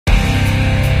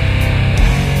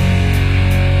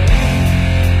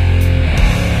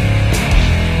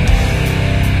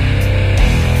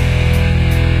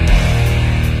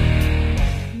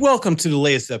Welcome to the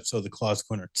latest episode of the Claus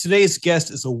Corner. Today's guest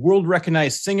is a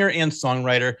world-recognized singer and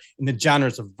songwriter in the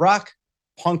genres of rock,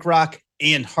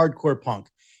 and hardcore punk.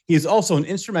 He is also an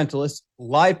instrumentalist,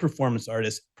 live performance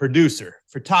artist, producer,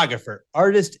 photographer,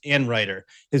 artist, and writer.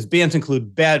 His bands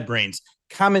include Bad Brains,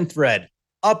 Common Thread,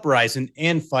 Uprising,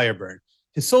 and Fireburn.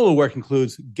 His solo work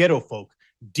includes Ghetto Folk,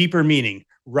 Deeper Meaning,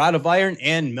 Rod of Iron,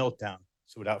 and Meltdown.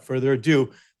 So without further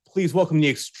ado, please welcome the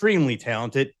extremely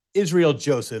talented Israel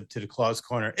Joseph to the Claus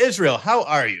Corner. Israel, how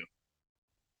are you?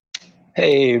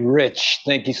 Hey, Rich.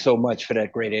 Thank you so much for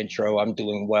that great intro. I'm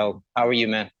doing well. How are you,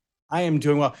 man? I am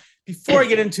doing well. Before I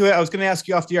get into it, I was going to ask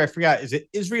you off the air. I forgot. Is it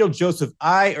Israel Joseph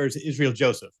I or is it Israel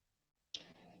Joseph?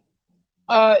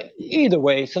 Either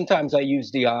way, sometimes I use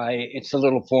the I. It's a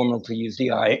little formal to use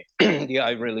the I. The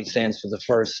I really stands for the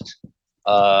first.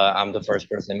 I'm the first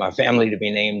person in my family to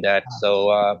be named that.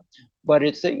 So, but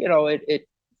it's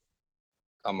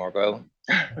come Marco.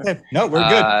 No, we're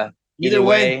good. Either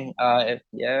way,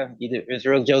 either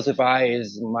Israel Joseph I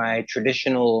is my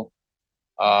traditional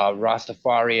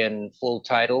Rastafarian full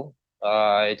title.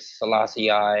 It's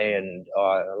Selassie I, and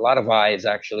a lot of I's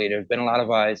actually. There's been a lot of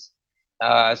I's.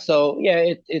 So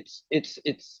yeah,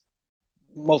 it's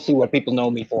mostly what people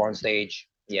know me for on stage.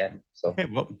 Yeah. So okay,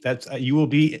 well, that's you will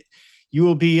be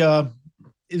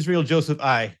Israel Joseph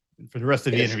I for the rest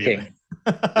of the interview. King.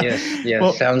 Yes.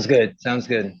 Well, sounds good.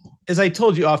 As I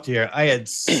told you off the air, I had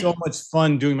so much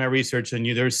fun doing my research on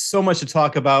you. There's so much to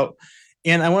talk about.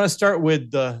 And I want to start with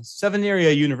the Seven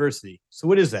Area University. So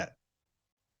what is that?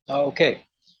 Okay.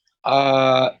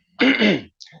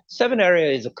 Seven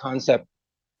Area is a concept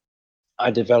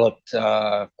I developed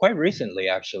quite recently,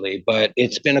 actually, but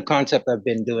it's been a concept I've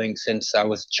been doing since I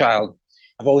was a child.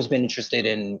 I've always been interested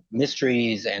in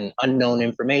mysteries and unknown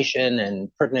information and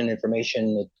pertinent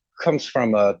information. It comes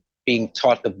from being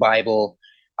taught the Bible,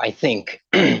 I think.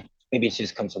 Maybe it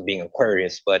just comes from being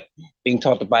Aquarius, but being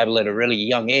taught the Bible at a really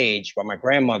young age by my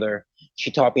grandmother. She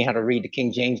taught me how to read the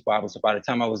King James Bible. So by the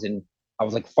time I was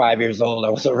like 5 years old, I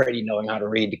was already knowing how to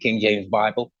read the King James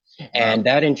Bible. And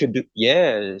that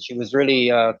she was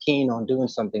really keen on doing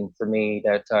something for me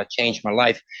that changed my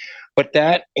life. But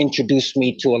that introduced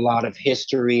me to a lot of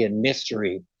history and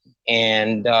mystery.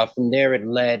 And from there, it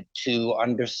led to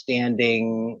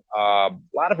understanding a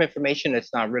lot of information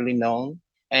that's not really known.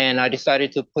 And I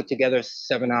decided to put together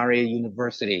Seven Area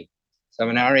University.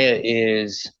 Seven Area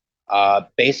is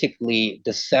basically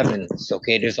the sevens.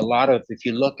 Okay, there's a lot of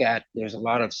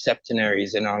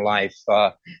septenaries in our life.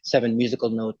 Seven musical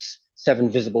notes, seven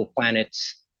visible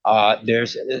planets.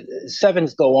 There's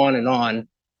sevens go on and on.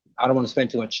 I don't want to spend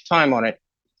too much time on it.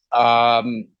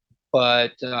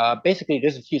 But basically,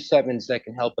 there's a few sevens that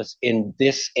can help us in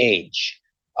this age.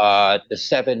 The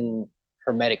seven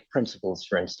Hermetic principles,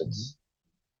 for instance.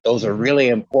 Those are really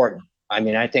important. I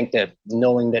mean, I think that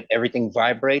knowing that everything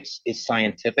vibrates is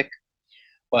scientific,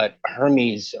 but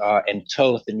Hermes and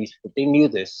Thoth and these people, they knew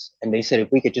this, and they said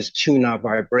if we could just tune our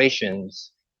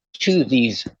vibrations to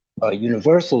these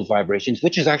universal vibrations,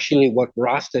 which is actually what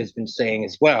Rasta has been saying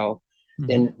as well,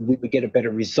 then we would get a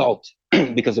better result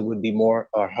because it would be more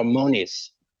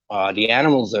harmonious. The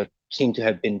animals seem to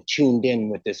have been tuned in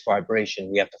with this vibration.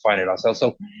 We have to find it ourselves.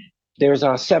 So there's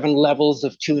seven levels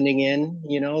of tuning in.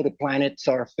 The planets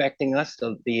are affecting us.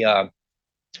 The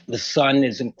sun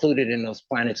is included in those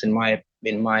planets. They're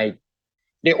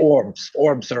orbs.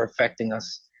 Orbs are affecting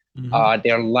us.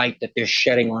 Their light that they're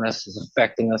shedding on us is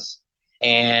affecting us,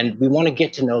 and we want to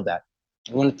get to know that.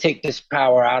 We want to take this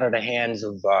power out of the hands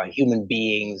of human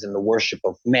beings and the worship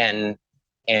of men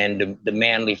and the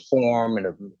manly form and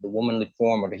the womanly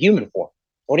form or the human form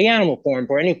or the animal form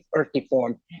or any earthly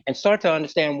form, and start to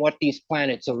understand what these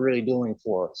planets are really doing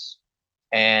for us.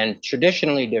 And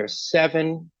traditionally, there's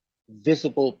seven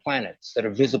visible planets that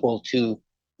are visible to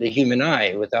the human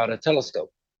eye without a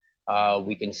telescope.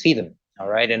 We can see them, all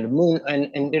right? And the moon,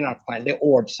 and they're not planets, they're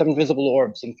orbs. Seven visible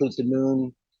orbs includes the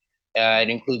moon, it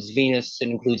includes Venus, it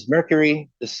includes Mercury,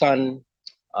 the sun,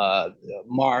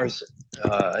 Mars,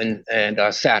 and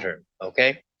Saturn,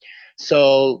 okay?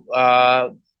 So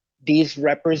these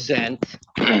represent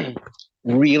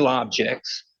real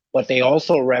objects, but they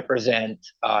also represent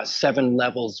seven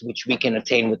levels which we can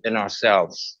attain within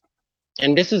ourselves.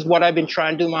 And this is what I've been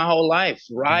trying to do my whole life,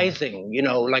 rising,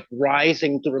 like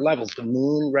rising through the levels. The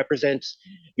moon represents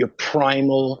your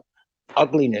primal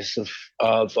ugliness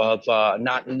of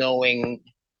not knowing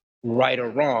right or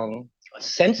wrong,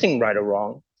 sensing right or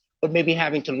wrong, but maybe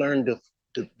having to learn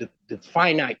the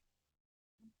finite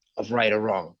of right or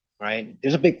wrong. Right?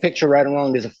 There's a big picture right or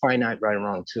wrong. There's a finite right or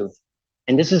wrong too.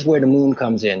 And this is where the moon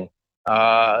comes in.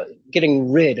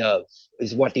 getting rid of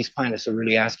is what these planets are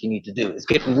really asking you to do. Is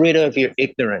get rid of your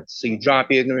ignorance. So you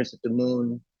drop your ignorance at the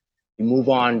moon. You move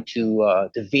on to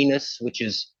Venus, which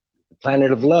is the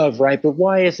planet of love, right? But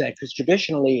why is that? Because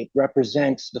traditionally it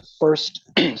represents the first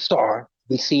star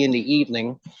we see in the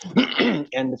evening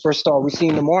and the first star we see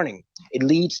in the morning. It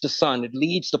leads the sun, it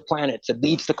leads the planets, it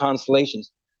leads the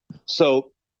constellations.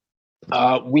 So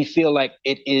we feel like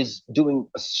it is doing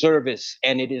a service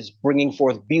and it is bringing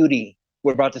forth beauty.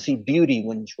 We're about to see beauty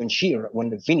when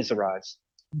the Venus arrives.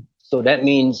 So that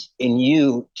means in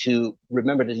you to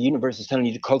remember that the universe is telling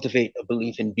you to cultivate a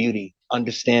belief in beauty,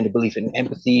 understand a belief in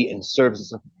empathy and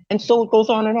service. And so it goes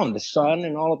on and on. The sun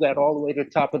and all of that, all the way to the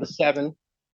top of the seven.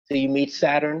 So you meet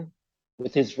Saturn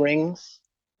with his rings.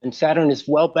 And Saturn is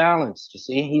well balanced. You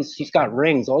see, he's got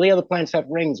rings. All the other planets have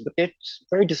rings, but they're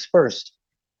very dispersed.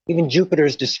 Even Jupiter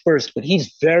is dispersed, but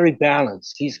he's very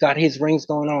balanced. He's got his rings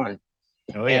going on.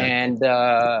 Oh, yeah.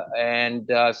 And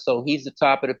so he's the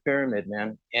top of the pyramid,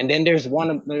 man. And then there's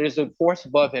a force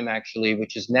above him actually,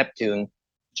 which is Neptune,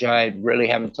 which I really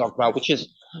haven't talked about, which is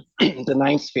the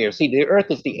ninth sphere. See, the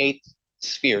Earth is the eighth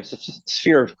sphere. It's a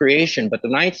sphere of creation, but the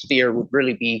ninth sphere would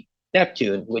really be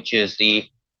Neptune, which is the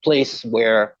place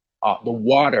where the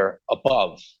water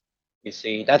above. You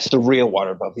see, that's the real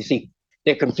water above. You see,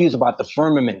 they're confused about the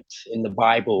firmament in the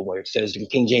Bible, where it says in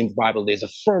King James Bible, there's a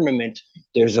firmament,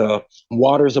 there's a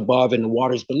waters above and the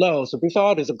waters below. So we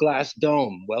thought there's a glass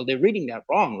dome. Well, they're reading that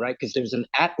wrong, right? Because there's an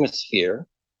atmosphere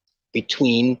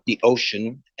between the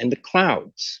ocean and the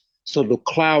clouds. So the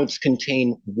clouds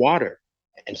contain water.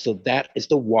 And so that is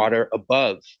the water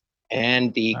above.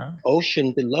 And the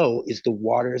ocean below is the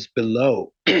waters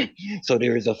below. So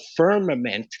there is a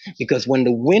firmament, because when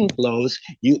the wind blows,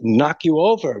 you knock you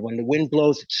over. When the wind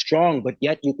blows, it's strong, but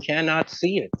yet you cannot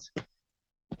see it.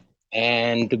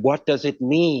 And what does it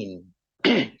mean?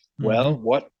 Well,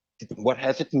 what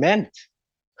has it meant?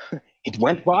 It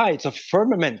went by. It's a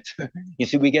firmament. You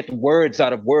see, we get words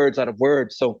out of words out of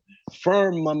words. So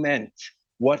firmament.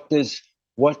 What does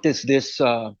this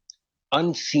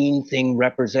unseen thing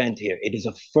represent here? It is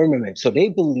a firmament. So they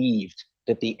believed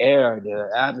that the air, the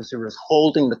atmosphere was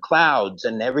holding the clouds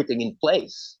and everything in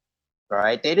place,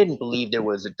 right? They didn't believe there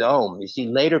was a dome. You see,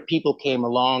 later people came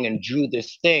along and drew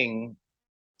this thing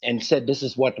and said, this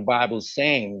is what the Bible's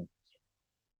saying.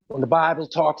 When the Bible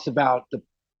talks about the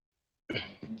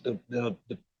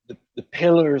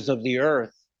pillars of the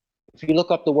earth, if you look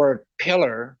up the word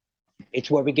pillar, it's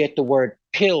where we get the word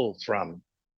pill from.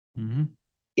 Mm-hmm.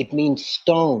 It means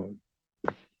stone,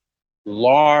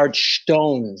 large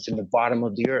stones in the bottom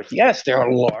of the earth. Yes, there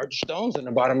are large stones in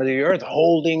the bottom of the earth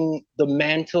holding the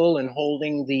mantle and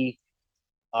holding the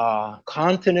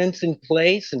continents in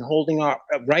place and holding our,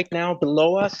 right now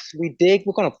below us, we dig,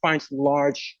 we're going to find some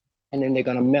large, and then they're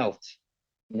going to melt.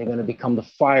 And they're going to become the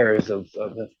fires of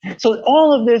the. So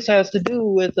all of this has to do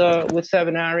with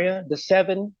Seven Area, the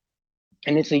seven,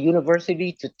 and it's a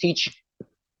university to teach,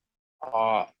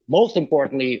 most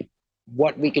importantly,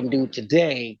 what we can do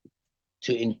today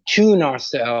to attune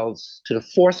ourselves to the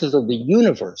forces of the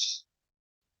universe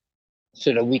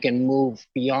so that we can move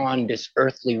beyond this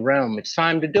earthly realm. It's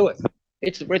time to do it.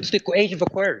 It's the age of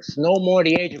Aquarius. No more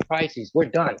the age of Pisces. We're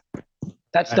done.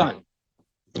 That's done.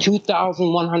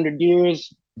 2,100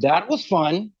 years. That was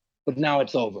fun, but now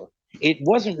it's over. It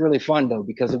wasn't really fun, though,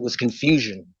 because it was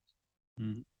confusion.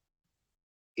 Mm-hmm.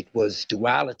 It was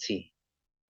duality.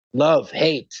 Love,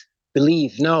 hate,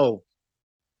 believe, no.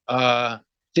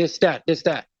 This,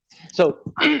 that. So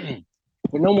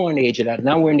we're no more in the age of that.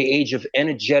 Now we're in the age of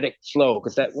energetic flow,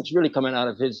 because that what's really coming out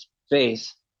of his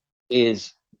face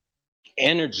is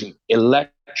energy,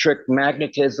 electric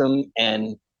magnetism,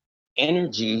 and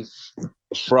energy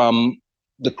from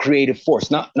the creative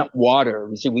force, not water.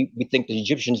 You see, we think the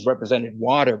Egyptians represented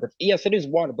water, but yes, it is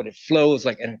water, but it flows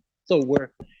like, and so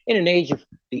we're in an age of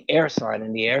the air sign,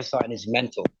 and the air sign is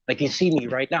mental. Like you see me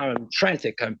right now, I'm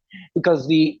frantic because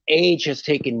the age has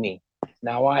taken me.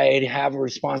 Now I have a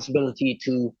responsibility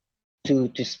to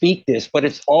speak this, but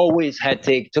it's always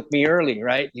took me early,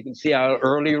 right? You can see how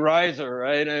early riser,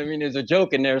 right? I mean, there's a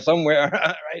joke in there somewhere,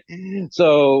 right?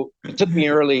 So it took me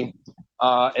early.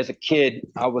 As a kid,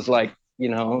 I was like,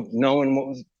 knowing what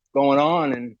was going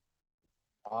on, and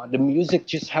the music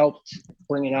just helped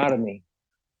bring it out of me,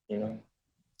 Yeah,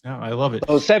 I love it.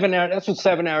 So 7 Hours, that's what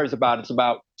 7 Hours is about. It's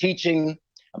about teaching,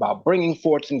 about bringing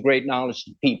forth some great knowledge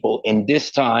to people in this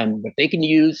time that they can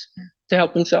use to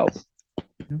help themselves.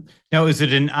 Now, is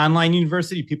it an online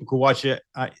university? People could watch it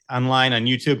online on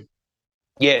YouTube?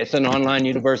 Yeah, it's an online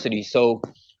university. So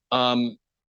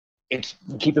it's,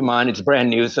 keep in mind, it's brand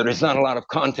new, so there's not a lot of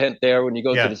content there when you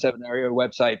go Yeah. to the Seven Area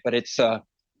website, but it's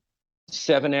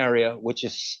Seven Area, which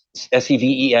is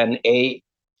SEVENARIA,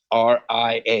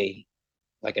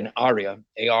 like an aria,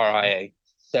 ARIA,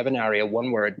 Seven Area,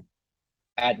 one word,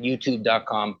 at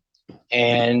youtube.com.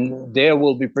 And there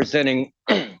we'll be presenting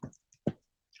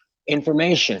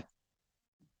information,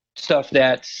 stuff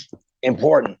that's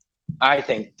important, I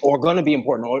think, or going to be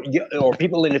important, or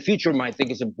people in the future might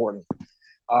think is important.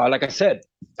 Like I said,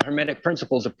 Hermetic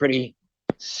principles are pretty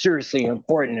seriously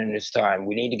important in this time.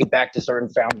 We need to get back to certain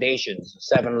foundations,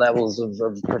 7 levels of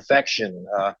perfection.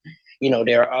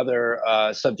 There are other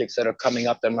subjects that are coming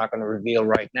up that I'm not going to reveal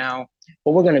right now,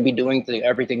 but we're going to be doing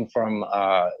everything from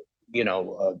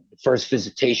first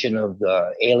visitation of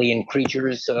the alien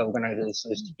creatures. We're going to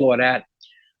explore that,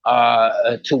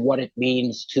 to what it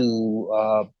means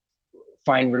to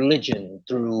find religion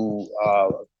through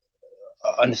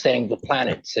understanding the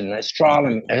planets and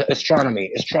astronomy,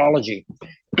 astrology,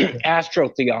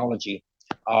 astrotheology,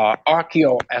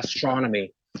 archaeoastronomy,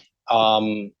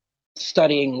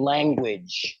 studying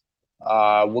language.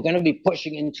 We're going to be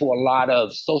pushing into a lot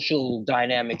of social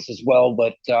dynamics as well,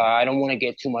 but I don't want to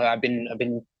get too much.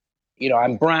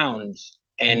 I'm brown,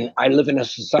 and I live in a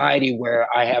society where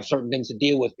I have certain things to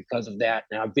deal with because of that,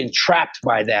 and I've been trapped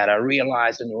by that. I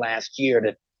realized in the last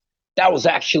year that was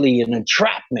actually an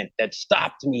entrapment that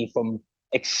stopped me from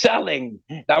excelling.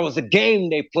 That was a game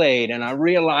they played, and I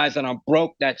realized that I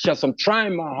broke that chest. I'm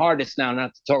trying my hardest now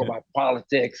not to talk about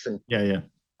politics and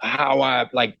how I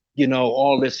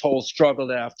all this whole struggle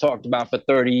that I've talked about for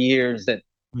 30 years. That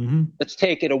let's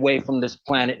take it away from this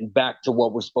planet and back to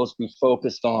what we're supposed to be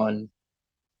focused on,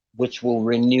 which will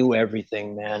renew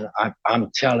everything, man.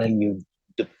 I'm telling you,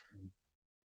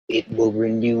 it will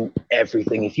renew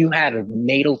everything. If you had a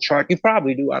natal chart, you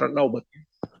probably do, I don't know, but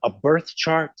a birth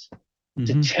chart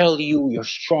to tell you your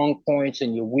strong points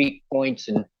and your weak points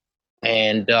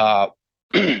and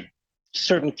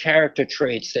certain character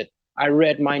traits that I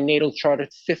read my natal chart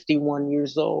at 51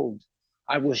 years old.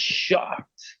 I was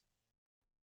shocked.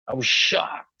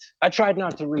 I tried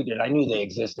not to read it. I knew they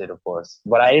existed, of course,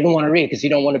 but I didn't want to read it because you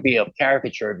don't want to be a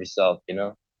caricature of yourself, You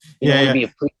don't want to be a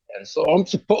pretense. So I'm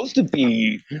supposed to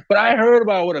be, but I heard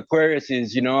about what Aquarius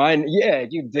is, you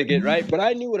dig it, right? But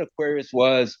I knew what Aquarius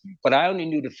was, but I only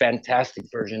knew the fantastic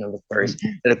version of Aquarius.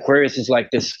 That Aquarius is like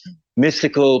this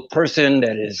mystical person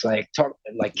that is like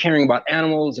caring about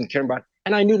animals and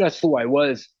and I knew that's who I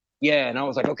was. Yeah, and I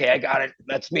was like, okay, I got it.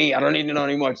 That's me. I don't need to know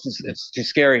anymore. It's too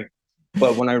scary.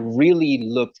 But when I really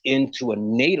looked into a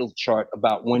natal chart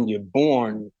about when you're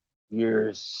born,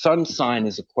 your sun sign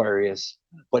is Aquarius,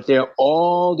 but there are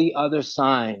all the other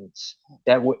signs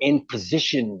that were in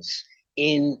positions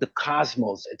in the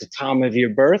cosmos at the time of your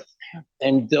birth.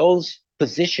 And those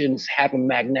positions have a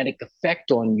magnetic effect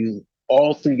on you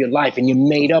all through your life, and you're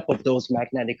made up of those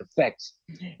magnetic effects.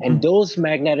 And those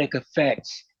magnetic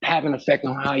effects have an effect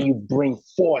on how you bring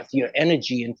forth your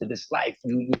energy into this life.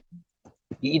 You're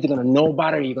either going to know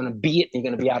about it or you're going to be it, and you're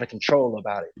going to be out of control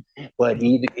about it. But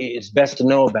it's best to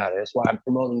know about it. That's why I'm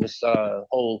promoting this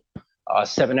whole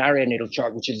 7 area natal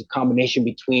chart, which is a combination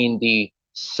between the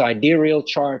sidereal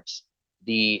charts,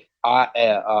 the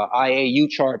IAU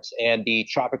charts, and the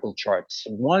tropical charts.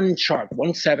 One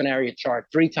 7 area chart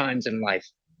 3 times in life.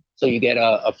 So you get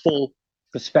a full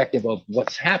perspective of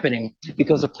what's happening,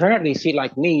 because apparently, see,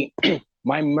 like me,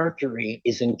 my Mercury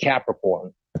is in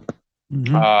Capricorn.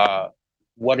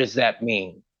 What does that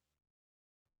mean?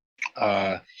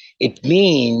 It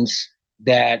means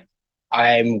that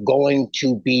I'm going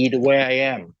to be the way I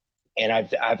am, and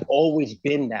I've always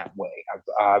been that way.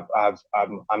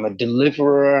 I'm a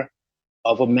deliverer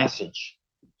of a message,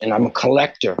 and I'm a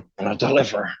collector and a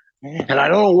deliverer. And I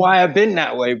don't know why I've been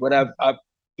that way, but I've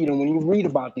when you read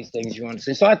about these things, you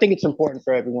understand. So I think it's important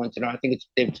for everyone to know. I think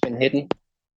it's been hidden.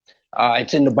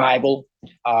 It's in the Bible.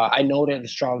 I know that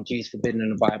astrology is forbidden in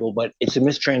the Bible, but it's a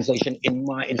mistranslation in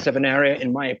 7 area.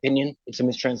 In my opinion, it's a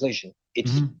mistranslation.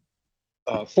 It's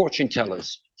fortune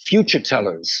tellers, future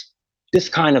tellers. This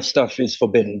kind of stuff is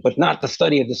forbidden, but not the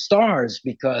study of the stars,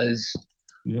 because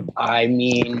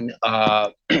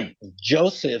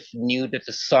Joseph knew that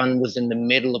the sun was in the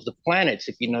middle of the planets.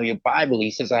 If you know your Bible,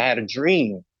 he says, I had a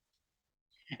dream.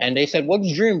 And they said, what did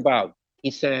you dream about? He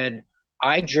said,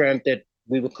 I dreamt that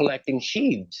we were collecting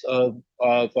sheaves of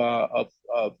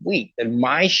wheat, and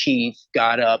my sheaf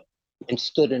got up and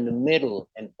stood in the middle,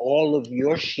 and all of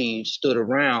your sheaves stood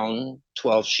around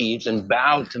 12 sheaves and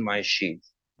bowed to my sheaf.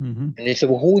 And they said,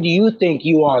 well, who do you think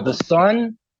you are, the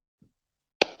sun?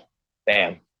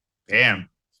 Bam.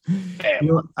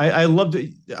 Bam. I love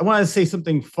to. I want to say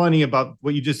something funny about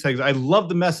what you just said. I love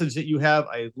the message that you have.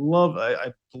 I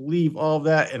believe all of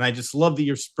that, and I just love that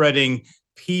you're spreading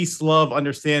peace, love,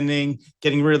 understanding,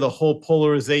 getting rid of the whole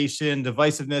polarization,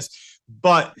 divisiveness.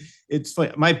 But it's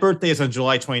funny. My birthday is on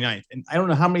July 29th, and I don't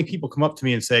know how many people come up to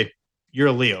me and say, "You're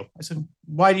a Leo." I said,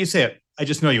 "Why do you say it?" I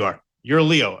just know you are. You're a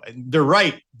Leo. And they're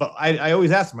right, but I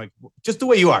always ask them, like, just the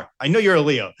way you are. I know you're a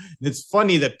Leo. And it's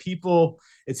funny that people.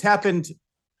 It's happened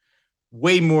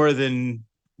way more than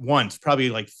once, probably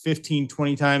like 15,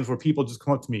 20 times, where people just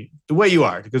come up to me the way you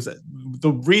are. Because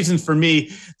the reason for me,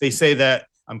 they say that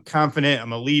I'm confident,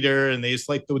 I'm a leader, and they just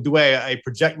like the way I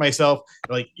project myself.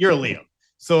 They're like, you're a Leo.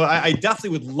 So I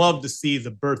definitely would love to see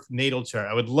the birth natal chart.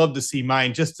 I would love to see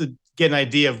mine just to get an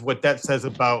idea of what that says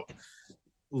about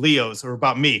Leos or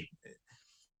about me.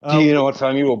 Do you know what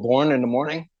time you were born in the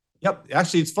morning? Yep.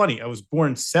 Actually, it's funny. I was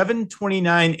born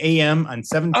 7:29 a.m. on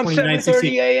 7:29. I'm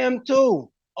 7:30 a.m. too.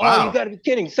 Oh, Wow. you got to be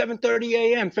kidding. 7:30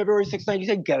 a.m. February 6th,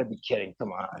 1996. You got to be kidding.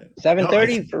 Come on.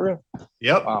 7:30 for real?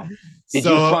 Yep. Wow. Did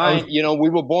you find, we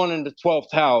were born in the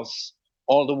 12th house,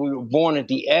 although we were born at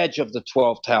the edge of the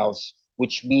 12th house,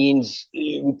 which means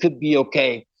we could be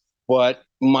okay. But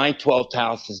my 12th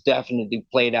house has definitely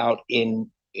played out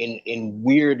in the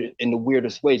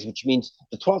weirdest ways, which means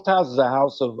the 12th house is a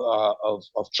house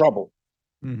of trouble.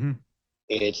 Mm-hmm.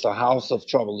 It's a house of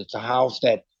trouble. It's a house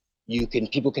that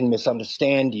people can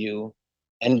misunderstand you,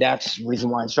 and that's the reason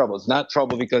why it's trouble. It's not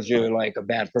trouble because you're like a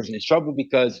bad person. It's trouble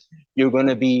because you're going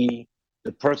to be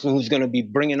the person who's going to be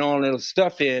bringing all little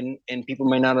stuff in, and people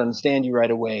may not understand you right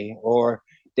away, or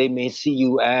they may see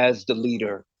you as the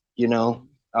leader,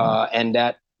 and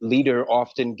that leader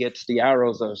often gets the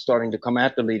arrows that are starting to come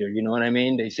at the leader. You know what I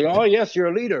mean? They say, "Oh yes, you're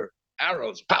a leader."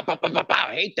 Arrows, pow, pow, pow, pow, pow.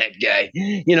 I hate that guy.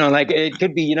 Like it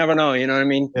could be. You never know. You know what I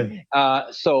mean?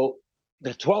 Yeah. So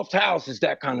the 12th house is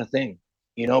that kind of thing.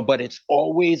 But it's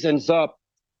always ends up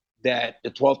that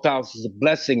the 12th house is a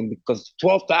blessing, because the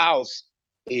 12th house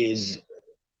is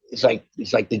it's like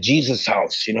the Jesus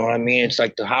house. You know what I mean? It's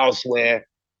like the house where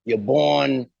you're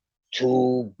born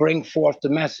to bring forth the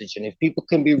message. And if people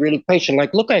can be really patient,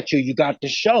 like, look at you, you got the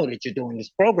show that you're doing, this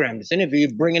program, this interview,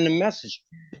 you're bringing the message.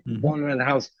 Mm-hmm. Born in the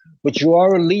house, but you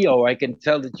are a Leo. I can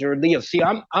tell that you're a Leo. See,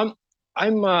 I'm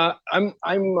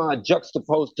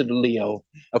juxtaposed to the Leo.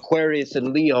 Aquarius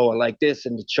and Leo are like this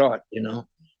in the chart,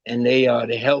 and they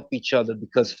help each other,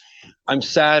 because I'm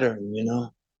Saturn, yeah.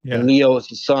 And Leo is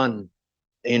the sun,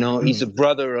 mm-hmm. He's a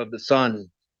brother of the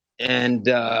sun, and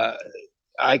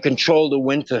I control the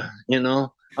winter,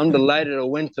 I'm the light of the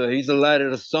winter. He's the light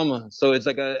of the summer. So it's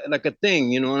like a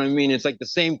thing, you know what I mean? It's like the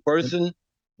same person,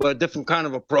 but a different kind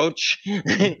of approach.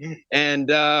 And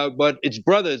but it's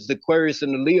brothers. The Aquarius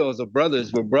and the Leos are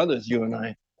brothers. We're brothers, you and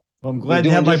I. Well, I'm glad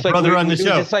to have my brother on the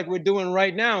show. Just like we're doing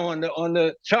right now on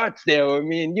the charts there, where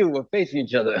me and you were facing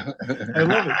each other. I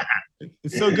love it.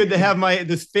 It's so good to have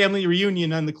this family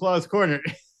reunion on the Claus Corner.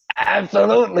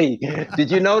 Absolutely.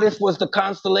 Did you know this was the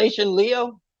constellation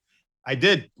Leo? I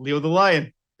did. Leo the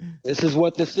Lion. This is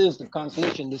what this is, the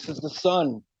constellation. This is the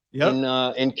sun.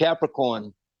 Yep. In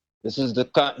Capricorn. This is the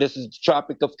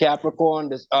Tropic of Capricorn.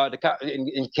 This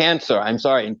in Cancer. I'm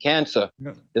sorry, in Cancer.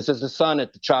 Yep. This is the sun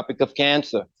at the Tropic of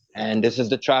Cancer, and this is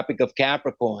the Tropic of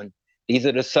Capricorn. These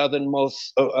are the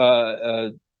southernmost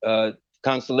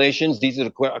constellations. These are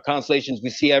the constellations we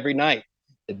see every night.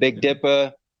 The Big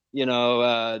Dipper.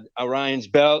 Orion's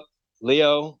Belt,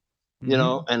 Leo,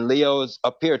 mm-hmm. And Leo is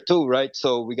up here too, right?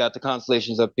 So we got the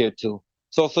constellations up here too.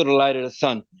 It's also the light of the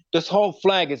sun. This whole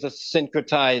flag is a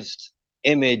syncretized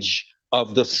image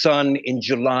of the sun in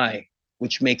July,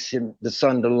 which makes him the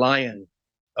sun, the lion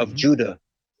of mm-hmm. Judah,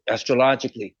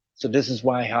 astrologically. So this is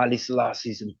why Haile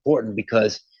Selassie is important,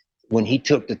 because when he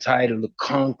took the title, the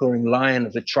conquering lion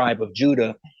of the tribe of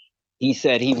Judah, he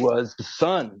said he was the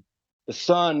sun. The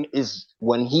sun is,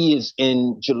 when he is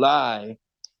in July,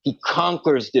 he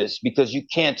conquers this, because you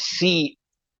can't see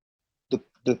the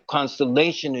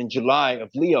constellation in July of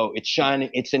Leo. It's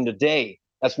shining, it's in the day.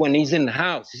 That's when he's in the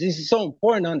house. This is so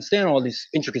important to understand all these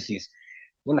intricacies.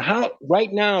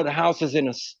 Right now, the house is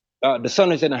the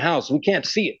sun is in a house. We can't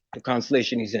see it, the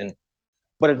constellation he's in.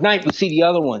 But at night, we see the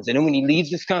other ones. And then when he leaves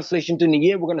this constellation during the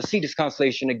year, we're going to see this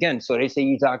constellation again. So they say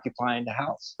he's occupying the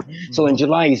house. Mm-hmm. So in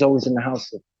July, he's always in the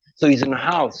house. So he's in the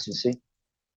house, you see.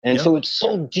 And yep. So it's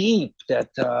so deep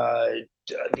that the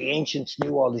ancients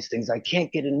knew all these things. I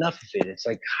can't get enough of it. It's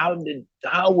like,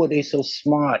 how were they so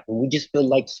smart? We just build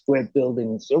like square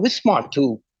buildings. So we're smart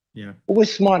too. Yeah. But we're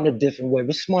smart in a different way.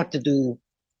 We're smart to do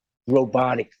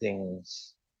robotic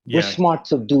things. Yeah. We're smart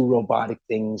to do robotic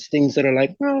things that are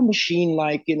like,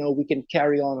 machine-like, we can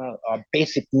carry on our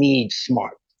basic needs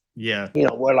smart. Yeah. You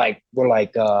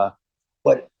know,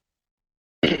 but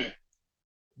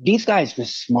these guys were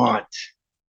smart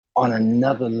on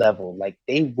another level. Like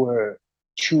they were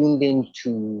tuned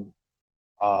into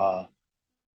uh,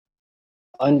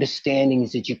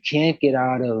 understandings that you can't get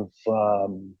out of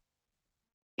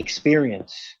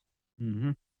experience.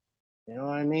 Hmm. You know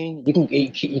what I mean? You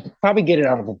can probably get it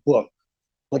out of a book,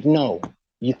 but no,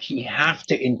 you have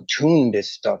to intune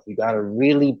this stuff. You got to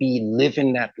really be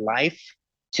living that life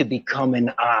to become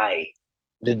an I,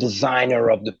 the designer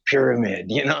of the pyramid.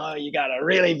 You know, you got to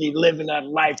really be living that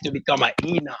life to become an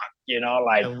Enoch. You know,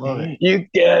 I like love it. you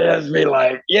can't just be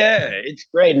like, yeah, it's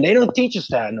great. And they don't teach us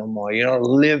that no more. You know,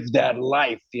 live that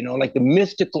life. You know, like the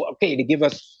mystical. Okay, to give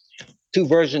us two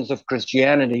versions of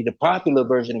Christianity. The popular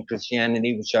version of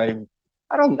Christianity, which I'm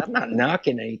not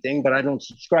knocking anything, but I don't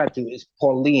subscribe to, is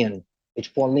Pauline. It's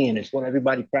Pauline. It's what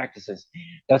everybody practices.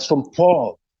 That's from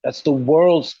Paul. That's the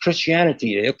world's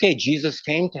Christianity. Okay, Jesus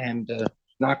came to him to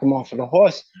knock him off of the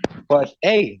horse. But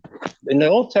hey, in the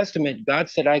Old Testament, God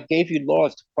said, "I gave you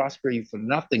laws to prosper you for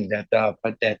nothing." That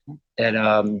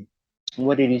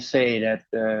what did he say? That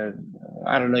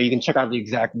I don't know. You can check out the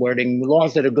exact wording.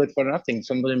 Laws that are good for nothing.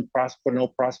 Some of them prosper no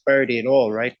prosperity at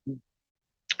all, right?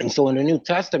 And so in the New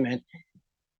Testament,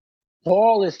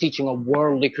 Paul is teaching a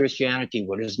worldly Christianity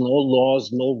where there's no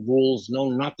laws, no rules,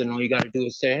 no nothing. All you got to do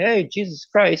is say, "Hey, Jesus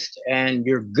Christ," and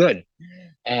you're good.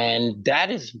 And that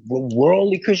is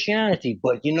worldly Christianity.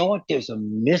 But you know what? There's a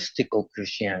mystical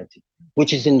Christianity,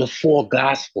 which is in the four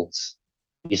Gospels,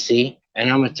 you see? And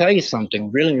I'm going to tell you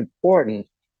something really important,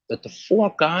 that the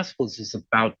four Gospels is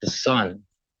about the Son.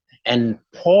 And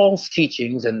Paul's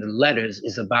teachings and the letters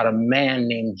is about a man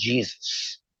named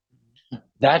Jesus.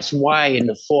 That's why in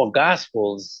the four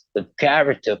Gospels, the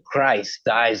character Christ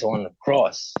dies on the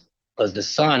cross, because the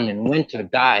sun in winter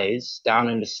dies down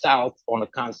in the south on a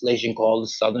constellation called the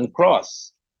Southern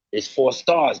Cross. There's four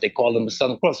stars. They call them the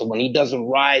Southern Cross. So when he doesn't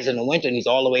rise in the winter and he's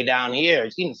all the way down here,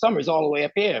 in the summer, he's all the way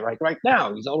up here, right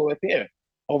now. He's all the way up here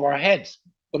over our heads.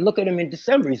 But look at him in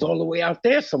December. He's all the way out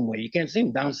there somewhere. You can't see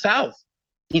him down south.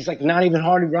 He's like not even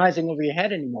hardly rising over your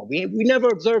head anymore. We never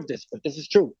observed this, but this is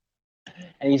true.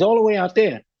 And he's all the way out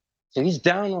there. So he's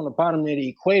down on the bottom near the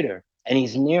equator, and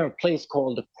he's near a place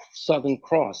called the Southern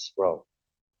Cross, bro.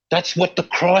 That's what the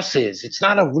cross is. It's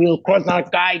not a real cross, not a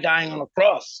guy dying on a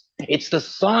cross. It's the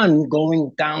sun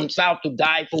going down south to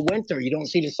die for winter. You don't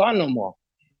see the sun no more.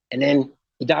 And then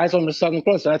he dies on the Southern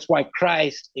Cross. So that's why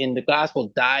Christ in the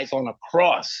gospel dies on a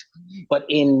cross. But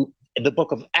in the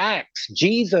book of Acts,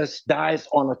 Jesus dies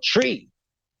on a tree.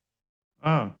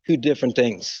 Oh. Two different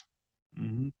things.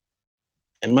 Mm-hmm.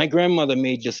 And my grandmother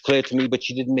made this clear to me, but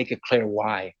she didn't make it clear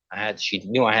why. She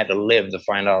knew I had to live to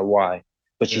find out why.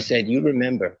 But she said, "You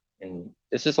remember, and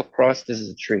this is a cross, this is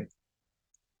a tree."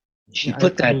 She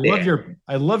put that there.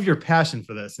 I love your passion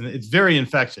for this, and it's very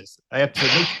infectious. I have to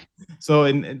admit. So,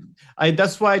 and I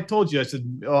that's why I told you. I said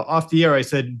off the air. I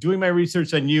said doing my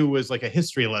research on you was like a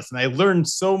history lesson. I learned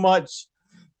so much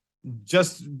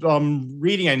just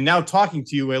reading and now talking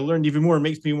to you. I learned even more. It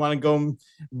makes me want to go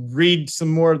read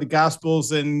some more of the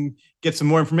Gospels and get some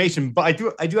more information. But I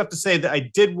do have to say that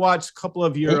I did watch a couple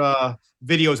of your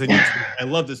videos on YouTube. I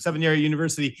love the Seminary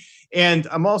University. And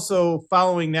I'm also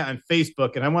following that on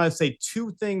Facebook. And I want to say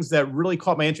two things that really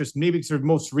caught my interest, maybe because they're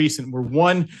most recent, were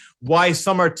one, why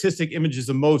some artistic images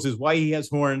of Moses, why he has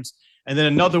horns. And then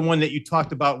another one that you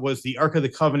talked about was the Ark of the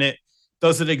Covenant.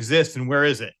 Does it exist and where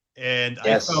is it? And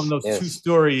yes, I found those two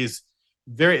stories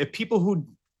very, people who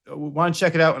want to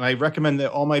check it out, and I recommend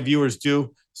that all my viewers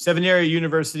do. Seminary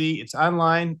University, it's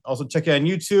online. Also check it on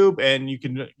YouTube, and you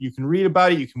can read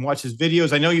about it. You can watch his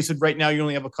videos. I know you said right now you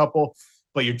only have a couple,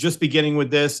 but you're just beginning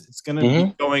with this. It's going to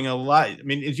be going a lot. I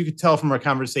mean, as you could tell from our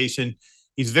conversation,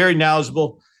 he's very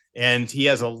knowledgeable, and he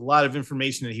has a lot of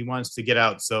information that he wants to get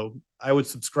out. So I would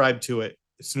subscribe to it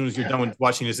as soon as you're done with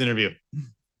watching this interview.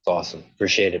 It's awesome.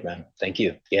 Appreciate it, man. Thank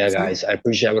you. Yeah, guys, I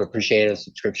would appreciate a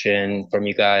subscription from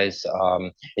you guys.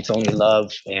 It's only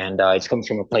love, and it's coming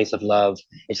from a place of love.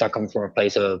 It's not coming from a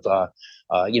place of,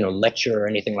 lecture or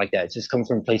anything like that. It's just coming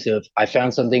from a place of, I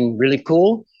found something really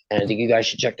cool, and I think you guys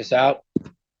should check this out.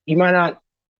 You might not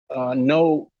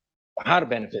know how to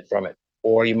benefit from it,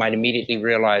 or you might immediately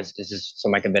realize this is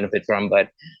something I can benefit from, but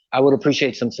I would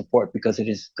appreciate some support because it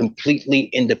is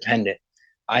completely independent.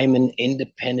 I'm an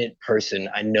independent person.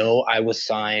 I know I was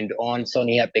signed on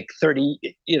Sony Epic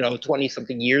 20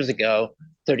 something years ago,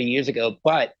 30 years ago,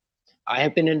 but I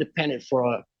have been independent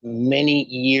for many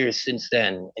years since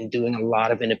then and doing a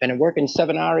lot of independent work. And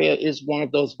Seven Aria is one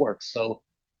of those works. So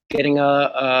getting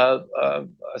a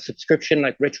subscription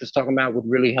like Rich was talking about would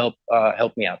really help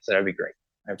me out. So that'd be great.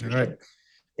 I appreciate it.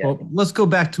 Yeah. Well, let's go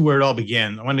back to where it all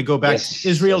began. I want to go back Yes, to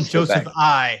Israel let's go Joseph back.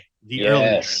 I, the early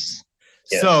years.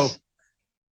 Yes. So,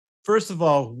 first of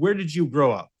all, where did you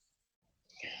grow up?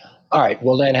 All right.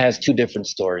 Well, that has two different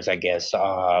stories, I guess.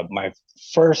 My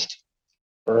first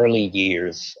early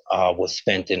years was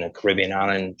spent in a Caribbean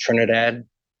island, Trinidad.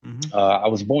 I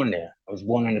was born there. I was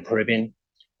born in the Caribbean,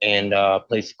 in a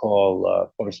place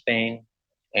called Port of Spain,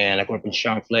 and I grew up in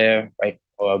Champlain, right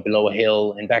below a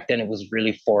hill. And back then, it was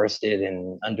really forested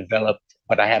and undeveloped.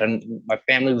 But my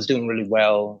family was doing really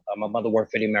well. My mother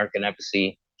worked for the American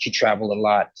Embassy. She traveled a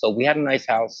lot, so we had a nice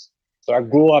house. So I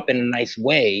grew up in a nice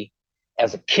way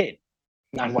as a kid.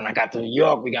 Not when I got to New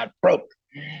York, we got broke.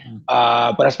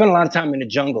 But I spent a lot of time in the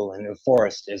jungle and the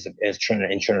forest in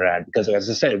Trinidad because, as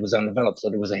I said, it was undeveloped. So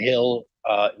there was a hill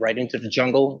right into the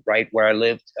jungle, right where I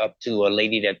lived, up to a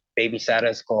lady that babysat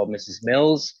us called Mrs.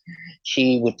 Mills.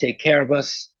 She would take care of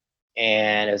us.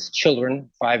 And as children,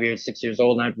 5 years, 6 years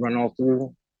old, I'd run all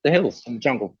through the hills in the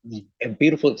jungle. It was a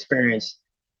beautiful experience.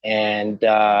 And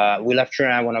we left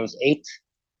Trinidad when I was 8,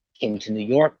 came to New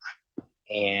York,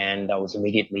 and I was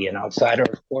immediately an outsider,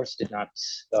 of course, did not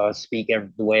speak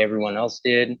the way everyone else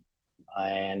did,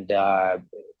 and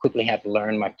quickly had to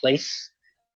learn my place.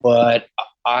 But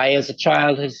I, as a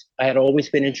child, I had always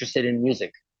been interested in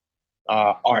music,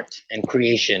 art and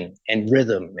creation and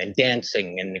rhythm and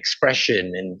dancing and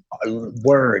expression and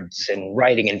words and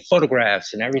writing and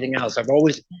photographs and everything else. I've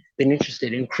always been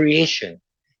interested in creation.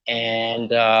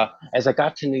 And as I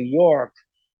got to New York,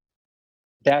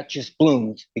 that just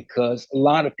bloomed because a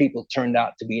lot of people turned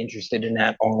out to be interested in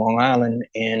that on Long Island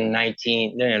in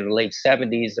the late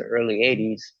 70s, the early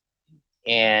 80s.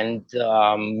 And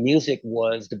music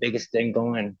was the biggest thing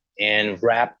going, and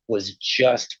rap was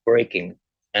just breaking.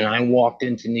 And I walked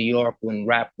into New York when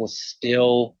rap was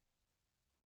still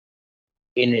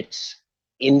in its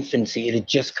infancy. It had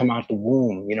just come out the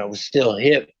womb. You know, it was still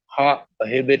hip hop, a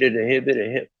hibbit, a hibbit,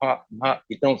 a hip hop, hop.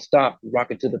 You don't stop,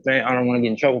 rock it to the band. I don't want to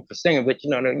get in trouble for singing, but you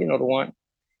know the one.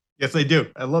 Yes, I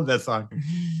do. I love that song.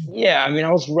 Yeah, I mean,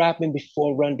 I was rapping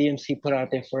before Run DMC put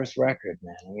out their first record,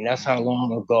 man. I mean, that's how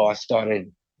long ago I started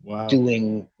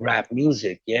doing rap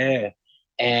music. Yeah,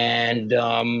 and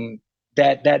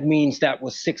that means that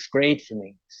was sixth grade for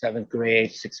me, seventh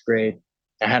grade, sixth grade.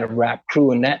 I had a rap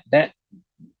crew, and that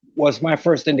was my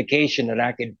first indication that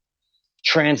I could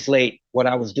translate what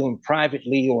I was doing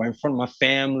privately or in front of my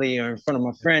family or in front of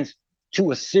my friends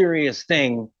to a serious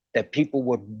thing that people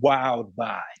were wowed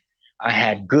by. I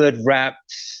had good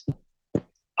raps.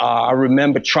 I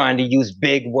remember trying to use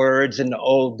big words in the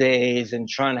old days and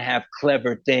trying to have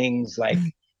clever things like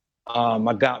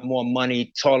I got more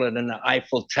money, taller than the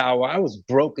Eiffel Tower. I was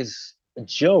broke as a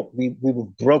joke. We were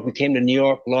broke. We came to New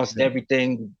York, lost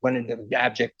everything, went into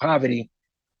abject poverty.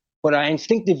 But I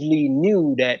instinctively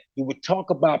knew that you would talk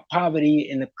about poverty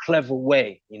in a clever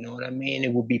way. You know what I mean?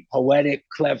 It would be poetic,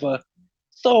 clever.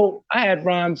 So I had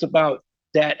rhymes about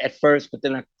that at first, but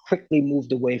then I quickly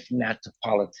moved away from that to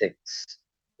politics.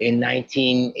 In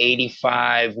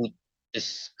 1985, we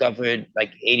discovered,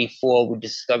 like 84, we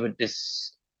discovered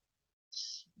this,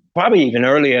 probably even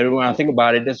earlier when I think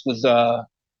about it, this was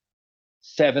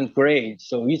seventh grade.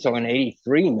 So you're talking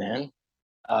 83, man.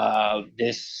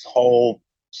 This whole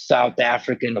South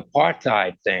African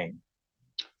apartheid thing.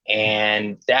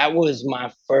 And that was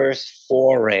my first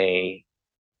foray.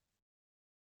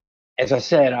 As I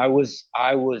said, I was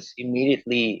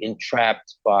immediately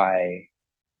entrapped by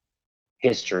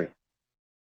history.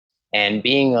 And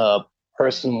being a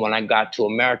person, when I got to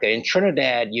America, in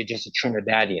Trinidad, you're just a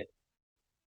Trinidadian.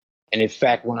 And in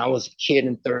fact, when I was a kid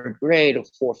in third grade or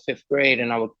fourth, fifth grade,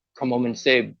 and I would come home and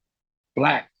say,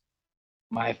 Black,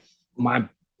 my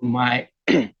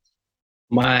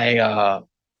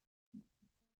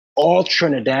all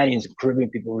Trinidadians and Caribbean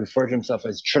people refer to themselves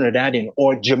as Trinidadian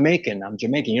or Jamaican. I'm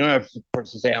Jamaican. You don't have a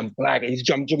person say I'm Black.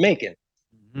 I'm Jamaican.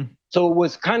 Mm-hmm. So it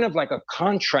was kind of like a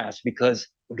contrast because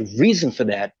the reason for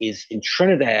that is in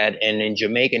Trinidad and in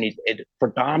Jamaica, the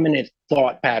predominant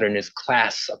thought pattern is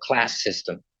a class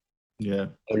system. Yeah.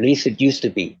 Or at least it used to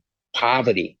be.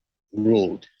 Poverty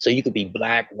ruled. So you could be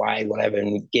Black, white, whatever,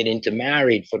 and get into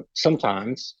married for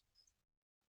sometimes.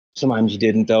 Sometimes you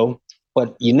didn't, though.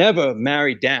 But you never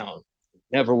married down.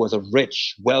 Never was a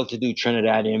rich, well-to-do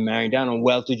Trinidadian married down on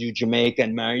well-to-do Jamaica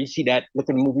and married. You see that? Look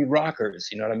at the movie Rockers.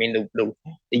 You know what I mean? The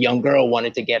young girl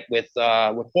wanted to get with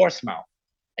Horsemouth,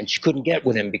 and she couldn't get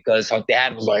with him because her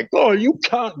dad was like, "Oh, you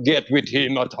can't get with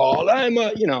him at all. I'm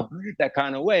that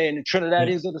kind of way." And the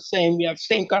Trinidadians are the same. You have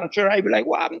the same kind of Trinidad. You'd be like,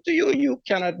 "What happened to you? You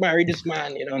cannot marry this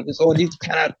man. You know, you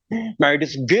cannot marry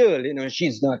this girl. You know,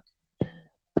 she's not."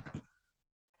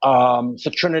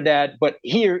 So Trinidad, but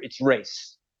here it's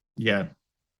race. Yeah.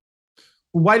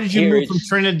 Why did you Here move from it's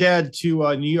Trinidad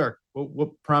to New York? What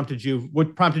prompted you?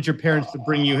 What prompted your parents to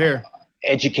bring you here?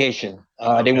 education. They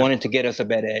Okay. wanted to get us a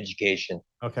better education.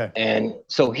 Okay. And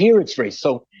so here it's race.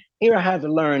 So here I had to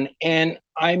learn, and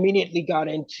I immediately got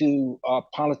into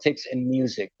politics and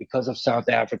music because of South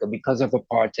Africa, because of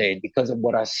apartheid, because of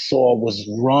what I saw was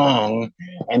wrong,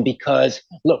 and because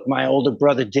look, my older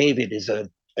brother David is a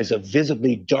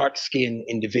visibly dark-skinned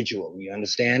individual. You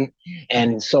understand?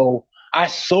 And so I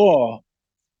saw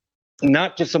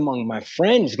not just among my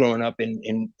friends growing up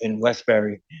in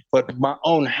Westbury, but my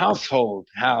own household,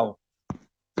 how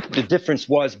the difference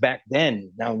was back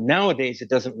then. Now, nowadays, it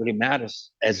doesn't really matter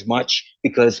as much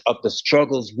because of the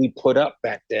struggles we put up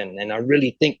back then. And I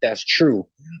really think that's true.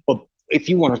 But if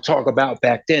you want to talk about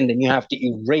back then you have to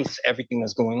erase everything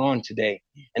that's going on today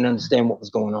and understand what was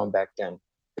going on back then.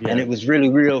 Yeah. And it was really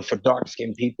real for dark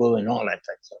skinned people and all that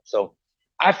type of stuff. So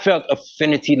I felt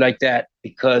affinity like that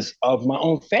because of my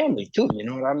own family too. You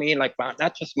know what I mean? Like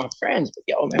not just my friends, but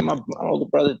yo, man, my older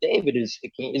brother David is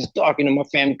dark, and my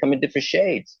family come in different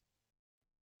shades.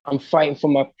 I'm fighting for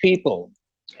my people,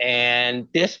 and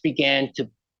this began to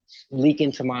leak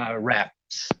into my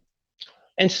raps.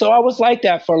 And so I was like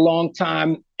that for a long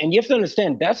time. And you have to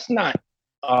understand, that's not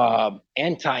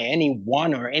anti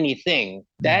anyone or anything.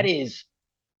 That is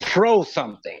pro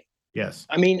something. Yes.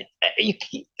 I mean,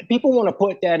 people want to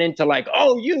put that into like,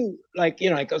 oh, you like,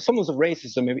 like someone's a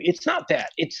racist or maybe it's not that.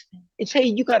 It's hey,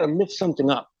 you got to lift something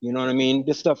up. You know what I mean?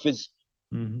 This stuff is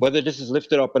whether this is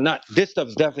lifted up or not. This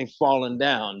stuff's definitely fallen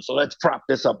down. So let's prop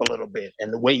this up a little bit.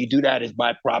 And the way you do that is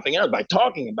by propping it up, by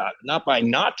talking about it, not by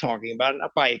not talking about it,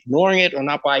 not by ignoring it, or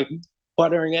not by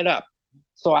buttering it up.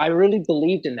 So I really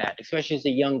believed in that, especially as a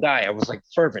young guy. I was like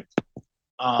fervent.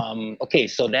 Okay,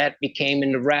 so that became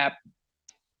in the rap.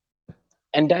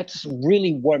 And that's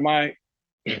really where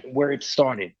it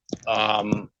started.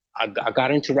 I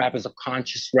got into rap as a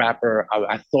conscious rapper.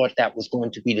 I thought that was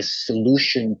going to be the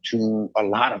solution to a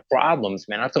lot of problems,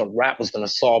 man. I thought rap was going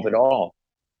to solve it all.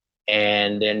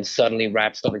 And then suddenly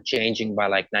rap started changing by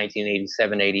like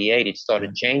 1987, 88. It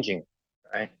started changing,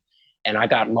 right? And I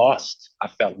got lost. I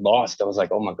felt lost. I was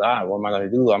like, oh my God, what am I going to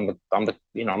do? I'm like I'm the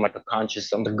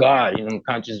God, I'm a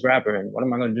conscious rapper. And what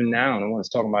am I going to do now? And no one's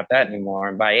talking about that anymore.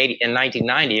 And by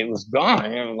 1990, it was gone.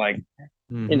 It was like,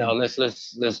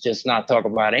 let's just not talk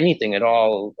about anything at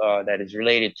all that is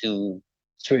related to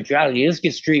spirituality. Let's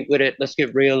get street with it. Let's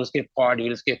get real. Let's get party.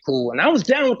 Let's get cool. And I was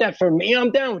down with that for me.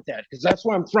 I'm down with that because that's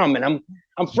where I'm from, and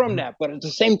I'm from that. But at the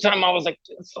same time, I was like,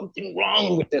 there's something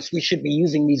wrong with this. We should be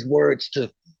using these words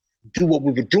to do what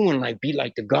we were doing, like be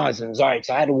like the gods. And it was all right.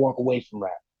 So I had to walk away from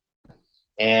rap,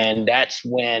 and that's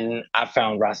when I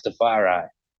found Rastafari.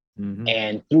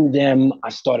 And through them, I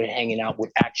started hanging out with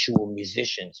actual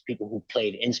musicians, people who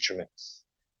played instruments.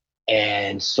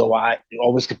 And so I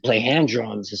always could play hand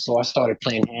drums. And so I started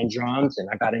playing hand drums, and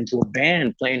I got into a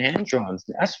band playing hand drums.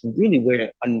 That's really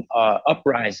where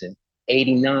Uprising,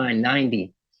 89,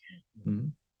 90.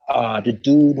 The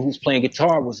dude who's playing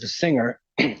guitar was the singer.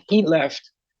 He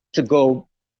left to go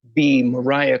be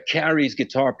Mariah Carey's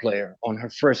guitar player on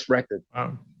her first record.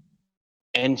 Wow.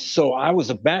 And so I was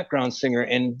a background singer,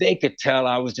 and they could tell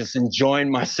I was just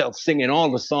enjoying myself singing all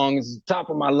the songs, top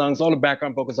of my lungs, all the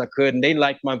background vocals I could. And they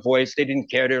liked my voice. They didn't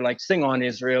care. They're like, sing on,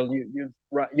 Israel, you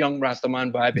young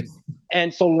Rastaman vibing.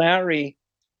 And so Larry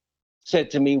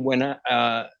said to me when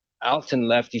Alton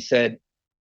left, he said,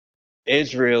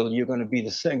 Israel, you're going to be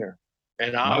the singer.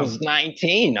 And I was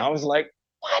 19. I was like,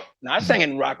 what? And I sang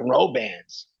in rock and roll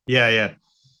bands. Yeah.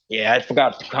 Yeah, I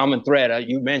forgot Common Thread.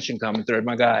 You mentioned Common Thread.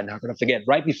 My God, how could I forget?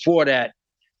 Right before that,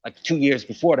 like 2 years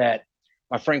before that,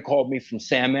 my friend called me from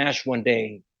Sam Ash one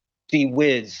day.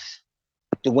 D-Wiz,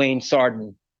 Dwayne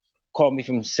Sarden, called me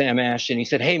from Sam Ash, and he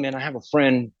said, hey, man, I have a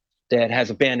friend that has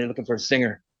a band. They're looking for a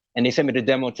singer. And they sent me the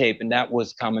demo tape, and that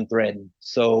was Common Thread.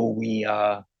 So we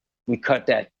cut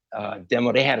that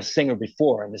demo. They had a singer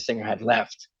before, and the singer had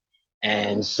left.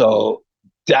 And so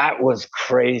that was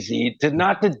crazy.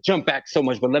 Not to jump back so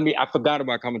much, but I forgot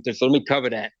about Common Thread, so let me cover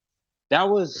that. That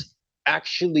was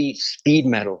actually speed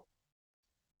metal.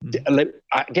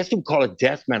 I guess you'd call it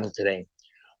death metal today.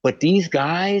 But these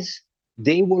guys,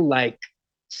 they were like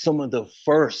some of the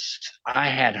first I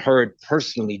had heard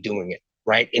personally doing it,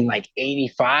 right? In like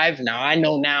 85. Now, I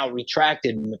know now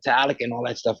Retracted, Metallica, and all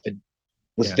that stuff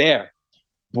was there.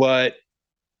 But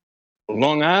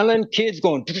Long Island kids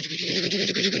going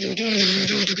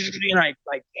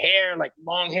like hair, like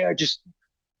long hair, just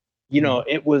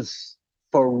it was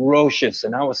ferocious.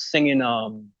 And I was singing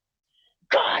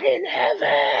God in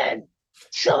Heaven,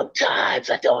 sometimes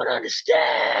I don't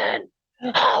understand.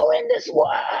 how in this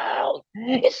world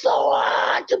it's so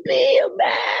hard to be a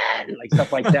man, like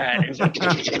stuff like that. It was like,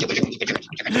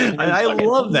 I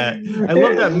love that. I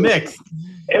love that mix.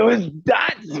 it was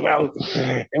nuts, bro.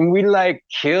 And we like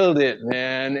killed it,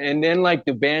 man. And then like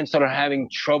the band started having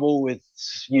trouble with,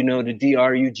 the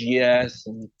DRUGS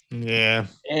Yeah.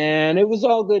 and it was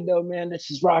all good though, man.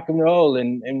 This is rock and roll.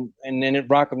 And then it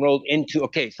rock and rolled into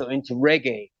into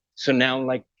reggae. So now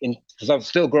like because I was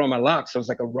still growing my locks, so I was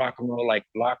like a rock and roll like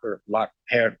lock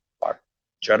hair, lock,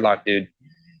 dreadlock dude.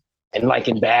 And like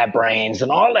in Bad Brains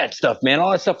and all that stuff, man.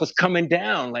 All that stuff was coming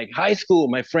down. Like high school,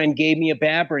 my friend gave me a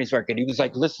Bad Brains record. He was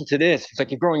like, listen to this. He's like,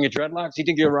 you're growing your dreadlocks? You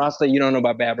think you're a Rasta? You don't know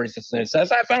about Bad Brains. So I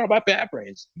found out about Bad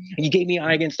Brains. And he gave me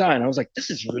Eye Against Eye. And I was like, this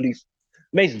is really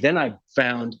amazing. Then I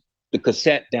found the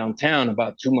cassette downtown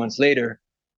about 2 months later,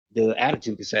 the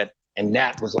Attitude cassette. And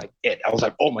that was like it. I was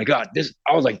like, oh my God,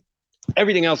 I was like,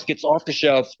 everything else gets off the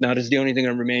shelf. Now this is the only thing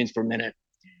that remains for a minute.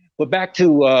 But back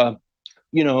to,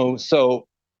 so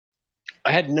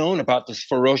I had known about this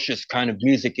ferocious kind of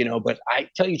music, but I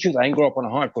tell you the truth, I didn't grow up on a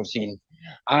hardcore scene.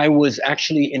 I was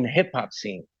actually in the hip hop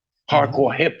scene,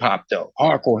 hardcore hip hop though,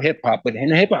 hardcore hip hop, but in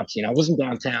the hip hop scene. I wasn't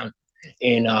downtown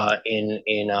in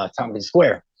Tompkins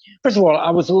Square. First of all,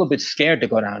 I was a little bit scared to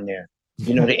go down there.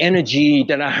 The energy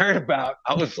that I heard about,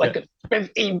 I was like a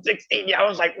 15, 16. I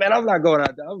was like, man, I'm not going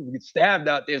out there. I'm get stabbed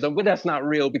out there. So, but that's not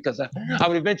real because I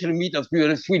would eventually meet those people,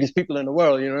 the sweetest people in the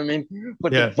world. You know what I mean?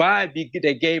 But the vibe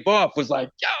they gave off was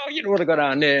like, yo, you don't want to go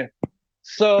down there.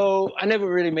 So I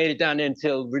never really made it down there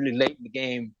until really late in the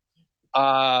game.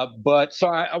 But so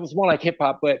I was more like hip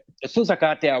hop. But as soon as I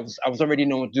got there, I was already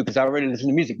knowing what to do because I already listened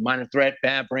to music, Minor Threat,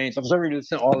 Bad Brains. I was already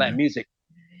listening to all that music,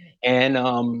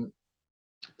 and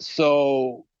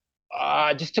so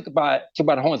I just took about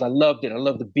horns. I loved it. I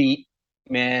loved the beat,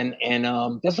 man. And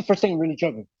that's the first thing that really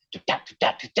drove me.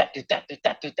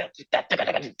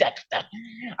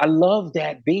 I love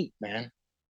that beat, man.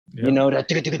 That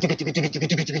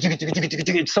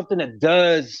it's something that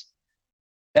does.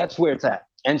 That's where it's at.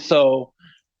 And so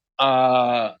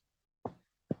I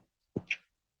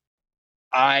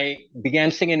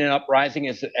began singing in Uprising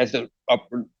as a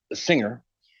singer.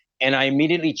 And I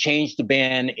immediately changed the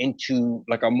band into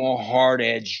like a more hard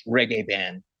edge reggae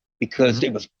band because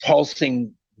it was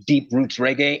pulsing deep roots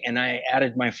reggae. And I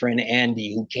added my friend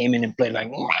Andy, who came in and played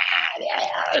like,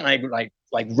 and I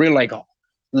like real like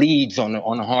leads on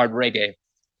a hard reggae.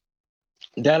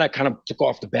 Then I kind of took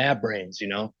off the Bad Brains,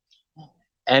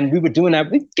 And we were doing that.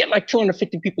 We'd get like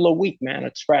 250 people a week, man,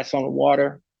 at Sprats on the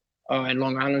Water, in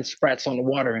Long Island, Sprats on the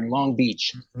Water in Long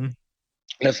Beach.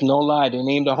 That's no lie. They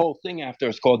named the whole thing after.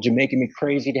 It's called Jamaican Me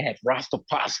Crazy. They had Rasta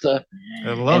Pasta.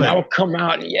 I love it. I would come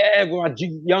out, and well,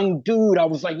 young dude, I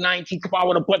was like 19, come out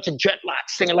with a bunch of dreadlocks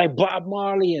singing like Bob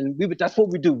Marley. And that's what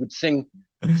we do. We'd sing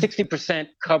 60%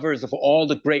 covers of all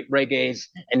the great reggaes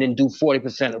and then do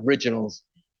 40% originals.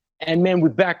 And man, we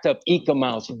backed up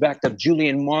Eek-A-Mouse. We backed up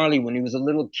Julian Marley when he was a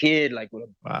little kid, like with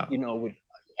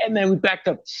and then we backed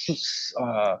up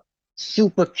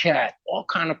Super Cat. All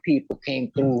kind of people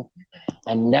came through,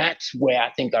 and that's where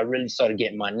I think I really started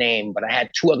getting my name. But I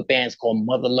had two other bands called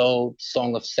Motherload,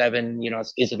 Song of Seven.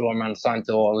 It's Isidore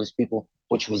Monsanto, all these people,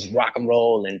 which was rock and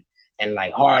roll and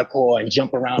like hardcore and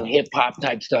jump around hip hop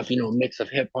type stuff. Mix of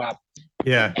hip hop.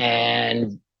 Yeah.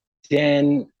 And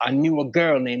then I knew a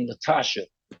girl named Natasha.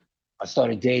 I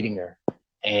started dating her.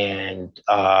 And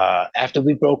after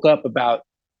we broke up about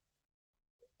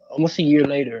almost a year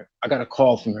later, I got a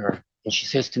call from her. And she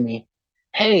says to me,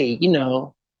 hey,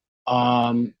 where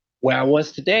I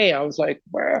was today, I was like,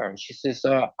 where? And she says,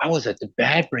 I was at the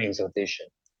Bad Brains audition.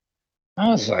 I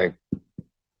was like,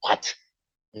 what?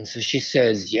 And so she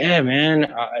says, yeah, man,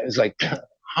 it was like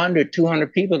 100,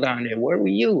 200 people down there. Where were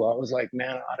you? I was like,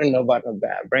 man, I didn't know about the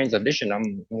Bad Brains audition.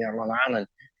 I'm here on Long Island.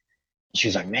 She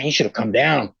was like, man, you should have come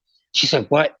down. She said,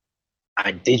 but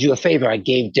I did you a favor. I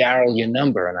gave Daryl your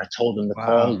number and I told him to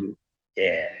call you.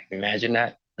 Yeah, imagine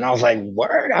that. And I was like,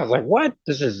 word? I was like, what?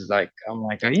 I'm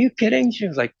like, are you kidding? She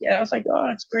was like, yeah. I was like, oh,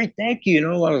 that's great. Thank you.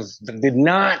 Did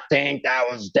not think that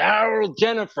was Daryl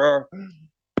Jennifer,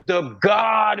 the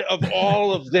God of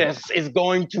all of this, is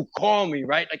going to call me,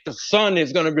 right? Like the sun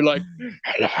is going to be like,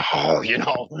 hello,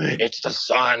 it's the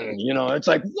sun, it's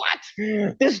like, what?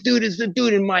 This dude is the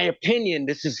dude, in my opinion.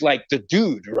 This is like the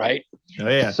dude, right? Oh,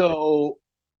 yeah. So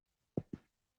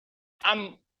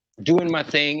I'm doing my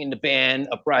thing in the band,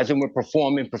 Uprising. We're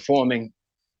performing.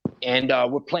 And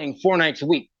we're playing 4 nights a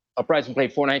week. Uprising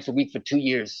played 4 nights a week for 2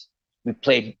 years. We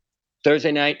played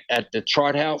Thursday night at the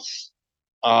Chart House.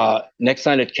 Next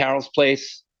night at Carol's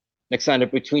Place. Next night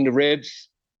at Between the Ribs.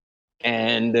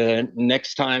 And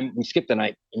next time we skipped the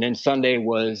night. And then Sunday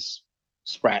was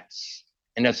Sprats,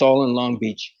 and that's all in Long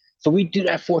Beach. So we do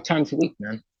that 4 times a week,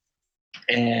 man.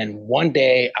 And one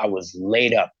day I was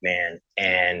laid up, man,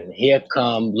 and here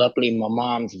come. Luckily, my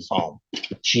mom's was home.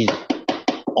 She's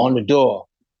on the door.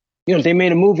 You know, they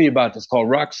made a movie about this called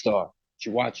Rockstar.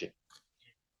 You watch it.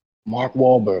 Mark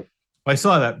Wahlberg. I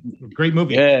saw that. Great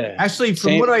movie. Yeah. Actually,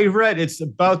 from what I read, it's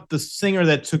about the singer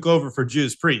that took over for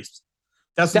Judas Priest.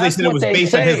 That's what they said. It was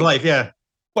based on his life. Yeah.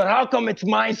 But how come it's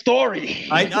my story?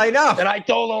 I know. That I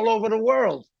told all over the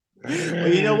world.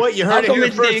 Well, you know what? You heard it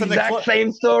here first. The exact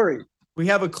same story. We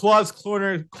have a Claus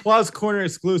Corner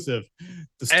exclusive.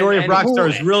 The story of Rockstar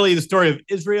is really the story of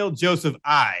Israel Joseph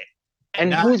I.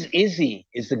 And who's Izzy?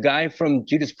 Is the guy from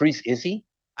Judas Priest Izzy?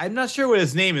 I'm not sure what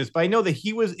his name is, but I know that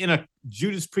he was in a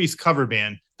Judas Priest cover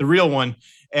band, the real one,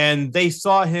 and they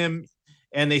saw him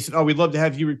and they said, "Oh, we'd love to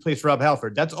have you replace Rob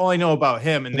Halford." That's all I know about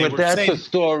him. And that's a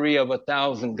story of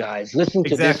 1,000 guys. Listen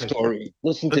to this story.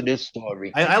 Listen to this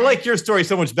story. I like your story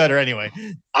so much better, anyway.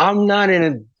 I'm not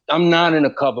in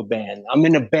a cover band. I'm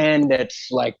in a band that's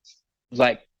like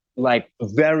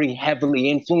very heavily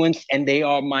influenced, and they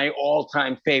are my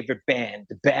all-time favorite band,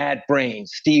 the Bad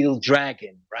Brains, Steel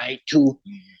Dragon, right?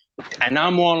 And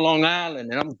I'm on Long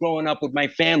Island, and I'm growing up with my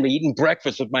family, eating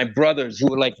breakfast with my brothers who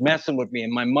were like messing with me,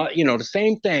 and my mother, you know, the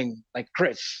same thing, like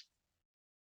Chris.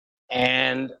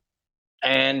 And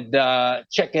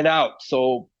check it out.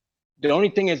 So the only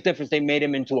thing that's different is they made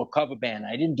him into a cover band.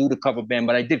 I didn't do the cover band,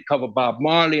 but I did cover Bob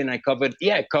Marley, and I covered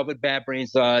Bad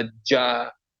Brains, Ja.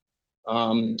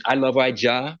 I Love I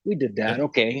Ja. We did that.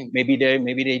 Okay, maybe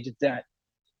they did that.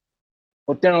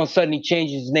 But then all of a sudden he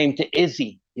changed his name to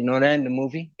Izzy. You know that in the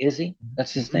movie? Izzy?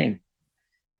 That's his name.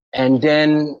 And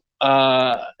then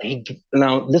now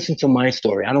listen to my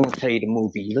story. I don't want to tell you the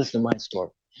movie. Listen to my story.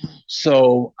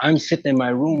 So I'm sitting in my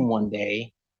room one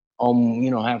day,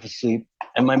 half asleep,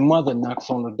 and my mother knocks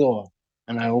on the door,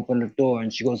 and I open the door,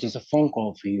 and she goes, "There's a phone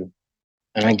call for you."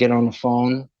 And I get on the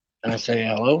phone, and I say,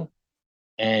 "Hello?"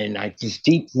 And this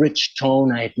deep, rich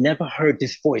tone, I had never heard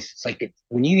this voice. It's like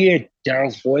when you hear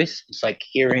Daryl's voice, it's like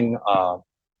hearing,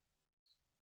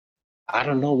 I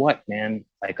don't know what, man,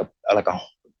 like a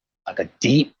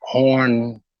deep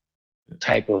horn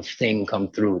type of thing come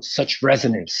through. It's such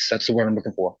resonance. That's the word I'm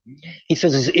looking for. He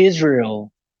says, "Is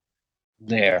Israel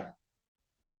there?"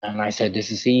 And I said,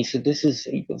 "This is he." He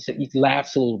said, he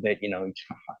laughs a little bit, you know.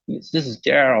 "This is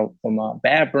Daryl from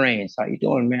Bad Brains. How you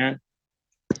doing, man?"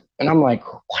 And I'm like,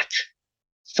 "What?"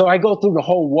 So I go through the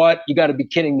whole "what, you got to be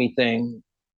kidding me" thing.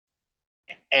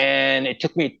 And it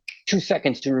took me 2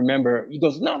 seconds to remember. He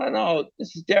goes, No,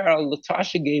 this is Daryl.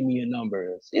 Latasha gave me your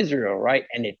number. It's Israel, right?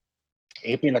 And it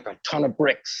hit me like a ton of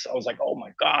bricks. I was like, "Oh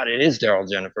my God, it is Daryl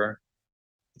Jennifer.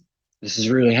 This is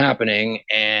really happening."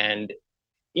 And,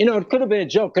 you know, it could have been a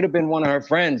joke. Could have been one of her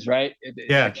friends, right?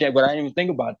 Yeah. Actually, but I didn't even think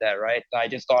about that, right? I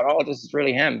just thought, "Oh, this is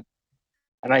really him."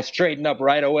 And I straightened up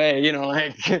right away, you know,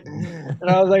 like, and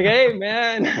I was like, "Hey,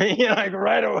 man," you know, like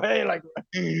right away, like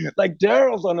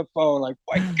Daryl's on the phone, like,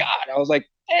 my God. I was like,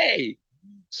 "Hey."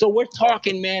 So we're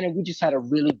talking, man, and we just had a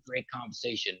really great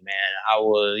conversation,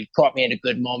 man. He caught me in a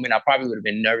good moment. I probably would have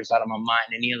been nervous out of my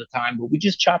mind any other time, but we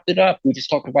just chopped it up. We just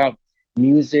talked about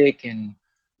music and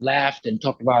laughed and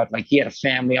talked about, like, he had a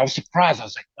family. I was surprised. I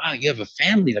was like, "Wow, you have a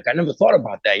family?" Like, I never thought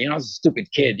about that. You know, I was a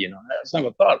stupid kid, you know. I just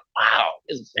never thought, wow,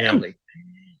 there's a family.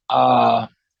 I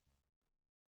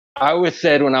always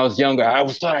said when I was younger, I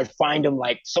always thought I'd find him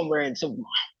like somewhere in some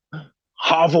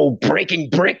hovel breaking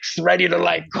bricks, ready to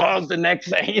like cause the next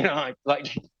thing, you know, like.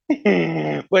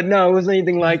 But no, it wasn't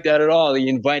anything like that at all. He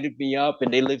invited me up,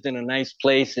 and they lived in a nice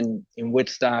place in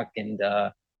Woodstock, and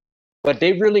but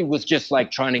they really was just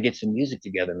like trying to get some music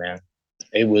together, man.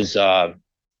 It was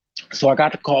so I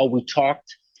got the call. We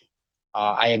talked.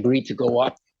 I agreed to go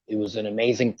up. It was an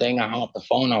amazing thing. I hung up the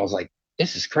phone. I was like,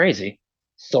 "This is crazy."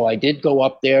 So I did go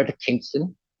up there to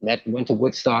Kingston, went to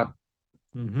Woodstock,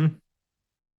 and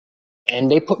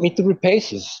they put me through the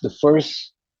paces. The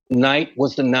first night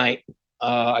was the night.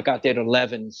 I got there at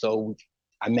 11, so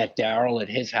I met Daryl at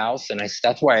his house, and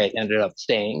that's why I ended up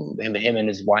staying, him and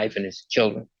his wife and his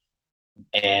children.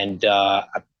 And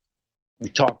we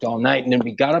talked all night, and then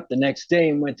we got up the next day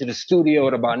and went to the studio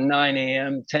at about 9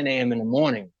 a.m., 10 a.m. in the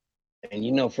morning. And,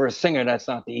 you know, for a singer, that's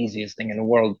not the easiest thing in the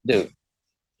world to do.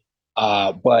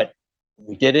 But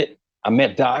we did it. I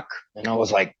met Doc, and I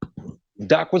was like,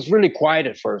 Doc was really quiet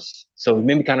at first, so it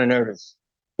made me kind of nervous.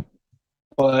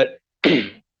 But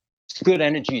it's good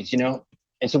energies, you know?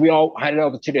 And so we all headed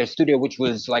over to their studio, which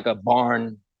was like a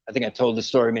barn. I think I told the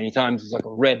story many times. It was like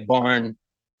a red barn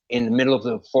in the middle of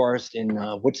the forest in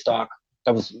Woodstock.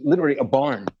 That was literally a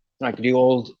barn. like the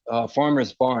old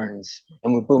farmers' barns.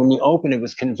 And but when you open, it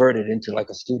was converted into like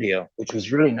a studio, which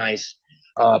was really nice.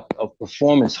 A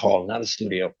performance hall, not a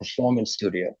studio, performance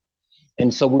studio.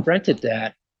 And so we rented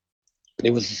that.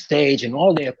 There was a stage, and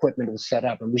all the equipment was set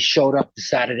up. And we showed up the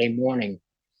Saturday morning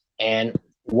and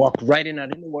walked right in. I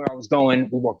didn't know where I was going.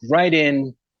 We walked right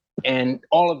in, and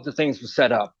all of the things were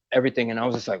set up, everything. And I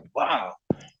was just like, wow.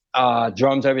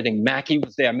 Drums, everything. Mackie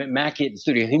was there. I met Mackie at the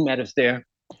studio. He met us there.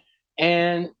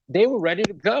 And they were ready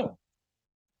to go.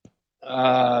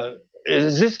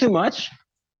 Is this too much?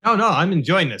 No, I'm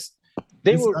enjoying this.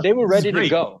 They were ready to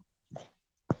go.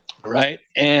 Right.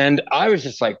 And I was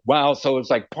just like, wow. So it's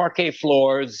like parquet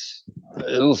floors, a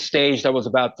little stage that was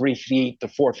about 3 feet to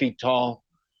 4 feet tall,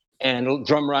 and a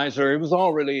drum riser. It was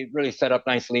all really, really set up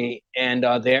nicely. And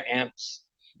their amps.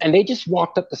 And they just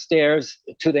walked up the stairs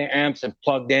to their amps and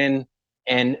plugged in,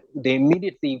 and they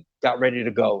immediately got ready to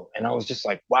go. And I was just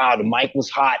like, wow, the mic was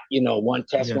hot, one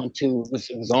test, 1, 2,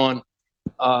 it was on.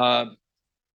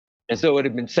 And so it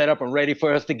had been set up and ready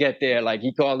for us to get there. Like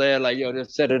he called there, like, yo,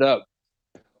 just set it up.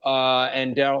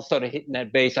 And Daryl started hitting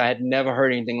that bass. I had never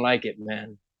heard anything like it,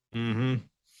 man. Mm-hmm.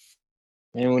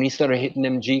 And when he started hitting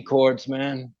them G chords,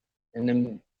 man, and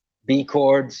them B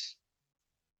chords,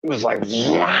 it was like,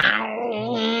 wow.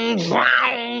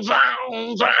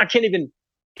 I can't even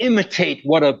imitate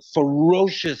what a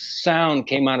ferocious sound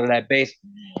came out of that bass.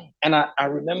 And I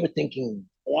remember thinking,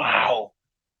 wow,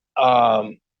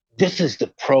 this is the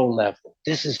pro level.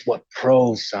 This is what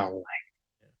pros sound like,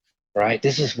 right?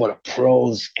 This is what a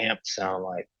pro's amp sound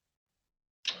like.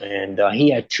 And he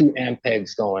had 2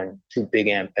 Ampegs going, 2 big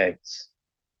Ampegs,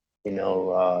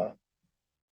 5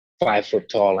 foot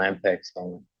tall Ampegs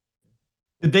going.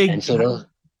 Did they? And so those,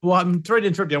 well, I'm sorry to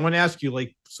interrupt you. I want to ask you,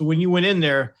 like, so when you went in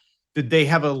there, did they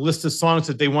have a list of songs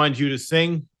that they wanted you to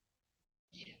sing?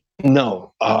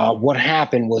 No. What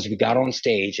happened was we got on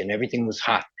stage and everything was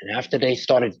hot. And after they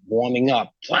started warming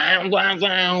up,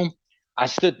 I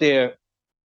stood there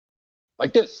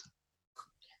like this.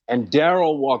 And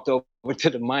Daryl walked over to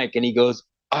the mic and he goes,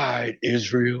 "All right,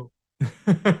 Israel."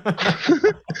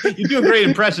 You do a great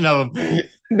impression of him.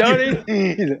 Don't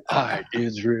he? He's like, "All right,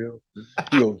 Israel."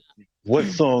 He goes, "What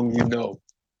song you know?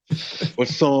 What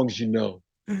songs you know?"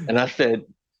 And I said,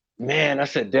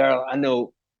 "Daryl, I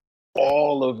know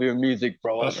all of your music,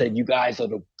 bro." I said, "You guys are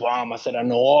the bomb." I said, "I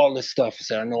know all this stuff." I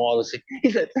said, "I know all this."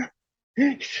 He said,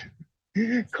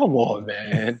 "Come on,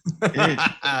 man."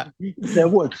 He said,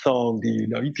 "What song do you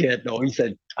know? You can't know."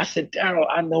 I said, "Daryl,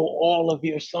 I know all of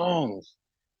your songs."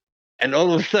 And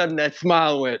all of a sudden that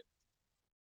smile went.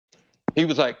 He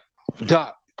was like,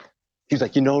 "Doc," he was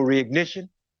like, "You know Reignition?"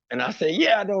 And I said,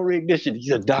 "Yeah, I know Reignition." He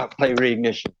said, "Doc, play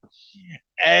Reignition."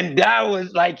 And that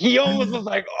was like, he almost was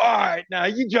like, "All right, now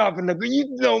you dropping you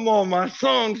know more of my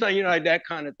songs," like that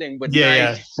kind of thing. But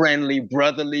nice, friendly,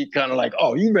 brotherly, kind of like,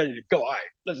 "Oh, you ready to go? All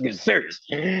right, let's get serious."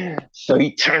 So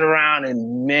he turned around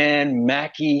and, man,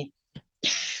 Mackie,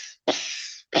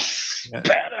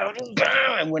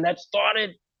 and when that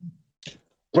started,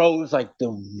 bro, it was like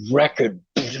the record.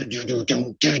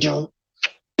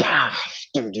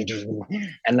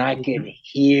 And I could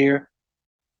hear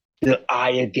the Eye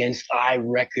Against Eye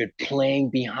record playing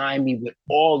behind me with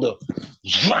all the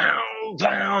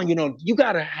down. You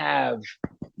gotta have,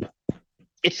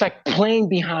 it's like playing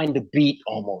behind the beat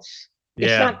almost. Yeah.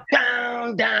 It's not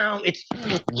down, it's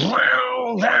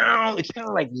down. It's kind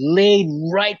of like laid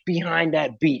right behind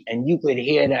that beat, and you could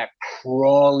hear that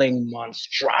crawling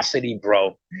monstrosity,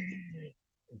 bro.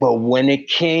 But when it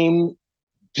came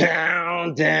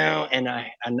down, and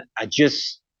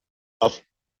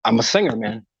I'm a singer,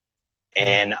 man.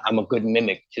 And I'm a good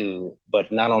mimic too,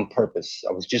 but not on purpose.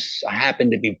 I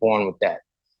happened to be born with that.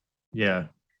 Yeah.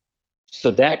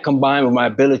 So that combined with my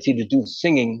ability to do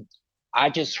singing, I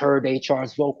just heard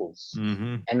HR's vocals.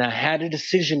 Mm-hmm. And I had a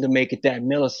decision to make at that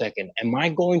millisecond. Am I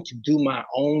going to do my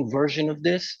own version of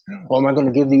this? Or am I going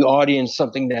to give the audience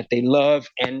something that they love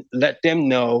and let them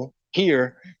know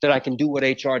here that I can do what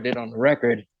HR did on the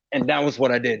record? And that was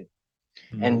what I did.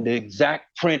 Mm-hmm. And the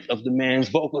exact print of the man's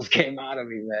vocals came out of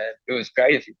me, man. It was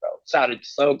crazy, bro. It sounded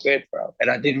so good, bro. And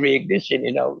I did Reignition,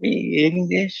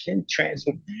 Reignition,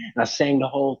 transfer. And I sang the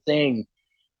whole thing.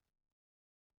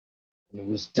 And it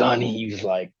was done. He was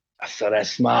like, I saw that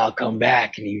smile come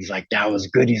back, and he was like, "That was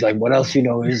good." He's like, "What else you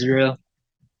know, Israel?"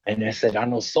 And I said, "I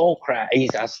know Soulcraft." He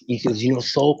goes, "You know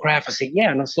Soulcraft?" I said, "Yeah,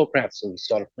 I know Soulcraft." So we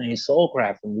started playing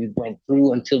Soulcraft, and we went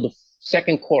through until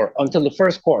the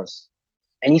first chorus.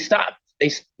 And he stopped.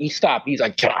 He stopped. He's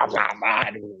like,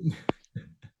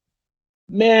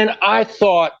 man, I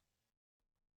thought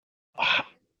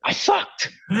I sucked.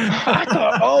 I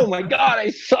thought, oh my God, I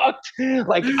sucked.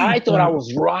 Like I thought I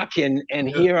was rocking, and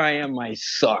here I am, I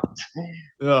sucked.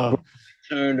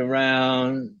 Turned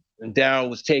around, and Daryl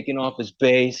was taking off his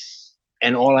bass,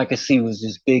 and all I could see was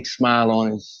this big smile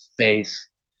on his face.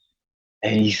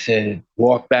 And he said,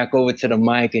 walked back over to the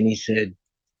mic, and he said,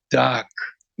 Doc,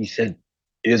 he said,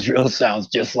 Israel sounds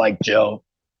just like Joe.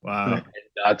 Wow. And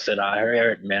Doc said, I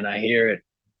hear it, man, I hear it.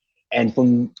 And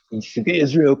he said,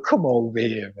 Israel, come over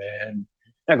here, man.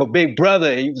 Like a big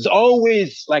brother. He was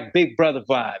always like big brother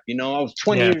vibe. You know, I was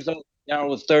 20 years old. Now I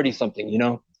was 30 something, you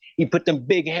know. He put them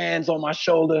big hands on my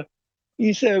shoulder.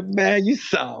 He said, man, you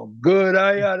sound good.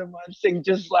 I got him sing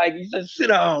just like, he said, sit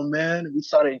down, man. And he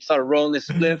started rolling this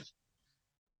spliff.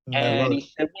 And he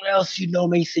said, what else you know,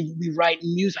 man? He said, you be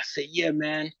writing music? I said, yeah,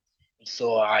 man. And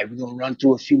so, all right, we're going to run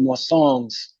through a few more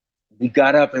songs. We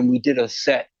got up and we did a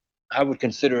set. I would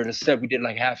consider it a set. We did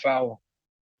like half hour.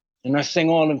 And I sang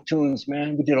all them tunes,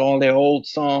 man. We did all their old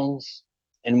songs.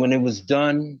 And when it was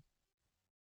done,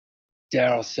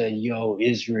 Daryl said, yo,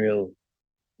 Israel,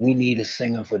 we need a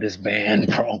singer for this band,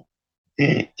 bro.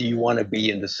 Do you want to be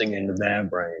in the singing the band,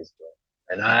 Brains?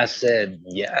 And I said,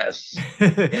 yes.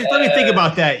 Let me think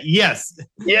about that. Yes.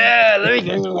 Yeah, let me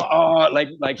think. Oh,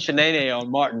 like Sinead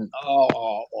on Martin.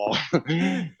 Oh.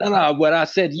 No, but I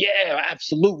said, yeah,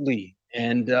 absolutely.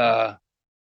 And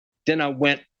then I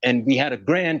went and we had a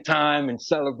grand time and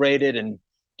celebrated, and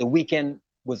the weekend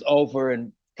was over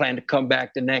and planned to come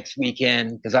back the next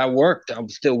weekend because I worked. I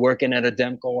was still working at a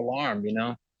Demco alarm, you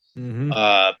know,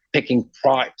 picking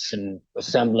parts and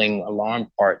assembling alarm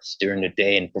parts during the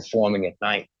day and performing at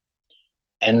night.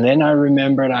 And then I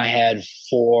remembered I had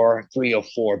 3 or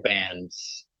 4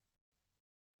 bands.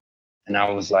 And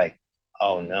I was like,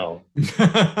 oh no.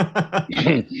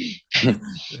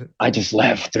 I just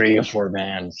left 3 or 4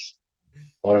 bands.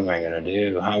 What am I going to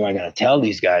do? How am I going to tell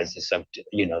these guys this?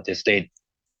 You know,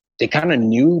 they kind of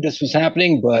knew this was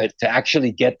happening, but to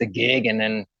actually get the gig, and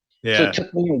then so it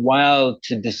took me a while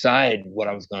to decide what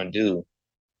I was going to do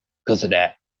because of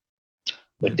that.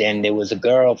 But then there was a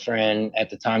girlfriend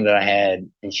at the time that I had,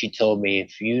 and she told me,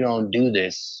 if you don't do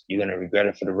this, you're going to regret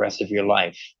it for the rest of your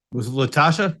life. Was it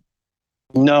Latasha?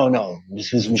 No.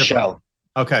 This was Michelle.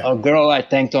 Okay. A girl I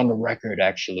thanked on the record,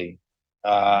 actually.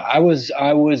 This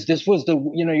was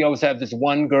the, you know, you always have this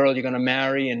one girl you're going to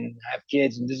marry and have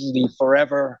kids, and this is the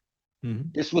forever.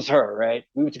 This was her, right?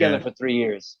 We were together for 3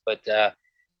 years. But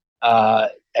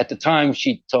at the time,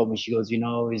 she told me, she goes, you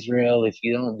know, Israel, if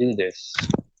you don't do this,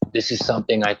 this is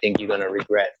something I think you're going to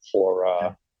regret for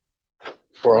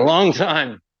a long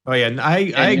time. Oh, yeah. And I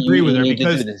agree with her,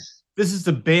 because this is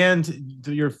the band,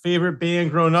 your favorite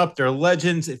band growing up. They're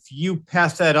legends. If you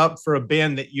pass that up for a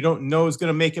band that you don't know is going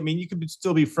to make it, I mean, you could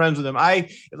still be friends with them. I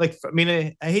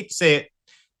hate to say it.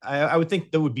 I would think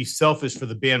that would be selfish for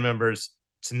the band members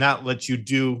to not let you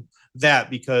do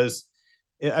that, because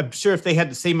I'm sure if they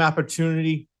had the same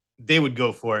opportunity, they would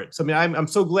go for it. So, I mean, I'm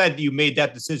so glad that you made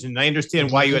that decision. I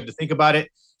understand why you had to think about it,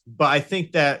 but I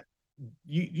think that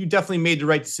you definitely made the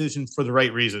right decision for the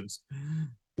right reasons.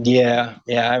 Yeah,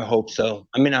 I hope so.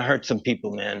 I mean, I hurt some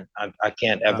people, man. I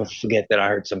can't ever forget that I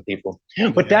hurt some people.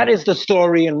 But that is the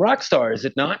story in Rockstar, is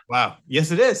it not? Wow.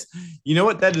 Yes, it is. You know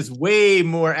what? That is way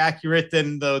more accurate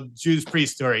than the Judas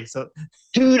Priest story. So,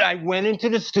 dude, I went into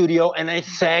the studio and I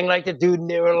sang like the dude, and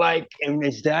they were like, and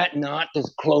is that not the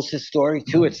closest story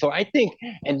to it? So I think,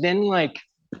 and then like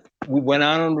we went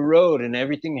out on the road and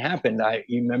everything happened.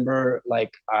 You remember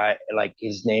like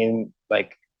his name,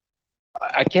 like,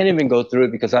 I can't even go through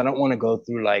it because I don't want to go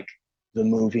through like the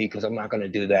movie, because I'm not going to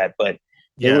do that. But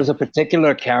there was a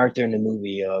particular character in the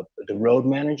movie, the road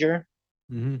manager.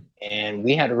 And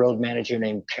we had a road manager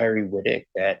named Perry Whittick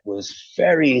that was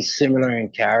very similar in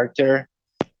character.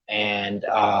 And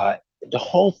the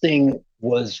whole thing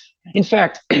was, in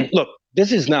fact, look,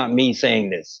 this is not me saying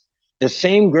this. The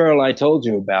same girl I told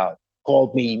you about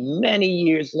called me many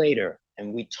years later,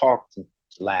 and we talked and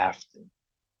laughed and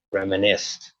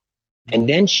reminisced. And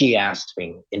then she asked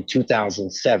me in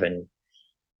 2007,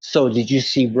 so did you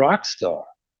see Rockstar?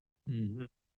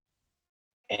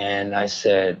 And I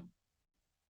said,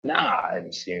 nah, I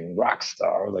didn't see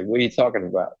Rockstar. I was like, what are you talking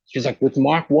about? She was like, with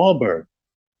Mark Wahlberg.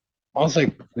 I was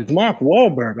like, with Mark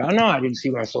Wahlberg? I know I didn't see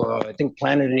what I saw. I think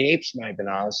Planet of the Apes might have been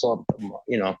on. I saw,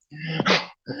 you know.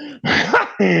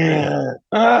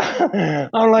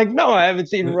 I'm like, no, I haven't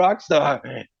seen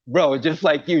Rockstar. Bro, just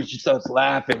like you, she starts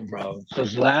laughing, bro.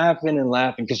 Just laughing and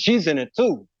laughing, because she's in it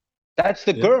too. That's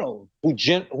the girl who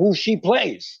she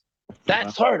plays.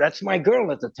 That's her. That's my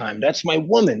girl at the time. That's my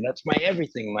woman. That's my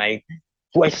everything.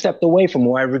 Who I stepped away from,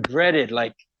 who I regretted.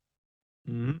 Like,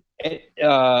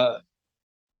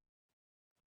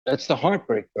 That's the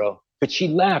heartbreak, bro. But she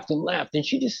laughed and laughed, and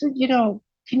she just said, you know,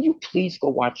 can you please go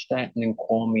watch that and then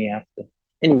call me after?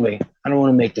 Anyway, I don't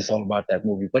want to make this all about that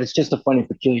movie, but it's just a funny,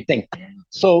 peculiar thing.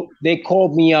 So they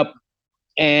called me up,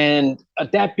 and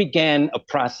that began a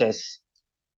process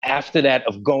after that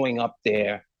of going up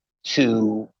there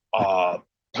to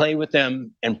play with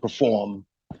them and perform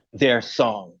their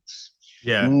songs.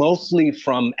 Yeah. Mostly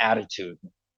from Attitude.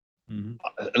 Mm-hmm.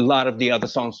 A lot of the other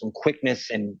songs from Quickness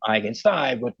and I Against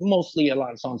I, but mostly a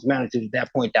lot of songs from Attitude. At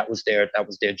that point, that was their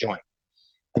joint.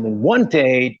 And then one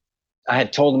day, I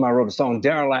had told him I wrote a song.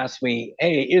 Daryl asked me,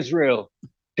 "Hey, Israel,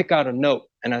 pick out a note,"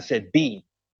 and I said B,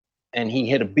 and he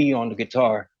hit a B on the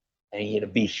guitar, and he hit a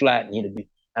B flat, and he hit a B,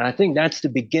 and I think that's the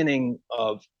beginning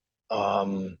of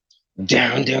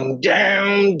down down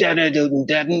down da da down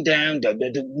down down da da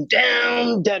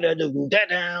down da da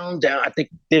down down. I think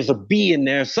there's a B in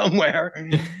there somewhere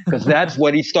because that's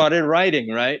what he started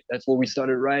writing, right? That's what we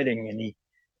started writing, and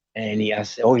I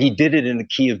said, oh, he did it in the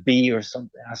key of B or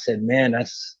something. I said, man,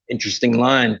 that's interesting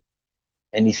line,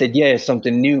 and he said, yeah, it's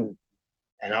something new,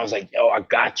 and I was like, oh, I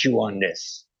got you on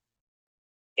this.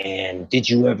 And did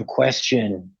you ever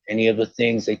question any of the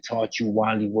things they taught you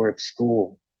while you were at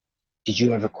school? Did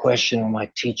you ever question on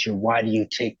my teacher, why do you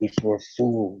take me for a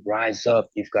fool? Rise up,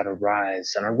 you've got to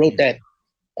rise. And I wrote that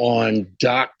on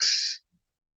Doc's.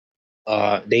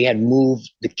 They had moved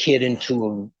the kid into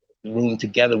a room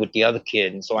together with the other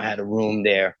kid. And so I had a room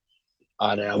there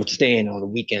that I would stay in on the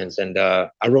weekends. And I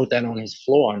wrote that on his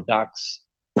floor, on Doc's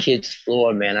kid's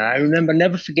floor, man. And I remember,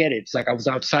 never forget it. It's like I was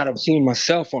outside, I was seeing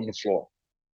myself on the floor.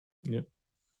 Yeah.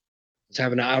 I was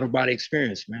having an out-of-body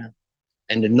experience, man.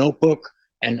 And the Notebook,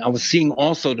 and I was seeing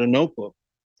also the Notebook,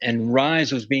 and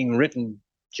Rise was being written,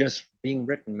 just being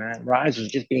written, man. Rise was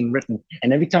just being written.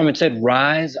 And every time it said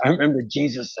Rise, I remember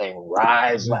Jesus saying,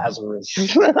 Rise, Lazarus.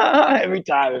 Every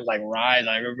time it was like Rise,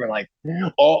 I remember like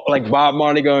Bob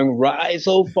Marley going, Rise,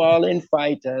 oh fallen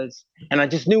fighters. And I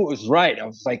just knew it was right. I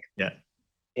was like, yeah.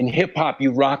 In hip hop,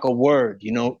 you rock a word,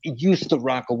 you know, it used to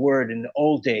rock a word in the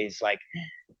old days. Like,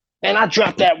 man, I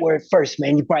dropped that word first,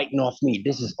 man. You biting off me.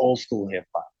 This is old school hip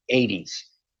hop, 80s.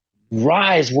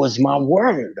 Rise was my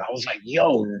word. I was like,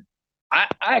 yo, I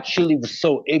actually was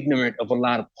so ignorant of a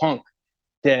lot of punk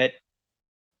that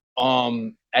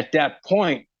at that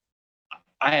point,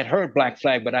 I had heard Black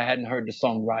Flag, but I hadn't heard the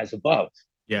song Rise Above.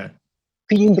 Yeah.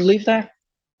 Can you believe that?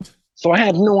 So I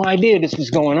had no idea this was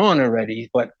going on already,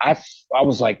 but I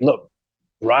was like, look,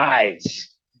 rise,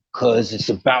 because it's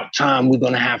about time we're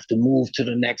going to have to move to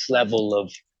the next level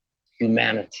of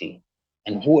humanity.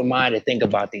 And who am I to think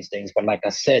about these things? But like I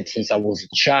said, since I was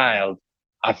a child,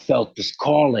 I felt this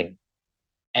calling.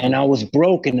 And I was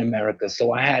broke in America,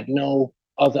 so I had no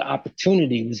other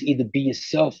opportunity. It was either be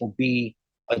yourself or be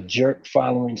a jerk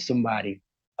following somebody,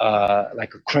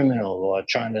 like a criminal, or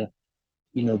trying to,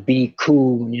 you know, be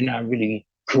cool when you're not really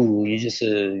cool. You're just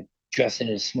dressing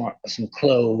in some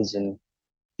clothes, and,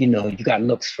 you know, you got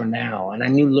looks for now. And I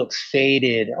knew looks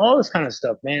faded, all this kind of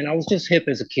stuff, man. I was just hip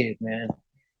as a kid, man.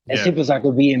 As hip as I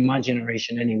could be in my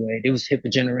generation anyway. There was hipper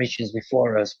generations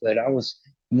before us, but I was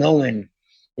knowing.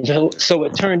 So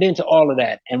it turned into all of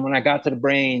that. And when I got to the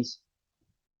Brains,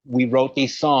 we wrote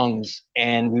these songs,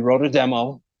 and we wrote a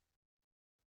demo.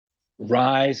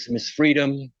 Rise, Miss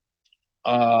Freedom,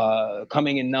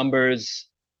 Coming in Numbers,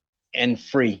 and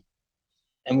Free.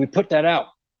 And we put that out.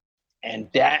 And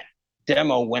that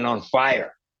demo went on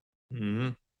fire. Mm-hmm.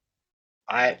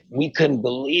 We couldn't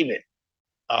believe it.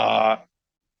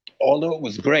 Although it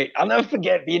was great. I'll never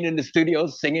forget being in the studio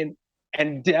singing,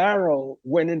 and Daryl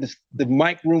went in the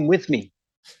mic room with me.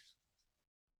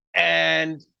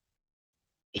 And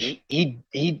he'd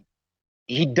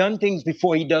done things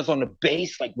before he does on the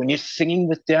bass. Like when you're singing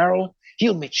with Daryl,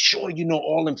 he'll make sure you know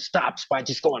all them stops by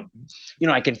just going, you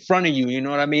know, like in front of you, you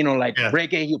know what I mean? Or like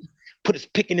reggae, he'll put his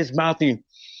pick in his mouth, and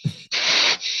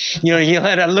you know, he'll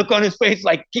have that look on his face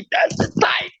like, keep that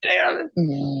tight there.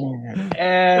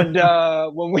 And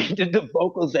when we did the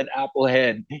vocals at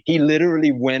Applehead, he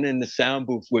literally went in the sound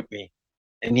booth with me,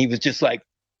 and he was just like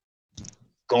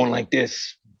going like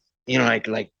this, you know,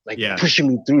 like pushing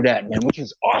me through that, man, which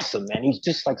was awesome, man. He's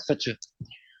just like such a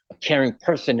caring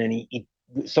person, and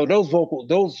so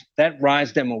that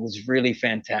Rise demo was really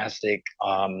fantastic.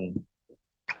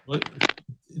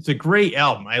 It's a great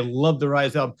album. I love the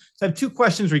Rise album. So I have two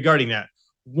questions regarding that.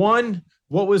 One,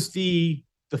 what was the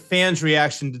fans'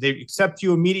 reaction? Did they accept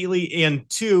you immediately? And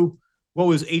two, what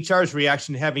was HR's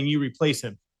reaction to having you replace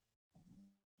him?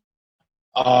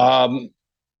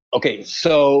 Okay,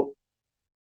 so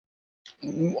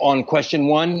on question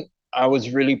one, I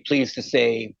was really pleased to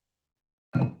say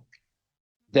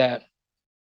that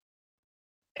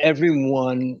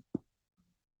everyone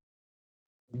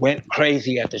went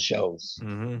crazy at the shows.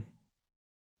 Mm-hmm.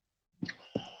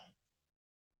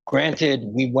 Granted,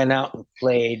 we went out and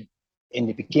played in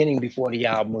the beginning before the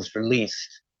album was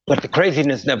released, but the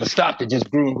craziness never stopped. It just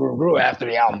grew and grew and grew after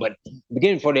the album. But the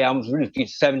beginning before the album was really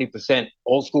 70%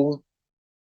 old school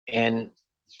and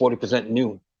 40%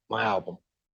 new, my album.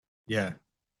 Yeah.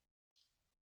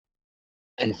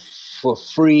 And for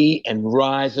Free and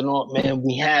Rise and all, man,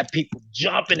 we had people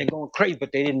jumping and going crazy,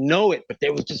 but they didn't know it. But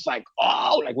they was just like,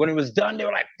 oh, like when it was done, they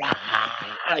were like,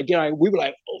 ah, like, you know, we were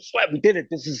like, oh, sweat, we did it.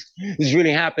 This is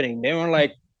really happening. They were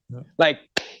like,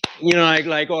 you know,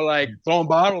 like throwing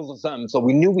bottles or something. So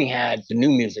we knew we had the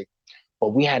new music,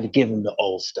 but we had to give them the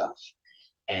old stuff.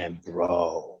 And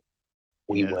bro,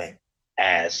 we went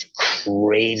as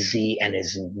crazy and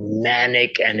as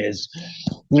manic and as,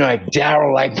 you know, like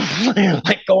Daryl,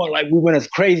 like going, like we went as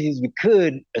crazy as we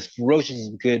could, as ferocious as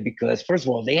we could, because first of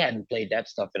all, they hadn't played that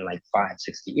stuff in like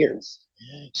 60 years.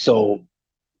 So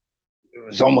it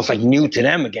was almost like new to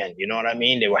them again. You know what I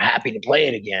mean? They were happy to play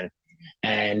it again.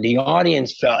 And the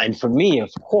audience felt, and for me,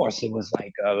 of course, it was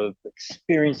like a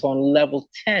experience on level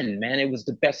 10, man. It was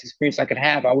the best experience I could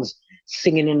have. I was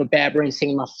singing in the Bad Brains,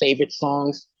 singing my favorite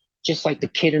songs, just like the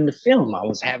kid in the film. I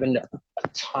was having a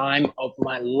time of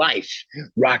my life,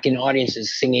 rocking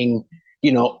audiences, singing,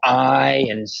 you know,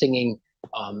 and singing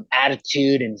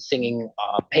Attitude and singing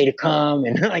Pay to Come,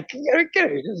 and like,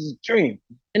 okay, this is a dream.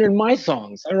 And in my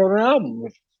songs, I wrote an album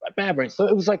with Bad Brains, so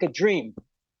it was like a dream.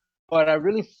 But I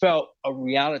really felt a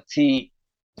reality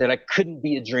that I couldn't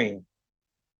be a dream.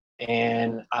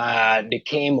 And there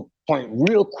came a point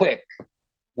real quick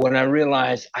when I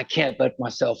realized I can't let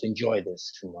myself enjoy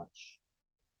this too much.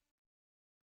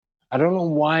 I don't know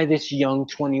why this young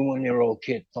 21-year-old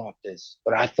kid thought this,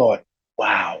 but I thought,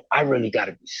 wow, I really got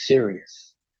to be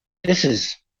serious. This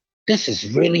is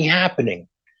really happening.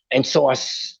 And so I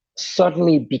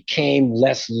suddenly became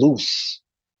less loose.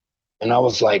 And I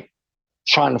was like,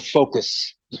 trying to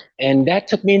focus. And that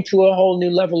took me into a whole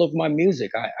new level of my music.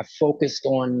 I focused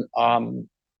on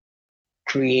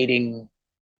creating,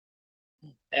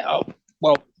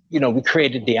 well, you know, we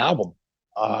created the album.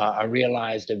 I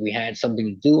realized that we had something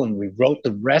to do, and we wrote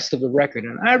the rest of the record.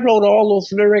 And I wrote all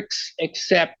those lyrics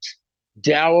except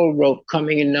Daryl wrote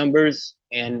Coming in Numbers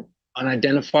and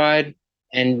Unidentified,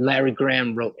 and Larry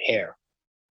Graham wrote Hair.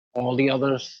 All the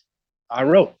others I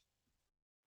wrote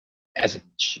as a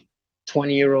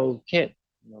 20-year-old kid,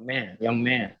 young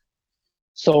man.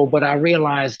 So, but I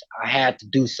realized I had to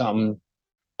do something,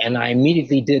 and I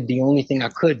immediately did the only thing I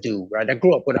could do, right? I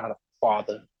grew up without a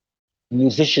father.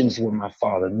 Musicians were my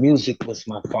father. Music was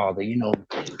my father. You know,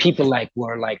 people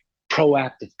were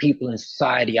proactive people in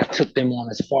society. I took them on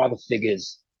as father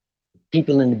figures.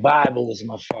 People in the Bible was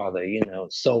my father, you know.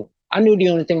 So I knew the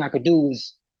only thing I could do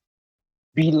was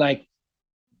be like,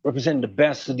 represent the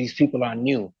best of these people I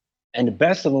knew. And the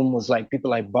best of them was like people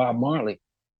like Bob Marley.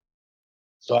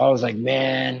 So I was like,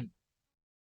 man,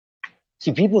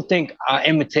 see, people think I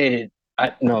imitated,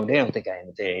 no, they don't think I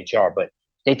imitated HR, but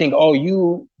they think, oh,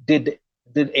 you did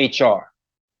HR.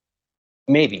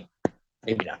 Maybe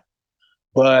not.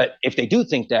 But if they do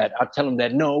think that, I'll tell them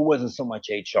that, no, it wasn't so much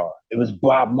HR. It was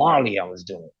Bob Marley I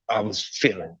was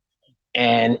feeling.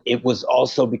 And it was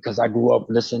also because I grew up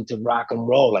listening to rock and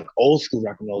roll, like old school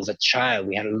rock and roll. As a child,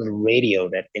 we had a little radio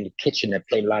that in the kitchen that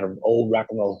played a lot of old rock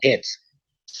and roll hits.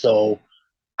 So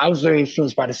I was very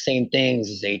influenced by the same things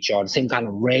as HR, the same kind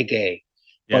of reggae.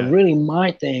 Yeah. But really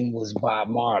my thing was Bob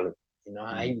Marley. You know,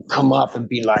 I come up and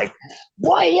be like,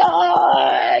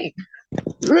 why?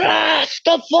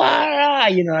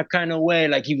 Rastafari, you know, that kind of way.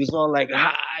 Like he was all like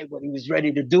high when he was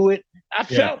ready to do it. I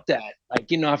felt that.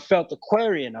 Like, you know, I felt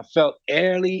Aquarian. I felt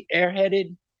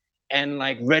airheaded and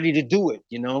like ready to do it,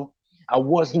 you know. I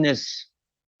wasn't as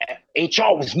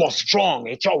HR was more strong.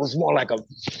 HR was more like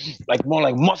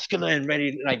muscular and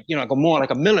ready, like, you know, more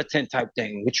like a militant type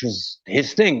thing, which was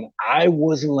his thing. I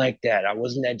wasn't like that. I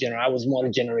wasn't that generation. I was more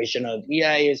the generation of,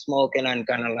 yeah, you're smoking and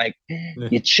kind of like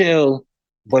you chill,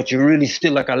 but you're really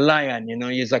still like a lion, you know,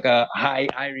 you're like a high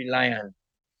irie lion.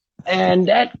 And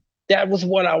that was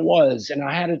what I was. And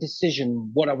I had a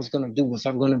decision what I was going to do. Was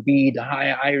I going to be the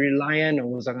high irie lion, or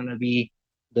was I going to be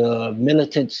the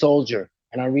militant soldier?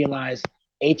 And I realized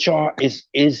HR is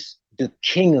the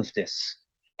king of this.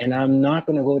 And I'm not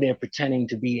going to go there pretending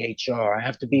to be HR. I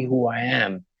have to be who I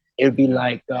am. It would be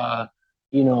like,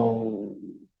 you know,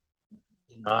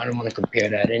 I don't want to compare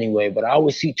that anyway, but I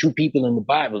always see two people in the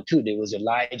Bible too. There was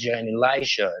Elijah and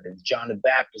Elisha. There was John the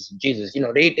Baptist and Jesus. You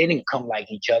know, they didn't come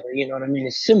like each other. You know what I mean?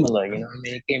 It's similar. You know what I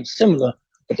mean? It came similar,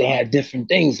 but they had different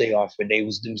things they offered. They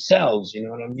was themselves, you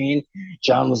know what I mean?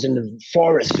 John was in the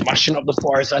forest, smashing up the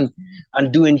forest and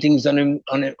doing things on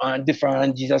different,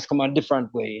 and Jesus come out a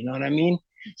different way, you know what I mean?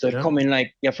 So it come in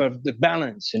like, you have to have the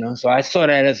balance, you know? So I saw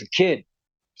that as a kid.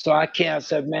 So I can't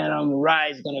say, man, I'm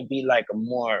Rise gonna be like a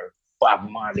more Bob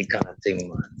Marley kind of thing,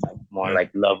 man. Like more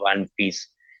like love and peace.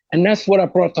 And that's what I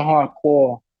brought to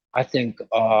hardcore. I think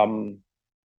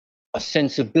a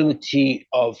sensibility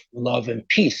of love and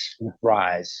peace with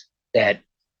Rise, that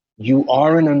you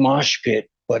are in a mosh pit,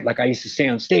 but like I used to say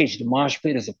on stage, the mosh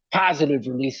pit is a positive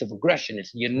release of aggression.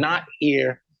 You're not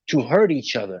here to hurt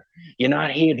each other. You're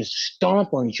not here to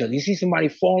stomp on each other. You see somebody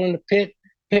fall in the pit,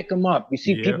 pick them up. You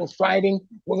see people fighting,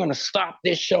 we're going to stop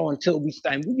this show until we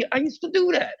stand. I used to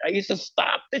do that. I used to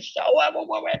stop the show. Hey,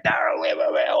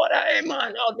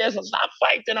 man, oh, there's a stop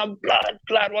fighting. I'm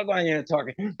blood. We're going here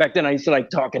talking. Back then, I used to like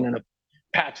talking in a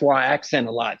patois accent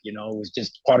a lot, you know, it was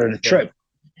just part of the trip.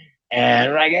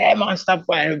 And like, hey, man, stop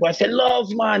fighting. I said, love,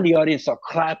 man. The audience started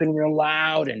clapping real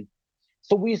loud. And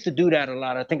so we used to do that a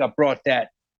lot. I think I brought that,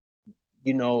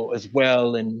 you know, as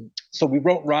well. And so we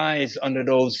wrote Rise under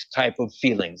those type of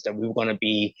feelings, that we were going to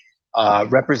be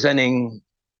representing,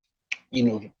 you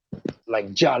know,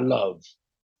 like Jah love.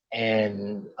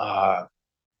 And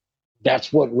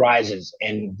that's what Rise is.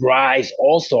 And Rise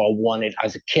also, I wanted,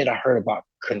 as a kid, I heard about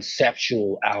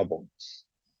conceptual albums.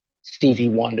 Stevie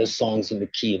Wonder songs in the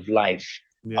key of life.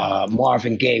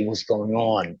 Marvin Gaye, What's Going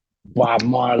On? Bob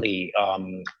Marley,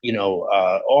 you know,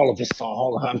 all of his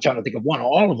songs. I'm trying to think of one.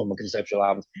 All of them are conceptual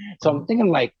albums. So I'm thinking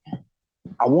like,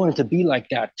 I wanted to be like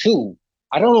that too.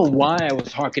 I don't know why I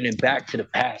was harkening back to the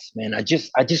past, man. I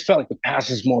just felt like the past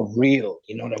is more real,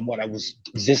 you know, than what I was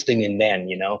existing in then,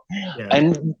 you know.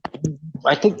 And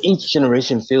I think each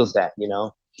generation feels that, you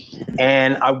know.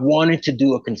 And I wanted to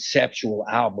do a conceptual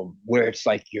album where it's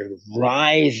like you're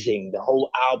rising. The whole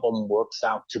album works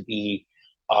out to be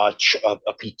a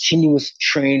continuous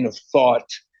train of thought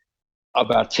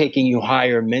about taking you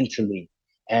higher mentally.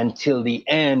 Until the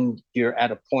end, you're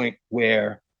at a point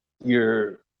where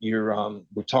we're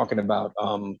talking about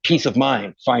peace of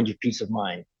mind, find your peace of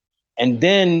mind. And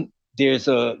then there's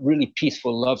a really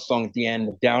peaceful love song at the end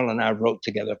that Daryl and I wrote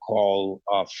together called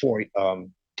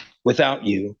Without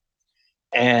You.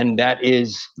 And that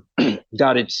is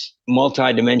got its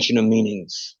multi-dimensional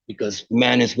meanings, because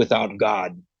man is without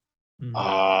God.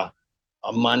 A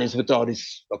man is without a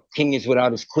king is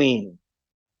without his queen.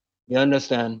 You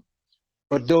understand?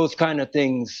 But those kind of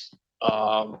things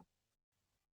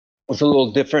was a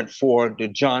little different for the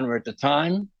genre at the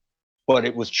time, but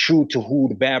it was true to who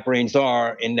the Bad Brains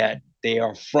are, in that they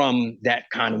are from that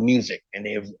kind of music, and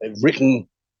they have written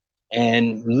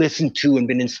and listened to and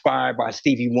been inspired by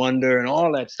Stevie Wonder and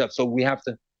all that stuff. So we have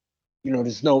to, you know,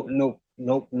 there's no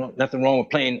nothing wrong with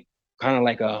playing kind of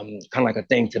like a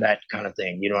thing to that kind of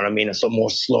thing. You know what I mean? It's a more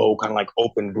slow, kind of like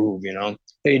open groove, you know.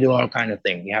 They do all kind of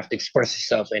thing. You have to express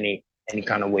yourself any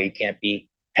kind of way. You can't be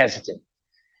hesitant.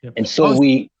 And so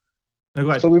we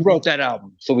wrote that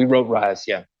album. So we wrote Rise,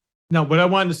 No, what I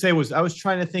wanted to say was I was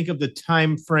trying to think of the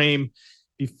time frame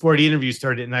before the interview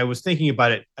started, and I was thinking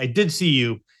about it. I did see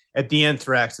you at the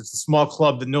Anthrax. It's a small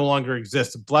club that no longer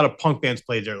exists. A lot of punk bands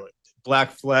played there, like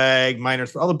Black Flag,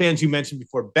 Miners, all the bands you mentioned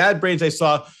before. Bad Brains I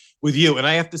saw with you, and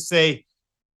I have to say,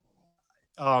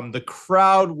 the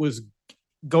crowd was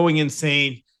going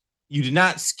insane. You did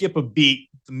not skip a beat.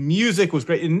 The music was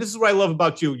great, and this is what I love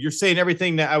about you. You're saying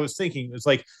everything that I was thinking. It's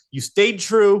like you stayed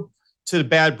true to the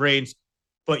Bad Brains,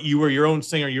 but you were your own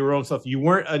singer, your own stuff. You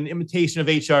weren't an imitation of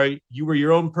HR. You were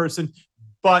your own person.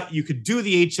 But you could do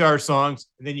the HR songs,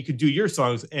 and then you could do your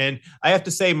songs. And I have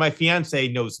to say, my fiance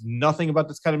knows nothing about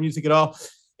this kind of music at all.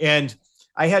 And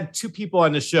I had two people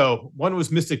on the show. One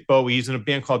was Mystic Bowie. He's in a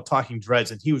band called Talking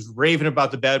Dreads, and he was raving about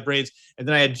the Bad Brains. And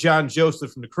then I had John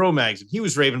Joseph from the Cro-Mags, and he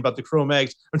was raving about the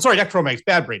Cro-Mags. I'm sorry, not Cro-Mags,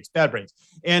 Bad Brains.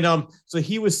 And so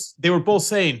they were both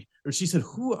saying, or she said,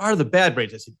 who are the Bad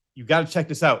Brains? I said, you got to check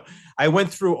this out. I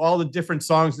went through all the different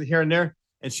songs here and there,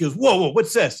 and she goes, whoa,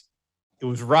 what's this? It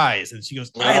was Rise. And she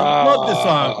goes, I love this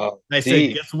song. And I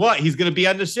said, guess what? He's going to be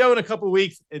on the show in a couple of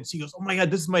weeks. And she goes, oh my God,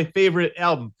 this is my favorite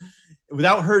album.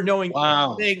 Without her knowing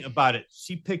anything about it,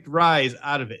 she picked Rise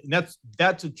out of it. And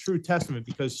that's a true testament,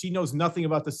 because she knows nothing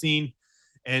about the scene.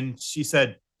 And she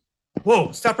said,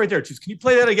 whoa, stop right there. She goes, can you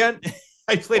play that again?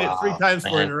 I played it 3 times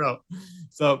for her in a row.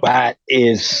 So that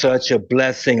is such a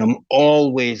blessing. I'm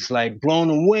always like blown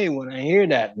away when I hear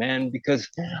that, man, because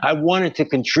I wanted to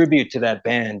contribute to that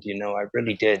band, you know, I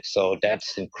really did. So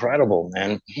that's incredible,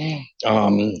 man.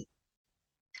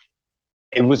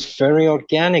 It was very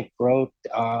organic, bro.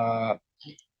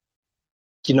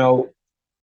 You know,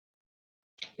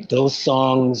 Those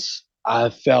songs, I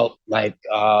felt like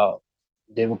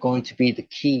they were going to be the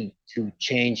key to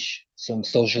change some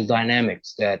social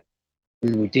dynamics that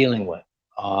we were dealing with.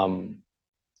 Um,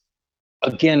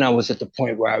 Again, I was at the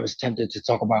point where I was tempted to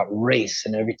talk about race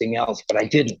and everything else, but I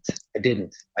didn't. I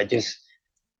didn't. I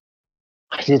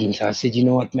didn't. I said, you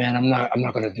know what, man, I'm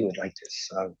not going to do it like this.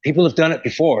 People have done it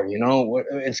before, you know,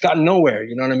 it's gotten nowhere.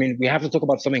 You know what I mean? We have to talk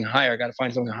about something higher. Got to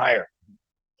find something higher.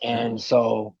 And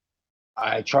so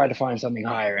I tried to find something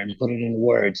higher and put it in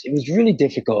words. It was really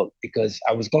difficult because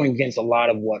I was going against a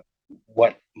lot of what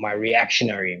my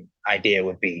reactionary idea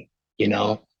would be, you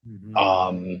know. Mm-hmm.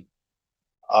 Um,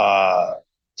 uh,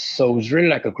 so it was really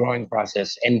like a growing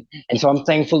process, and so I'm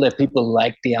thankful that people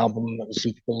like the album.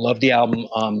 Some people love the album.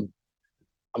 I'm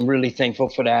really thankful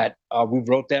for that. We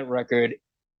wrote that record,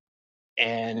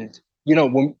 and you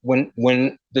know,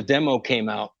 when the demo came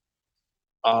out,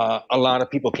 a lot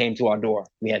of people came to our door.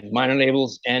 We had minor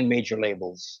labels and major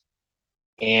labels,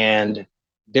 and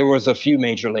there was a few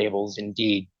major labels,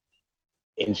 indeed,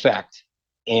 in fact,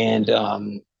 and uh,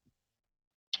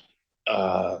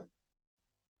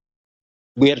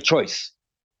 we had a choice.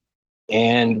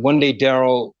 And one day,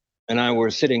 Daryl and I were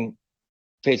sitting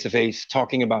face to face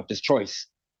talking about this choice,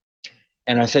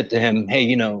 and I said to him, "Hey,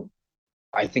 you know,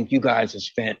 I think you guys have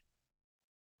spent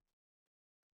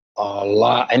a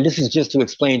lot, and this is just to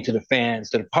explain to the fans,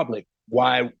 to the public,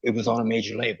 why it was on a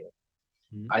major label."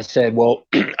 Mm-hmm. I said, well,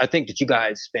 I think that you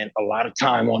guys spent a lot of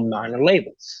time on minor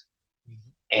labels.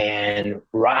 Mm-hmm. And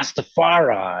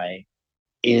Rastafari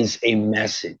is a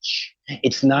message.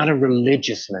 It's not a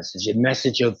religious message, a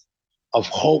message of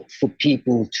hope for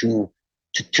people to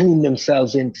tune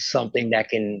themselves into something that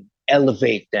can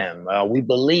elevate them. We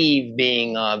believe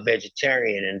being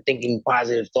vegetarian and thinking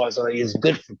positive thoughts is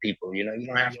good for people. You know, you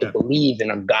don't have to believe in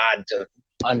a God to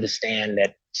understand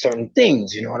that certain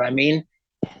things, you know what I mean?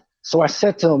 So I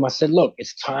said to him, I said, look,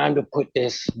 it's time to put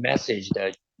this message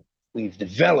that we've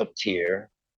developed here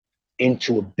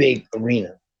into a big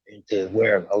arena, into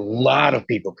where a lot of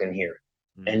people can hear it.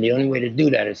 And the only way to do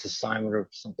that is to sign with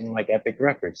something like Epic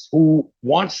Records, who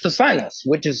wants to sign us,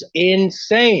 which is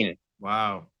insane.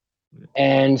 Wow.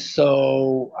 And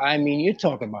so, I mean, you're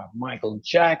talking about Michael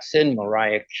Jackson,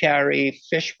 Mariah Carey,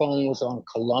 Fishbone was on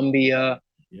Columbia,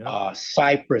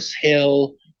 Cypress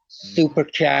Hill,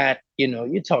 Supercat. You know,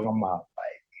 you're talking about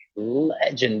like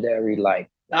legendary, like,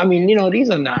 I mean, you know, these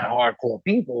are not hardcore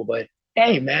people, but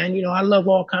hey, man, you know, I love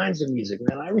all kinds of music,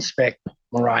 man. I respect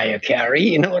Mariah Carey.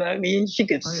 You know what I mean? She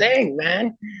could sing,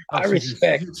 man. I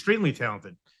respect. She's extremely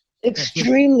talented.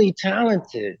 Extremely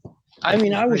talented. I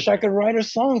mean, I wish I could write a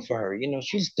song for her. You know,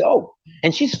 she's dope.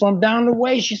 And she's from down the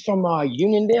way. She's from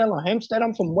Uniondale or Hempstead.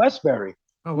 I'm from Westbury.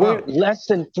 Oh, wow. We're less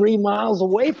than 3 miles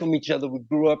away from each other. We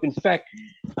grew up. In fact,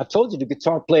 I told you the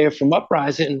guitar player from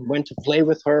Uprising went to play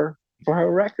with her for her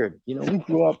record. You know, we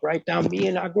grew up right down,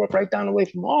 I grew up right down the way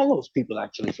from all those people,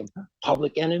 actually, from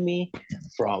Public Enemy,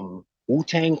 from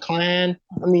Wu-Tang Clan.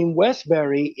 I mean,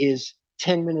 Westbury is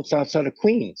 10 minutes outside of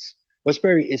Queens.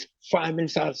 Westbury is 5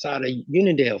 minutes outside of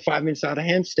Uniondale, 5 minutes out of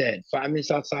Hempstead, 5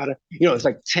 minutes outside of, you know, it's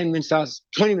like 10 minutes out,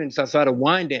 20 minutes outside of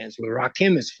Wyandanch, where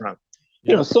Rakim is from.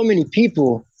 You know, so many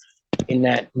people in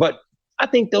that. But I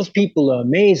think those people are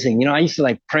amazing. You know, I used to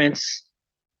like Prince.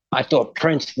 I thought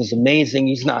Prince was amazing.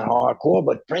 He's not hardcore,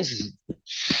 but Prince is,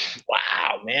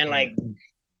 wow, man, like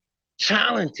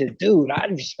talented dude. I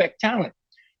respect talent.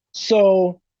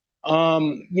 So,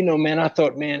 you know, man, I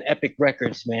thought, man, Epic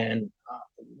Records, man,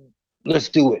 let's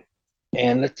do it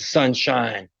and let the sun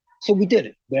shine. So we did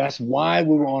it. That's why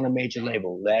we were on a major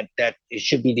label. That it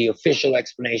should be the official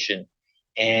explanation.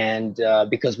 And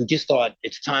because we just thought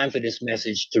it's time for this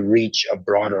message to reach a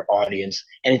broader audience,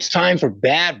 and it's time for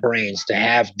Bad Brains to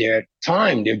have their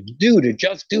time, their due, to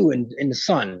just do in the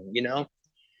sun, you know.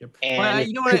 Yep. And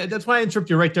you know what? That's why I interrupt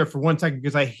you right there for 1 second,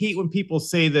 because I hate when people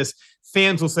say this.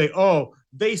 Fans will say, "Oh,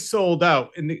 they sold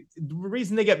out," and the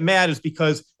reason they get mad is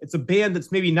because it's a band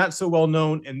that's maybe not so well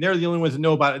known, and they're the only ones that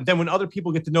know about it. And then when other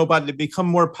people get to know about it, they become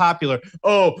more popular.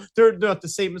 Oh, they're not the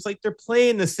same. It's like they're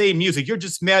playing the same music. You're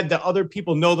just mad that other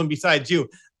people know them besides you.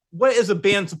 What is a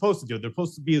band supposed to do? They're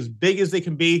supposed to be as big as they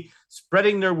can be,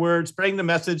 spreading their word, spreading the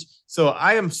message. So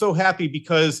I am so happy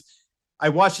because I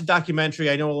watched the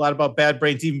documentary. I know a lot about Bad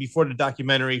Brains even before the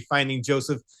documentary, Finding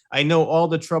Joseph. I know all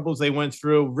the troubles they went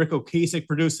through. Rick Ocasek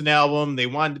produced an album. They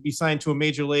wanted to be signed to a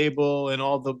major label and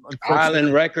all the...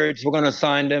 Island Records, we're going to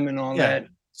sign them and all that.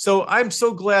 So I'm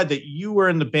so glad that you were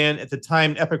in the band at the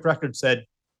time Epic Records said,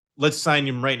 let's sign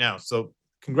him right now. So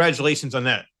congratulations on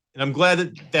that. And I'm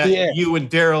glad that you and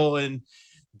Daryl and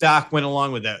Doc went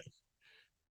along with that.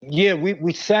 Yeah,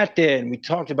 we sat there and we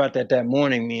talked about that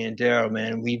morning, me and Daryl,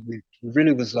 man. We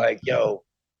really was like, yo,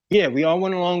 yeah, we all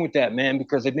went along with that, man,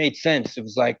 because it made sense. It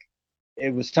was like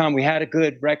it was time. We had a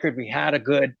good record, we had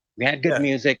good Yeah.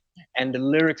 music, and the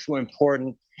lyrics were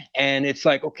important. And it's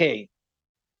like, okay,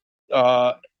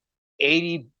 uh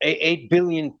 8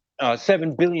 billion,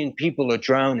 7 billion people are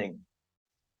drowning.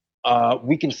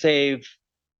 We can save,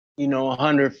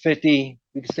 150,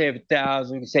 we could save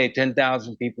 1,000, we could save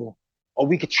 10,000 people, or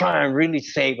we could try and really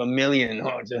save a million,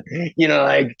 or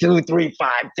like 2, 3,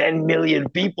 5, 10 million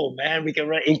people, man. We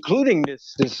can, including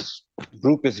this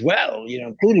group as well,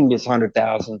 including this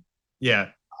 100,000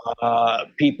 Yeah.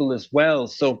 people as well.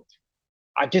 So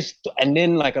and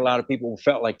then like a lot of people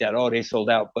felt like that, oh, they sold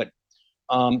out, but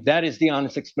that is the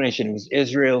honest explanation. It was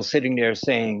Israel sitting there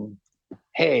saying,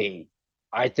 hey,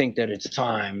 I think that it's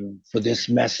time for this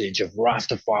message of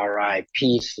Rastafari,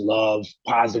 peace, love,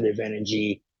 positive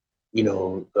energy,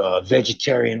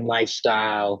 vegetarian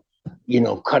lifestyle,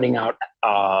 cutting out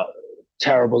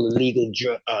terrible illegal,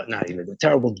 not even the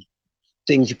terrible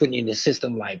things you put in the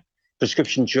system like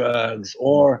prescription drugs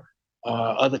or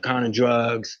other kind of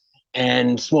drugs,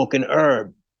 and smoking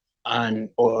herb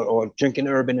or drinking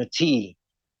herb in a tea,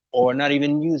 or not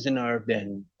even using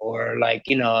urban, or like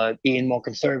being more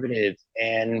conservative,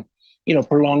 and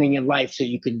prolonging your life so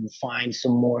you can find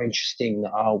some more interesting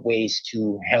ways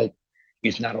to help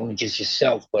use not only just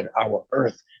yourself but our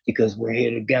earth, because we're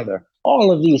here together. All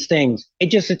of these things,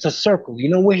 it's a circle.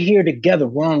 We're here together,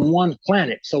 we're on one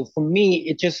planet. So for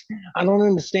me, I don't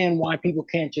understand why people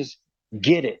can't just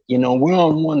get it. We're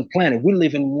on one planet, we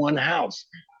live in one house.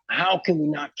 How can we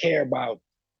not care about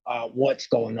what's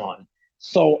going on?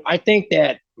 So I think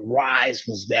that Rise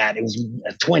was that. It was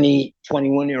a 20,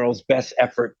 21-year-old's best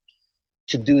effort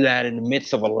to do that in the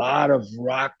midst of a lot of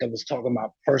rock that was talking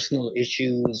about personal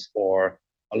issues or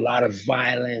a lot of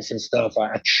violence and stuff.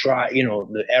 I try,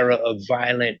 the era of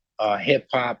violent hip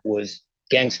hop was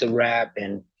gangster rap,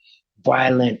 and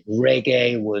violent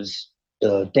reggae was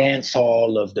the dance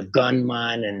hall of the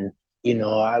gunman, and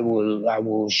I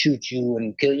will shoot you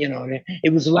and kill.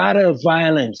 It was a lot of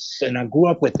violence, and I grew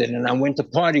up with it, and I went to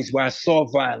parties where I saw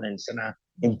violence, and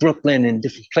in Brooklyn and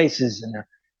different places, and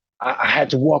I had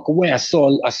to walk away. I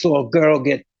saw a girl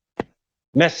get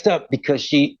messed up because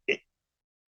she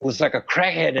was like a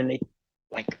crackhead, and they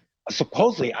like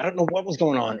supposedly, I don't know what was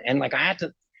going on, and like I had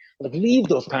to like leave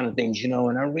those kind of things, and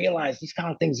I realized these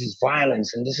kind of things is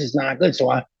violence, and this is not good.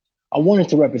 So I wanted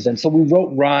to represent. So we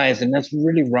wrote Rise, and that's what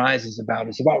really Rise is about.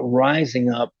 It's about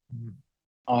rising up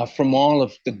from all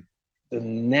of the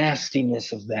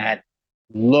nastiness of that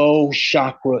low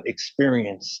chakra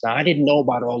experience. Now, I didn't know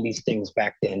about all these things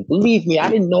back then. Believe me, I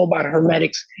didn't know about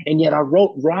hermetics, and yet I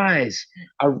wrote Rise.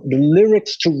 The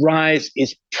lyrics to Rise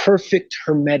is perfect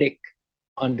hermetic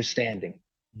understanding.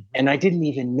 And I didn't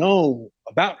even know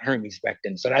about Hermes back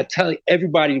then. So I tell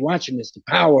everybody watching this, the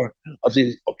power of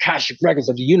the Akashic records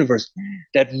of the universe,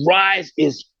 that Rise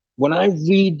is, when I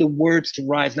read the words to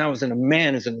Rise now as a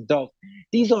man, as an adult,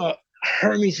 these are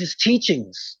Hermes'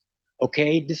 teachings.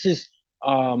 Okay, this is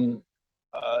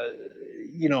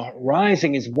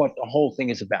rising is what the whole thing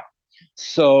is about.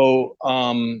 So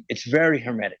it's very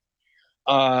hermetic.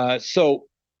 So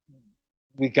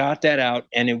we got that out,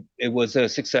 and it was a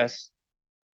success.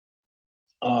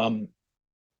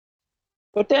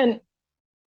 But then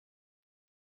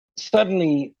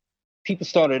suddenly people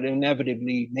started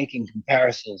inevitably making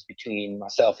comparisons between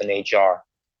myself and HR.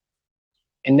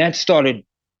 And that started,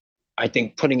 I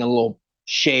think, putting a little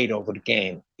shade over the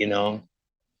game. And,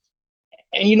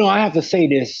 I have to say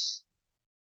this,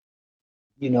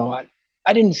 I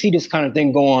didn't see this kind of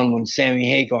thing go on when Sammy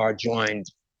Hagar joined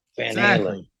Van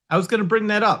Halen. I was going to bring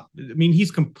that up. I mean,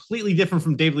 he's completely different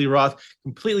from David Lee Roth,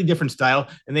 completely different style,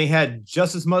 and they had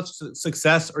just as much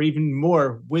success or even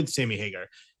more with Sammy Hagar.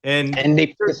 And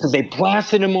they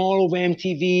blasted him all over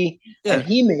MTV, yeah. And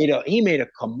he made a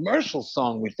commercial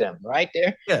song with them right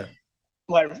there. Yeah.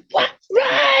 But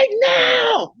right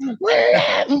now, I'm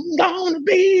gonna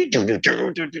be right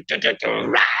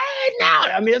now.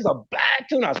 I mean, it's a bad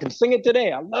tune. I can sing it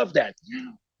today. I love that.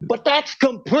 But that's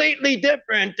completely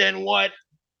different than what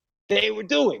they were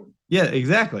doing. Yeah,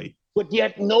 exactly. But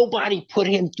yet nobody put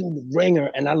him through the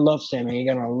ringer. And I love Sammy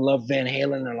Hagar, and I love Van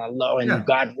Halen, and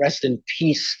God rest in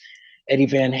peace, Eddie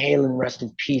Van Halen, rest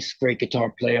in peace, great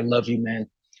guitar player, love you, man.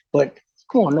 But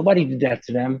come on, nobody did that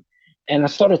to them. And I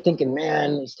started thinking,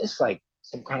 man, is this like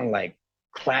some kind of like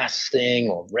class thing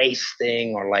or race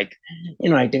thing, or like,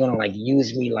 like they're gonna like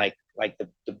use me like the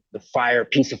fire,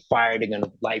 piece of fire, they're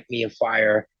gonna light me a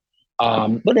fire.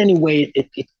 But anyway,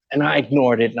 and I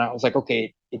ignored it, and I was like,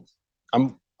 okay,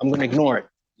 I'm going to ignore it.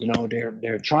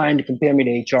 They're trying to compare me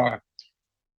to HR.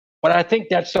 But I think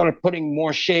that's sort of putting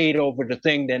more shade over the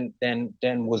thing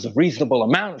than was a reasonable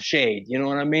amount of shade. You know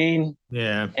what I mean?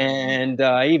 Yeah. And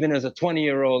even as a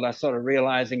 20-year-old, I started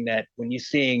realizing that when you're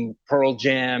seeing Pearl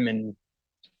Jam and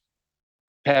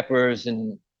Peppers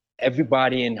and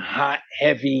everybody in hot,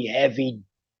 heavy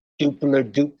dupe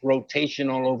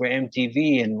rotation all over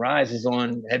MTV, and Rise is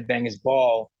on Headbangers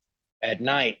Ball at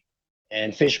night,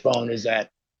 and Fishbone is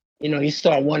at, you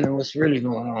start wondering what's really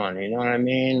going on. You know what I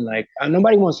mean? Like,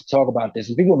 nobody wants to talk about this,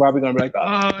 and people are probably gonna be like,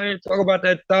 "Oh, hey, talk about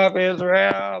that stuff,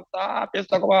 Israel. Stop, just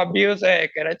talk about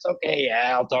music." And it's okay,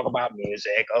 yeah, I'll talk about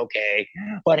music, okay.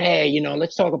 But hey,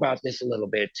 let's talk about this a little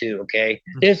bit too, okay?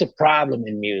 There's a problem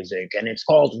in music, and it's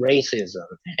called racism.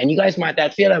 And you guys might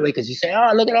not feel that way because you say,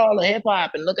 "Oh, look at all the hip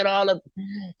hop, and look at all of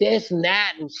this and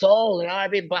that, and soul and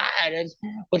R&B."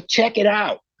 But check it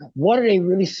out. What are they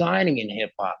really signing in hip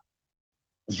hop?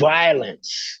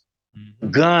 Violence,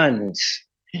 guns,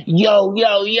 yo,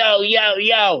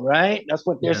 right? That's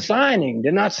what they're signing.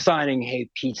 They're not signing, hey,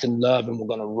 peace and love, and we're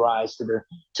gonna rise to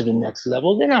the next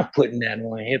level. They're not putting that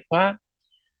on hip hop.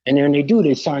 And then they do,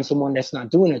 they sign someone that's not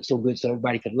doing it so good so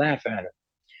everybody could laugh at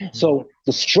it. So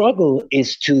the struggle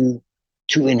is to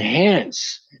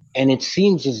enhance. And it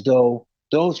seems as though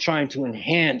those trying to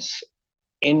enhance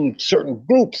in certain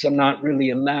groups are not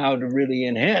really allowed to really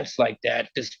enhance like that,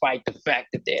 despite the fact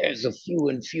that there's a few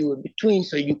and few in between.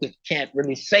 So you can't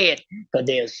really say it, because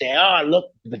they'll say, "Oh,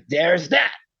 look, but there's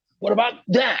that. What about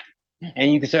that?"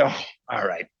 And you can say, "Oh, all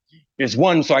right, there's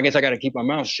one, so I guess I got to keep my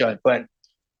mouth shut." But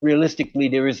realistically,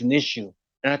 there is an issue.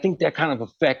 And I think that kind of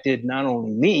affected not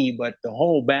only me, but the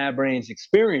whole Bad Brains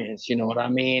experience. You know what I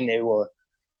mean? They were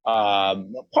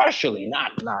partially,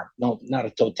 not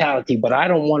a totality, but I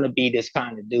don't want to be this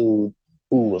kind of dude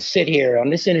who will sit here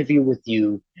on this interview with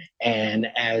you and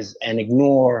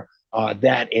ignore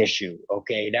that issue.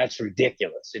 Okay, that's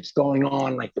ridiculous. It's going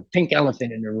on like the pink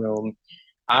elephant in the room.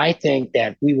 I think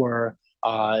that we were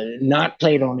not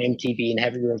played on MTV in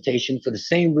heavy rotation for the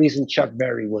same reason Chuck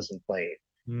Berry wasn't played.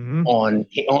 On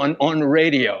the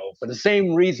radio, for the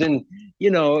same reason,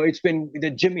 it's been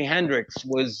that Jimi Hendrix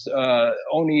was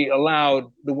only allowed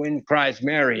 "The Wind Cries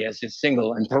Mary" as his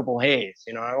single and "Purple Haze."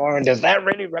 Does that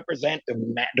really represent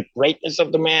the greatness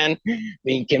of the man? I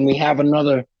mean, can we have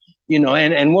another?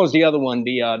 And what was the other one?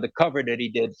 The cover that he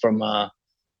did from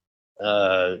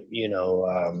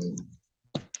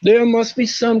 "There Must Be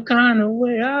Some Kind of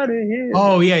Way Out of Here."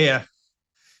 Oh yeah.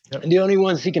 Yep. And the only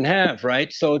ones he can have,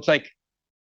 right? So it's like,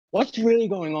 what's really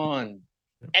going on?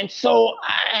 And so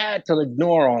I had to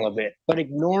ignore all of it, but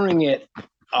ignoring it,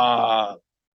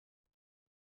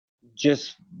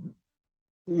 just,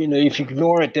 if you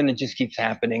ignore it, then it just keeps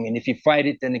happening. And if you fight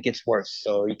it, then it gets worse.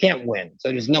 So you can't win. So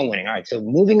there's no winning. All right. So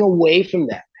moving away from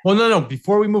that. Well, no.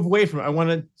 Before we move away from it, I want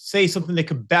to say something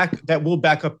that will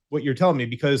back up what you're telling me,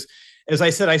 because as I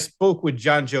said, I spoke with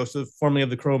John Joseph, formerly of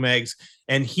the Cro-Mags,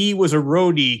 and he was a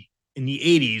roadie in the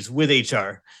 80s with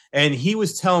HR. And he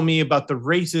was telling me about the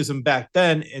racism back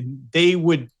then, and they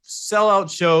would sell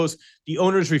out shows. The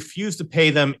owners refused to pay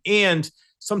them, and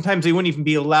sometimes they wouldn't even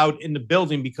be allowed in the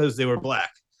building because they were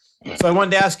black. So I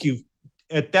wanted to ask you,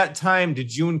 at that time,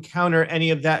 did you encounter any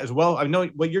of that as well? I know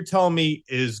what you're telling me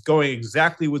is going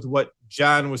exactly with what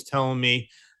John was telling me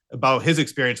about his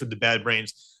experience with the Bad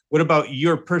Brains. What about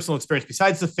your personal experience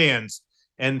besides the fans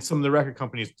and some of the record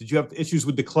companies? Did you have issues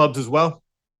with the clubs as well?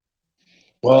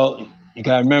 Well, you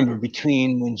got to remember,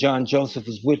 between when John Joseph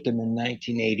was with them in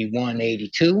 1981,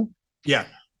 82. Yeah.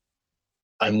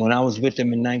 And when I was with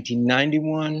them in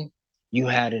 1991, you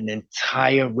had an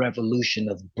entire revolution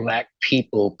of Black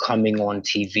people coming on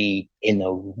TV in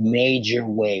a major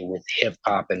way with hip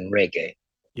hop and reggae.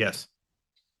 Yes.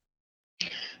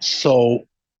 So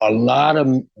a lot of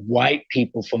white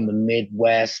people from the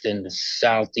Midwest and the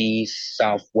Southeast,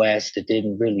 Southwest that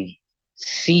didn't really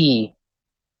see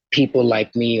people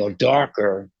like me or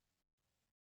darker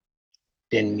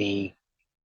than me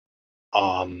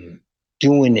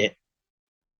doing it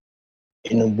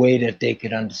in a way that they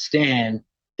could understand.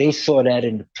 They saw that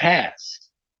in the past.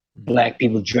 Black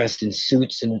people dressed in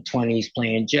suits in the 20s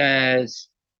playing jazz,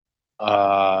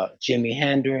 Jimi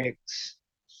Hendrix,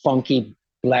 funky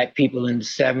Black people in the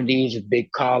 70s with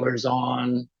big collars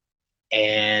on,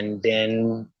 and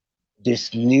then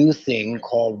this new thing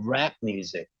called rap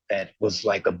music that was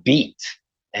like a beat,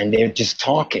 and they're just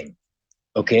talking,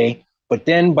 okay? But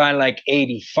then by like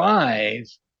 85,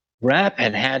 rap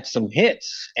had some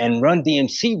hits, and Run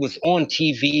DMC was on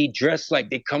TV dressed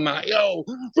like they come out, yo,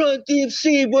 Run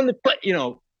DMC, wanna play,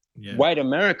 White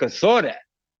America saw that,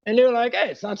 and they were like,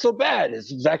 hey, it's not so bad.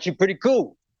 It's actually pretty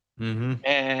cool. Mm-hmm.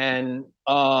 And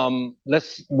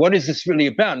what is this really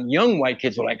about? And young white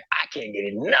kids were like, I can't get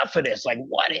enough of this. Like,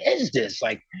 what is this?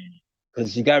 Like,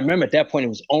 because you got to remember at that point, it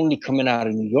was only coming out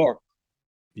of New York.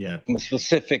 Yeah. From a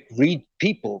specific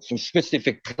people from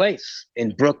specific place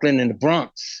in Brooklyn and the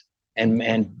Bronx and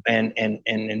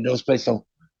in those places. So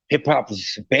hip hop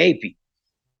was a baby.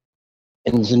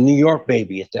 And it was a New York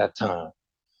baby at that time.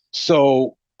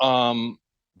 So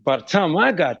by the time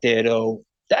I got there though,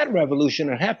 that revolution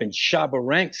had happened. Shabba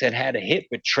Ranks had a hit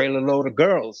with Trailer Load of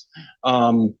Girls.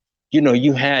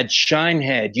 You had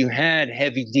Shinehead, you had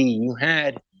Heavy D, you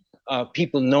had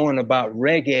people knowing about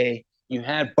reggae. You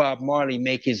had Bob Marley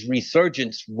make his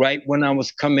resurgence right when I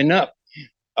was coming up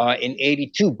in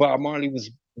 '82. Bob Marley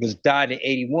was died in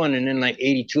 '81, and then like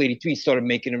 '82, '83 started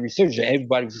making a resurgence.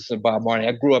 Everybody was listening to Bob Marley.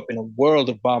 I grew up in a world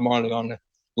of Bob Marley on the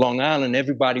Long Island.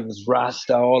 Everybody was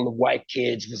Rasta. All the white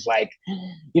kids was like,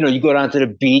 you go down to the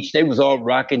beach, they was all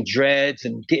rocking dreads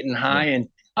and getting high. And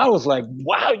I was like,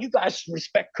 wow, you guys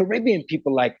respect Caribbean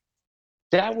people. Like,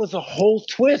 that was a whole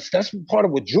twist. That's part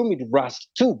of what drew me to Rasta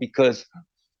too, because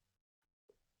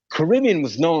Caribbean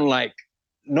was known like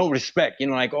no respect,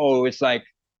 like, oh, it's like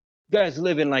you guys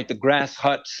live in like the grass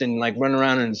huts and like run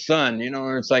around in the sun,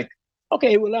 it's like,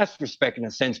 okay, well, that's respect in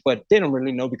a sense, but they don't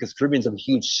really know because Caribbean's a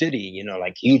huge city,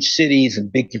 like huge cities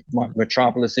and big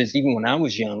metropolises, even when I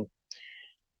was young.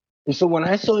 And so when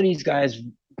I saw these guys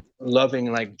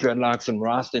loving like dreadlocks and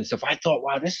Rasta and stuff, I thought,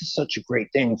 wow, this is such a great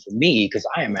thing for me because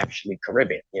I am actually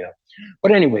Caribbean,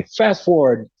 But anyway, fast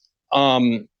forward.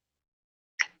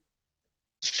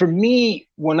 For me,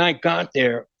 when I got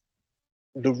there,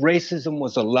 the racism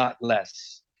was a lot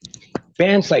less.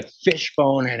 Bands like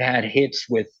Fishbone had hits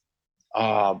with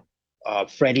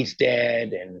Freddie's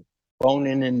Dead and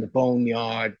Bonin in the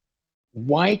Boneyard.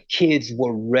 White kids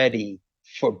were ready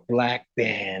for black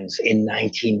bands in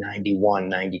 1991,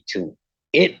 92.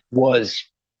 It was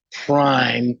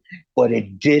prime, but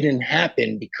it didn't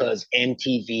happen because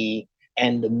MTV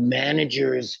and the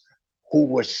managers who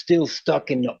were still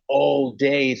stuck in the old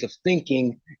days of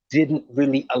thinking didn't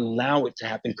really allow it to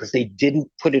happen because they didn't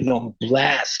put it on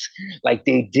blast like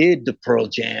they did the Pearl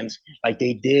Jams, like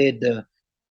they did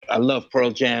I love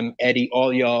Pearl Jam, Eddie,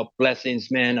 all y'all, blessings,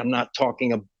 man. I'm not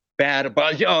talking bad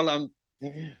about y'all. I'm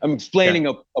explaining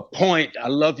a point. I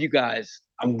love you guys.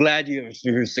 I'm glad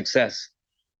you're success.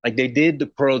 Like they did the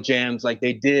Pearl Jams, like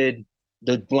they did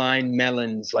the Blind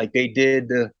Melons, like they did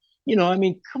the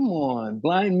come on.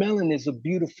 Blind Melon is a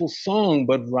beautiful song,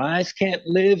 but Rise Can't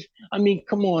Live.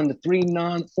 Come on,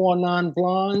 the 4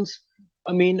 non-blondes.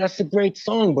 That's a great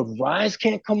song, but Rise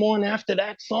can't come on after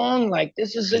that song. Like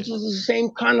this is the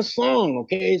same kind of song,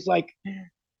 okay? It's like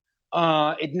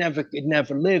it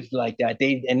never lived like that.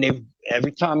 They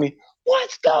every time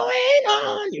what's going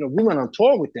on? We went on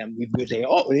tour with them. We went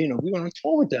on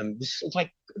tour with them. It's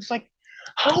like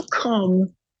how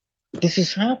come this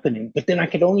is happening? But then I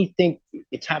could only think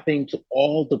it's happening to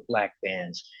all the black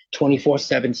bands.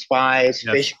 24/7 Spies,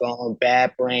 yes. Fishbone,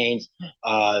 Bad Brains.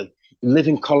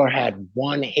 Living Color had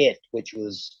one hit, which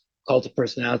was Cult of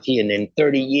Personality. And in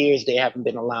 30 years, they haven't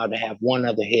been allowed to have one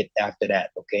other hit after that.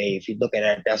 Okay. If you look at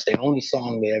it, that's the only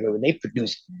song they ever, they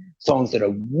produced songs that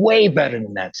are way better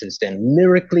than that since then.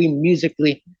 Lyrically,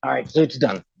 musically. All right. So it's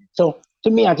done. So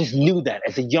to me, I just knew that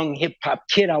as a young hip hop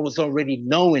kid, I was already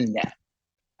knowing that.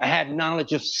 I had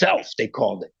knowledge of self, they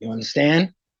called it. You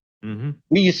understand? Mm-hmm.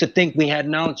 We used to think we had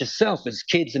knowledge of self as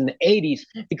kids in the 80s.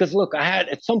 Because look,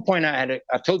 at some point I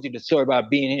told you the story about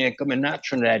being here and coming not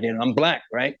Trinidad, I'm black,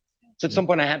 right? So at some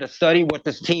point I had to study what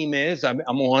this team is I'm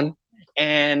on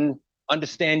and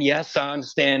understand, yes, I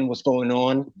understand what's going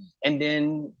on. And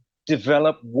then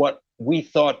develop what we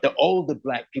thought the older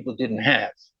black people didn't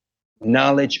have.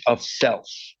 Knowledge of self.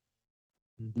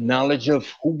 Knowledge of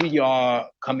who we are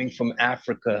coming from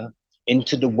Africa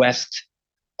into the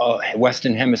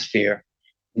Western Hemisphere,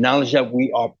 knowledge that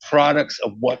we are products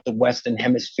of what the Western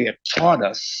Hemisphere taught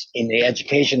us in the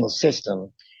educational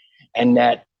system, and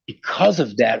that because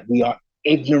of that, we are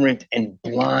ignorant and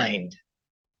blind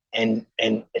and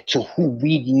to who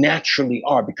we naturally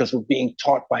are because we're being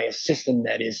taught by a system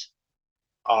that is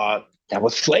that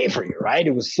was slavery, right?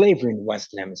 It was slavery in the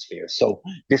Western Hemisphere. So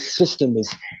this system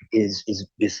is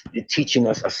teaching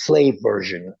us a slave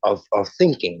version of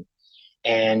thinking.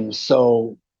 And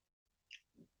so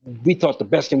we thought the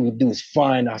best thing we do is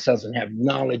find ourselves and have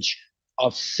knowledge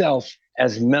of self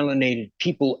as melanated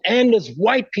people and as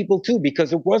white people too,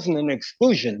 because it wasn't an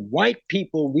exclusion. White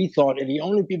people, we thought, are the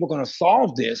only people going to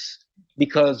solve this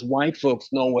because white folks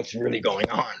know what's really going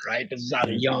on, right? This is how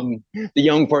the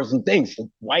young person thinks. The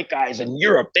white guys in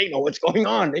Europe, they know what's going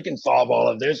on. They can solve all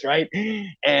of this, right?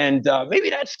 And maybe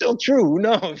that's still true. Who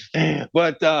knows?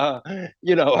 But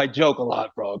I joke a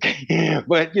lot, bro. Okay?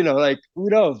 But like, who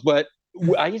knows? But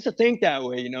I used to think that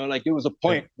way, like there was a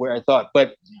point where I thought,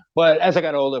 but as I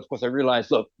got older, of course, I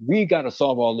realized, look, we got to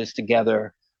solve all this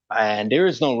together. And there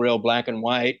is no real black and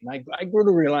white. And I grew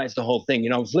to realize the whole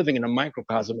thing. I was living in a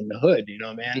microcosm in the hood,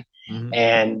 man. Mm-hmm.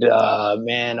 And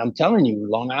man, I'm telling you,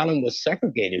 Long Island was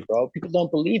segregated, bro. People don't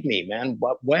believe me, man.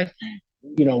 What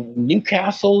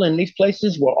Newcastle and these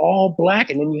places were all black,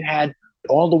 and then you had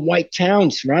all the white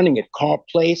towns surrounding it: Carr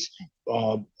Place,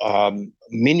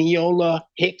 Mineola,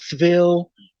 Hicksville,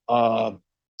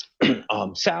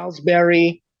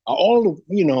 Salisbury, all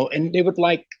and they would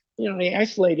they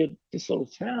isolated this little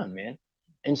town, man.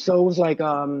 And so it was like,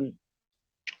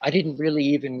 I didn't really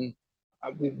even,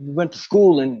 we went to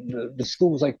school, and the school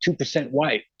was like 2%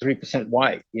 white, 3%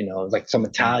 white, like some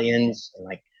Italians, and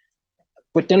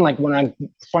but then when I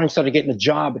finally started getting a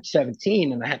job at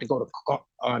 17 and I had to go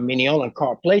to Mineola and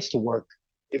Carr Place to work,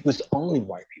 it was only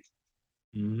white people.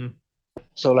 Mm-hmm.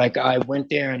 So I went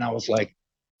there and I was like,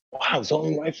 wow, it's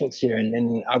only white folks here. And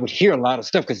then I would hear a lot of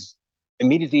stuff because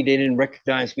immediately they didn't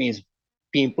recognize me as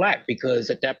being black, because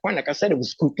at that point, like I said, it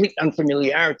was complete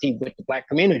unfamiliarity with the black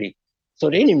community. So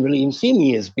they didn't really even see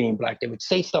me as being black. They would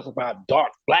say stuff about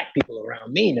dark black people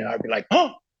around me, and I'd be like,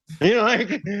 oh, did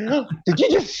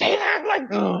you just say that?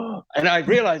 Oh. And I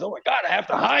realized, oh my God, I have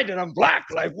to hide that I'm black.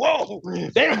 Whoa,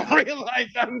 they don't realize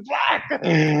I'm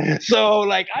black.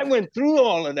 So I went through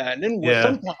all of that. And then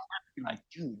sometimes I'd be like,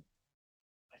 dude,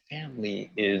 my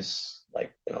family is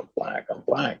black. I'm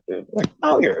black, dude.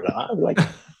 Oh, you're not.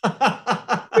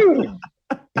 Dude.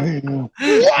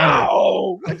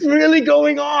 Wow, what's really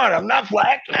going on? I'm not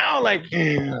black now.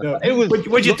 It was.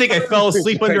 What'd you think? I fell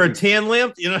asleep under a tan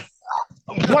lamp?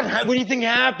 What do you think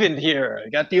happened here?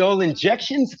 Got the old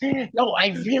injections? No, I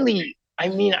really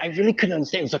couldn't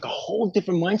understand. It was like a whole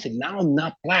different mindset. Now I'm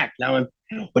not black.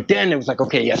 But then it was like,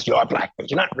 okay, yes, you are black, but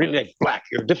you're not really black.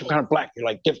 You're a different kind of black.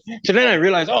 You're different. So then I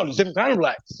realized, oh, there's a different kind of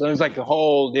black. So it was like a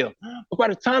whole deal. But by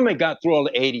the time I got through all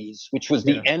the 80s, which was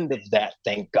the end of that,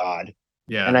 thank God.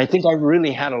 Yeah. And I think I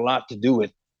really had a lot to do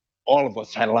with, all of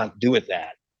us had a lot to do with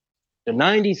that. The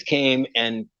 90s came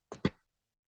and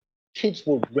kids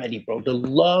were ready, bro. The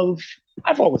love,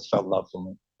 I've always felt love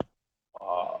from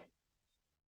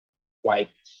white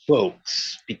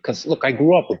folks, because look, I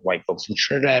grew up with white folks in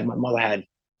Trinidad. My mother had a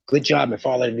good job, my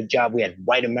father had a good job. We had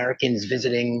white Americans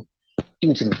visiting,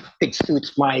 dudes in big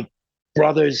suits. My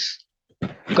brother's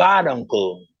god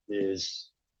uncle is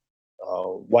a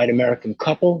white American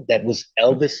couple that was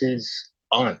Elvis's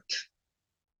aunt.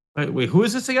 Wait, who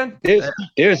is this again?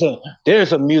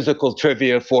 There's a musical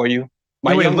trivia for you.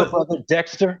 My younger brother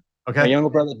Dexter. Okay. My younger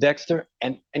brother Dexter,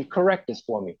 and correct this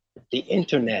for me. The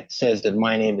internet says that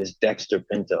my name is Dexter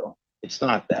Pinto. It's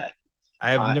not that.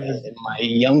 I have never. My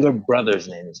younger brother's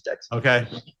name is Dexter. Okay.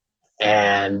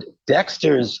 And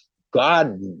Dexter's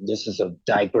this is a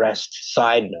digressed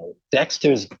side note.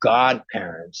 Dexter's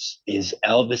godparents is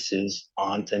Elvis's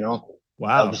aunt and uncle.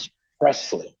 Wow. Elvis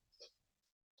Presley.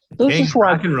 This is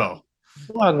rock and roll.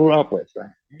 Who I grew up with,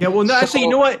 right? Yeah. Well, no, actually, you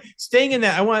know what? Staying in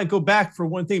that, I want to go back for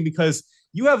one thing, because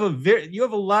you have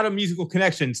a lot of musical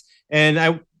connections,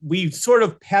 and we sort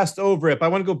of passed over it, but I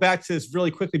want to go back to this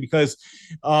really quickly, because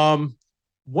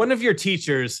one of your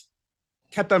teachers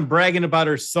kept on bragging about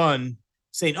her son,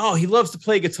 saying, oh, he loves to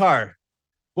play guitar.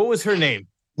 What was her name?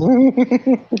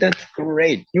 That's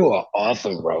great. You are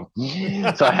awesome, bro.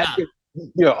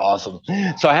 You're awesome.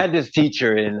 So I had this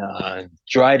teacher in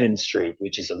Dryden Street,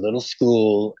 which is a little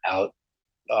school out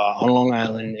on Long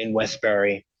Island in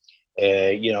Westbury.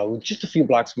 Just a few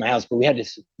blocks from my house, but we had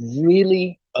this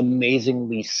really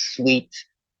amazingly sweet,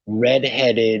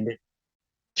 red-headed,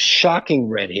 shocking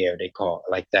red hair, they call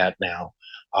it like that now,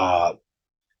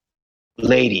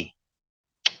 lady,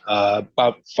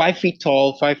 about 5 feet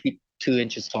tall, 5 feet 2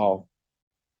 inches tall.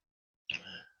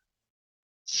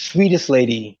 Sweetest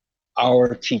lady,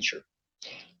 our teacher.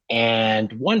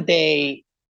 And one day,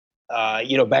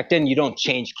 back then you don't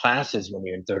change classes when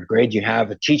you're in third grade. You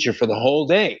have a teacher for the whole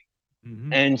day.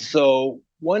 Mm-hmm. And so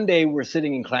one day we're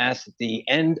sitting in class at the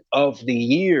end of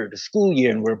the school year,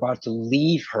 and we're about to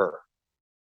leave her.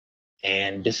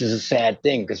 And this is a sad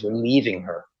thing because we're leaving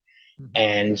her. Mm-hmm.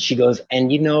 And she goes,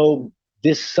 and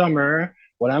this summer,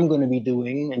 what I'm going to be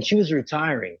doing, and she was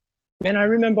retiring. Man, I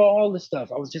remember all this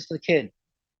stuff. I was just a kid.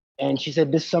 And she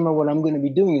said, this summer, what I'm going to be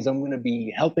doing is I'm going to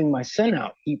be helping my son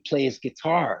out. He plays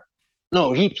guitar.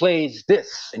 no, he plays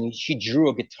this. And she drew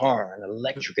a guitar, an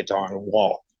electric guitar on the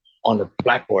wall on the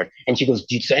blackboard. And she goes,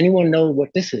 does anyone know what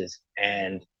this is?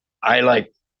 And I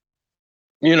like,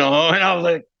 and I was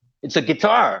like, it's a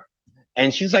guitar.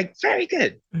 And she's like, very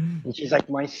good. And she's like,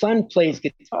 my son plays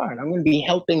guitar and I'm going to be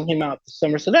helping him out this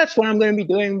summer. So that's what I'm going to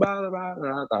be doing. Blah, blah,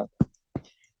 blah, blah.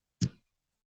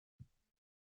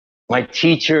 My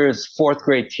fourth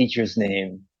grade teacher's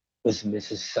name was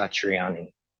Mrs.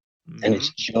 Satriani. And it's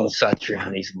Joe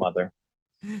Satriani's mother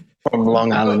from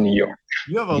Long Island, New York.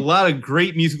 You have a lot of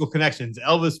great musical connections.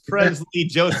 Elvis Presley,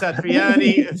 Joe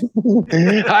Satriani.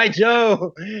 Hi,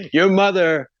 Joe. Your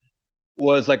mother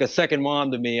was like a second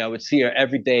mom to me. I would see her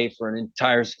every day for an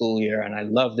entire school year, and I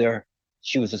loved her.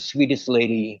 She was the sweetest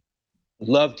lady,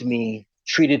 loved me,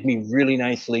 treated me really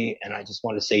nicely, and I just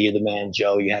want to say you're the man,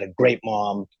 Joe. You had a great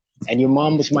mom. And your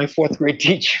mom was my fourth grade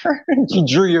teacher. She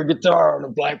drew your guitar on the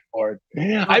blackboard.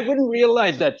 I wouldn't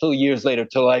realize that till years later,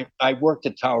 till I worked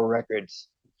at Tower Records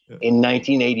in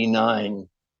 1989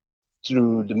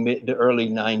 through the early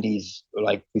 90s,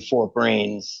 like before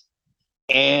Brains.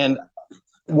 And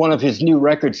one of his new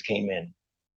records came in.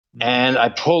 And I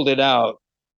pulled it out.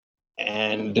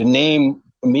 And the name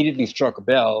immediately struck a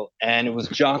bell. And it was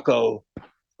Jocko,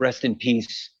 rest in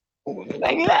peace.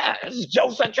 Like, yeah, this is Joe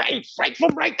Satriani, right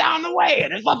from right down the way.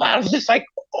 And I was just like,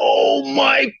 oh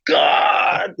my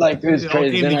God. Like, it was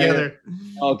crazy.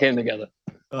 All came together.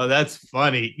 Oh, that's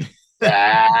funny.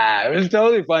 It was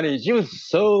totally funny. She was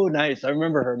so nice. I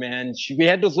remember her, man. We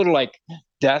had those little like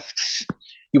desks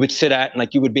you would sit at, and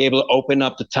like you would be able to open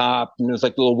up the top, and there was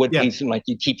like a little wood piece, and like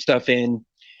you keep stuff in.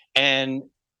 And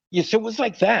so it was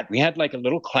like that. We had like a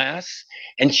little class,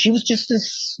 and she was just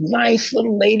this nice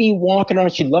little lady walking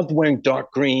around. She loved wearing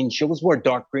dark green. She always wore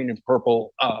dark green and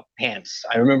purple pants.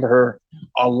 I remember her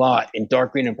a lot in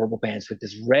dark green and purple pants with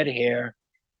this red hair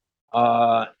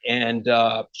and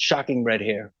shocking red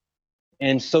hair.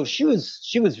 And so she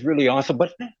was really awesome.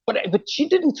 But she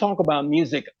didn't talk about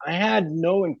music. I had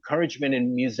no encouragement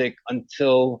in music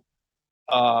until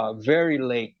very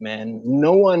late, man.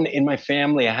 No one in my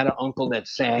family. I had an uncle that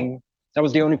sang. That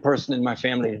was the only person in my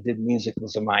family that did music.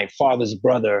 Was my father's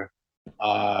brother,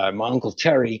 my uncle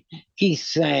Terry. He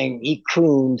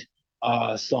crooned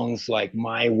songs like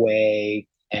 "My Way"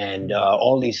 and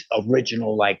all these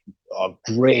original, like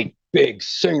great big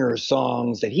singer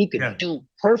songs that he could do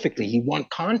perfectly. He won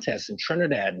contests in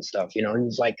Trinidad and stuff. He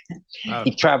was like,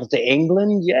 he traveled to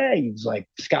England. Yeah, he was like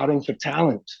scouting for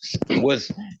talent.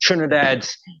 Was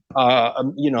Trinidad's,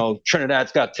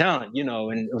 Trinidad's Got Talent,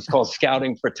 and it was called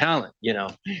Scouting for Talent,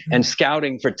 and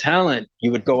Scouting for Talent,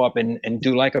 you would go up and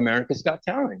do like America's Got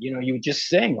Talent. You would just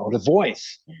sing, or The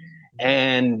Voice.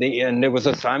 And there was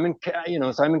a Simon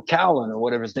Cowell or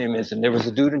whatever his name is, and there was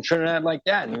a dude in Trinidad like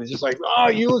that, and he was just like, "Oh,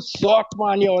 you suck,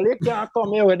 man! You can't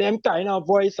come here with them kind of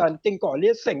voice and think all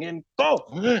this singing, go!"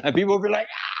 And people would be like,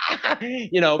 "Ah!"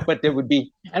 But there would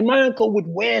be, and my uncle would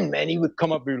win, man. He would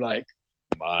come up and be like,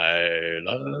 "My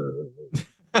love,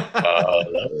 my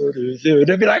love is you."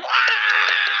 They'd be like, "Ah!"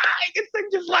 I can sing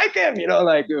just like him,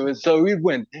 like it was. So we'd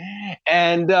win.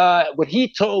 And what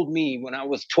he told me when I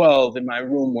was 12 in my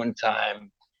room one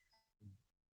time,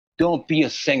 don't be a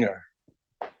singer.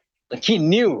 Like he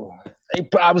knew.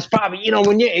 I was probably,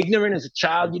 when you're ignorant as a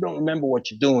child, you don't remember what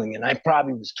you're doing. And I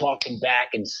probably was talking back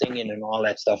and singing and all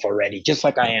that stuff already, just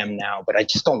like I am now, but I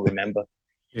just don't remember.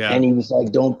 Yeah. And he was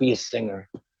like, don't be a singer.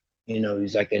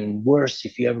 He's like, and worse,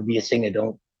 if you ever be a singer,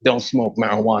 don't smoke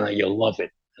marijuana, you'll love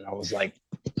it. And I was like,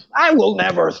 I will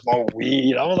never smoke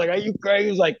weed. I was like, are you crazy? He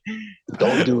was like,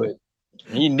 don't do it.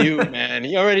 He knew, man.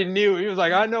 He already knew. He was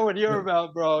like, I know what you're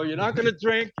about, bro. You're not going to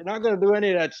drink. You're not going to do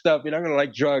any of that stuff. You're not going to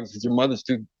like drugs. Your mother's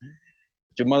too.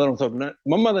 Your mother don't talk.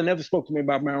 My mother never spoke to me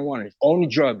about marijuana. Only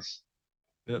drugs.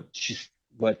 Yep.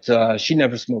 She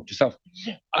never smoked herself.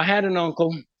 I had an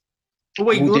uncle.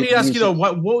 Wait, let me ask you though,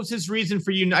 what was his reason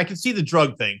for you? I can see the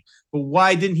drug thing, but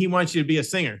why didn't he want you to be a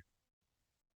singer?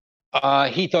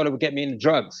 He thought it would get me into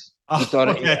drugs. He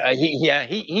thought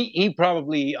he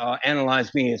probably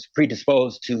analyzed me as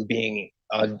predisposed to being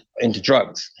into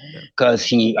drugs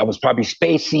because I was probably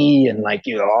spacey and like,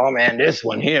 oh man, this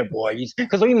one here, boy.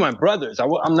 Because even my brothers,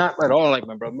 I'm not at all like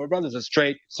my brother. My brothers are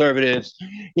straight conservatives.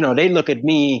 They look at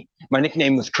me. My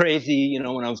nickname was Crazy,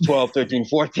 when I was 12, 13,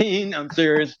 14. I'm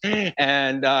serious.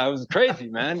 And I was crazy,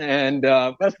 man. And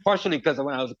that's partially because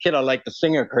when I was a kid, I liked the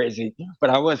singer Crazy, but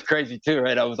I was crazy too,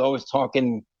 right? I was always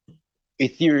talking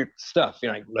etheric stuff,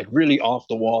 like really off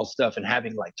the wall stuff and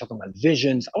talking about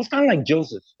visions. I was kind of like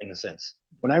Joseph in a sense.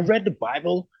 When I read the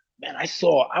Bible, man, I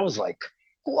was like,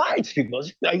 who are these people?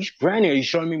 Granny, are you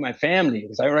showing me my family?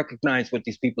 Because I recognize what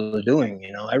these people are doing.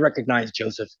 I recognize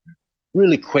Joseph.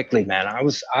 really quickly, man.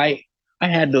 I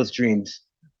had those dreams,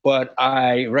 but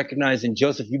I recognized in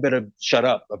Joseph, you better shut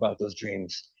up about those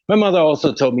dreams. My mother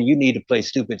also told me you need to play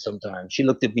stupid sometimes. She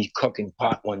looked at me cooking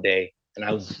pot one day, and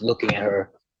I was looking at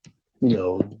her, you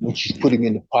know, what she's putting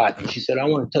in the pot, and she said, "I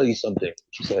want to tell you something."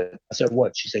 She said, "I said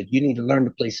what?" She said, "You need to learn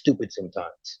to play stupid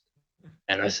sometimes."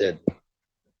 And I said,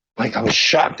 like, I was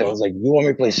shocked. I was like, "You want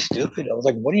me to play stupid?" I was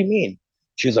like, "What do you mean?"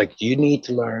 She was like, "You need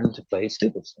to learn to play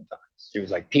stupid sometimes." She was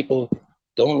like, "People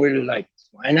don't really like,"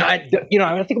 and I, you know,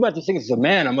 I think about these things as a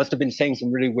man. I must have been saying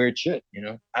some really weird shit. You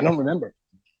know, I don't remember,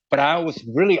 but I was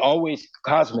really always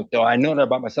cosmic. Though I know that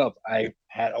about myself. I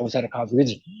had always had a cosmic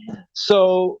vision.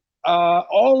 So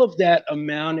all of that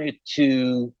amounted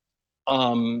to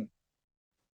um,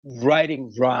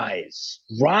 writing Rise.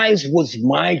 Rise was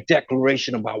my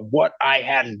declaration about what I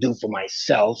had to do for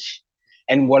myself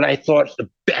and what I thought the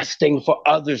best thing for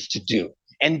others to do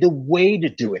and the way to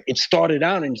do it. It started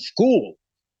out in school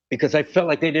because I felt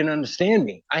like they didn't understand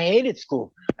me. I hated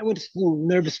school. I went to school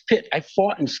nervous pit. I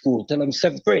fought in school till I was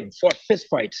seventh grade, fought fist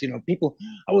fights. You know, people,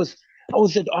 I was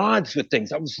at odds with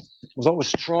things. I was always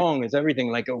strong as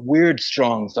everything, like a weird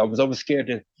strong. So I was always scared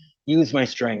to use my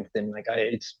strength. And like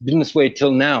it's been this way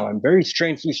till now. I'm very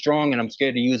strangely strong and I'm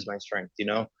scared to use my strength, you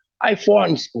know? I fought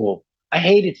in school. I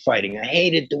hated fighting. I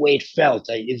hated the way it felt.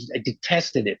 I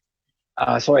detested it.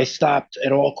 So I stopped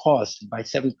at all costs by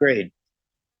seventh grade.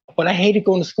 But I hated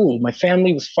going to school. My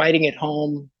family was fighting at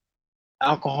home,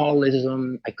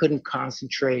 alcoholism. I couldn't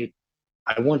concentrate.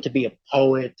 I wanted to be a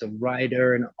poet, a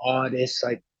writer, an artist.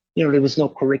 You know, there was no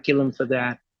curriculum for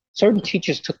that. Certain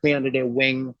teachers took me under their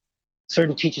wing.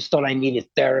 Certain teachers thought I needed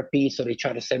therapy, so they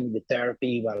tried to send me to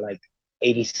therapy by like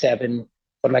 87.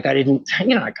 But like I didn't,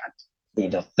 you know, I got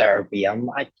need a therapy. I'm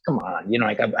like, come on, you know,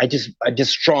 like I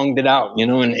just stronged it out, you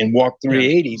know, and walked through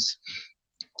the 80s.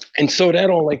 And so that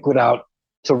all like put out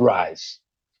to Rise.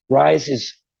 Rise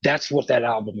is, that's what that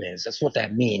album is. That's what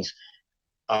that means.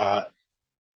 I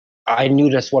knew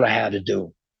that's what I had to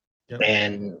do. Yep.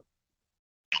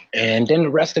 And then the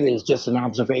rest of it is just an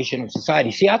observation of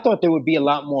society. See, I thought there would be a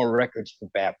lot more records for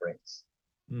Bad Brains.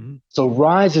 Mm-hmm. So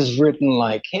Rise is written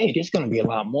like, hey, there's going to be a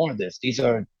lot more of this.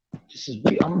 I'm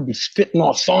going to be spitting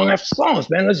off song after songs,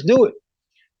 man. Let's do it.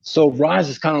 So Rise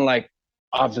is kind of like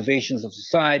observations of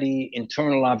society,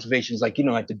 internal observations. Like, you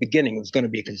know, at the beginning, it was going to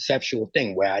be a conceptual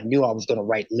thing where I knew I was going to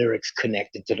write lyrics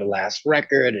connected to the last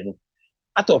record. And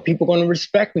I thought people were going to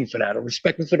respect me for that or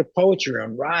respect me for the poetry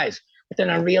on Rise. But then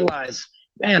I realized,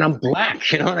 man, I'm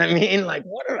Black. You know what I mean? Like,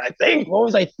 what did I think? What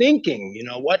was I thinking? You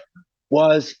know, what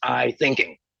was I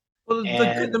thinking? Well,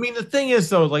 the thing is,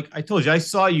 though, like I told you, I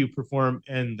saw you perform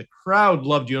and the crowd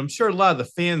loved you. I'm sure a lot of the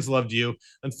fans loved you.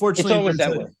 Unfortunately,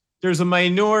 there's a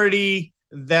minority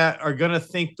that are going to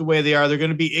think the way they are. They're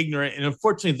going to be ignorant. And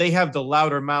unfortunately, they have the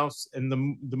louder mouths and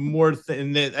the more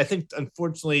I think,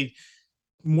 unfortunately,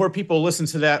 more people listen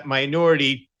to that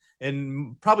minority.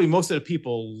 And probably most of the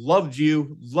people loved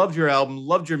you, loved your album,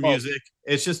 loved your music.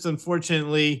 It's just,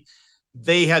 unfortunately,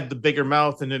 they had the bigger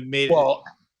mouth and it made it. Well,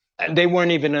 they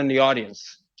weren't even in the audience.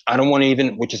 I don't want to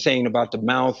even, what you're saying about the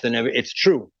mouth and everything, it's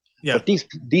true. Yeah. But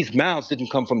these mouths didn't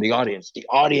come from the audience. The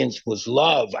audience was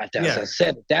love. As I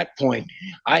said, at that point,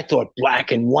 I thought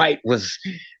Black and White was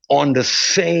on the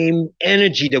same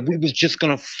energy, that we was just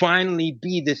going to finally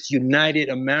be this united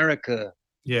America.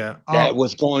 Yeah, that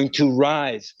was going to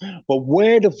rise. But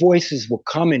where the voices were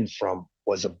coming from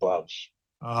was above.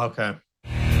 Okay.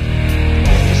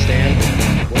 Understand?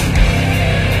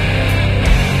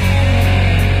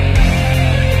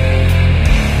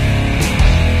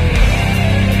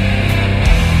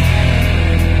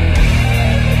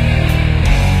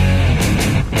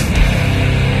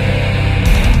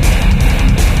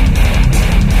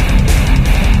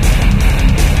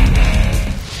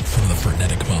 From the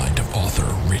frenetic mind of author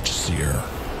Rich Sear.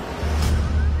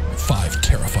 5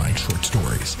 terrifying short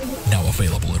stories, now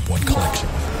available in one collection.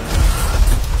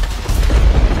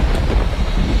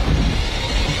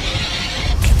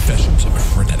 Confessions of a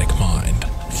Frenetic Mind.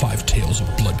 5 tales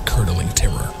of blood-curdling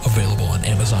terror, available on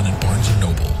Amazon and Barnes &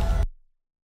 Noble.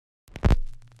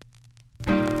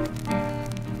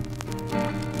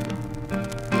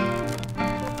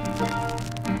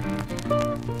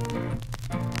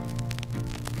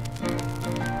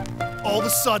 All of a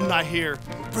sudden I hear,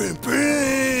 brim,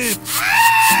 brim.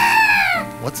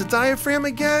 What's a diaphragm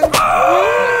again?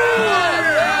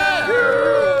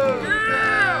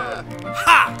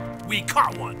 Ha! We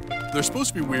caught one. They're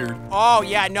supposed to be weird. Oh,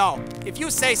 yeah, no. If you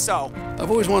say so. I've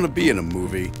always wanted to be in a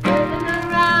movie.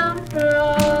 Around for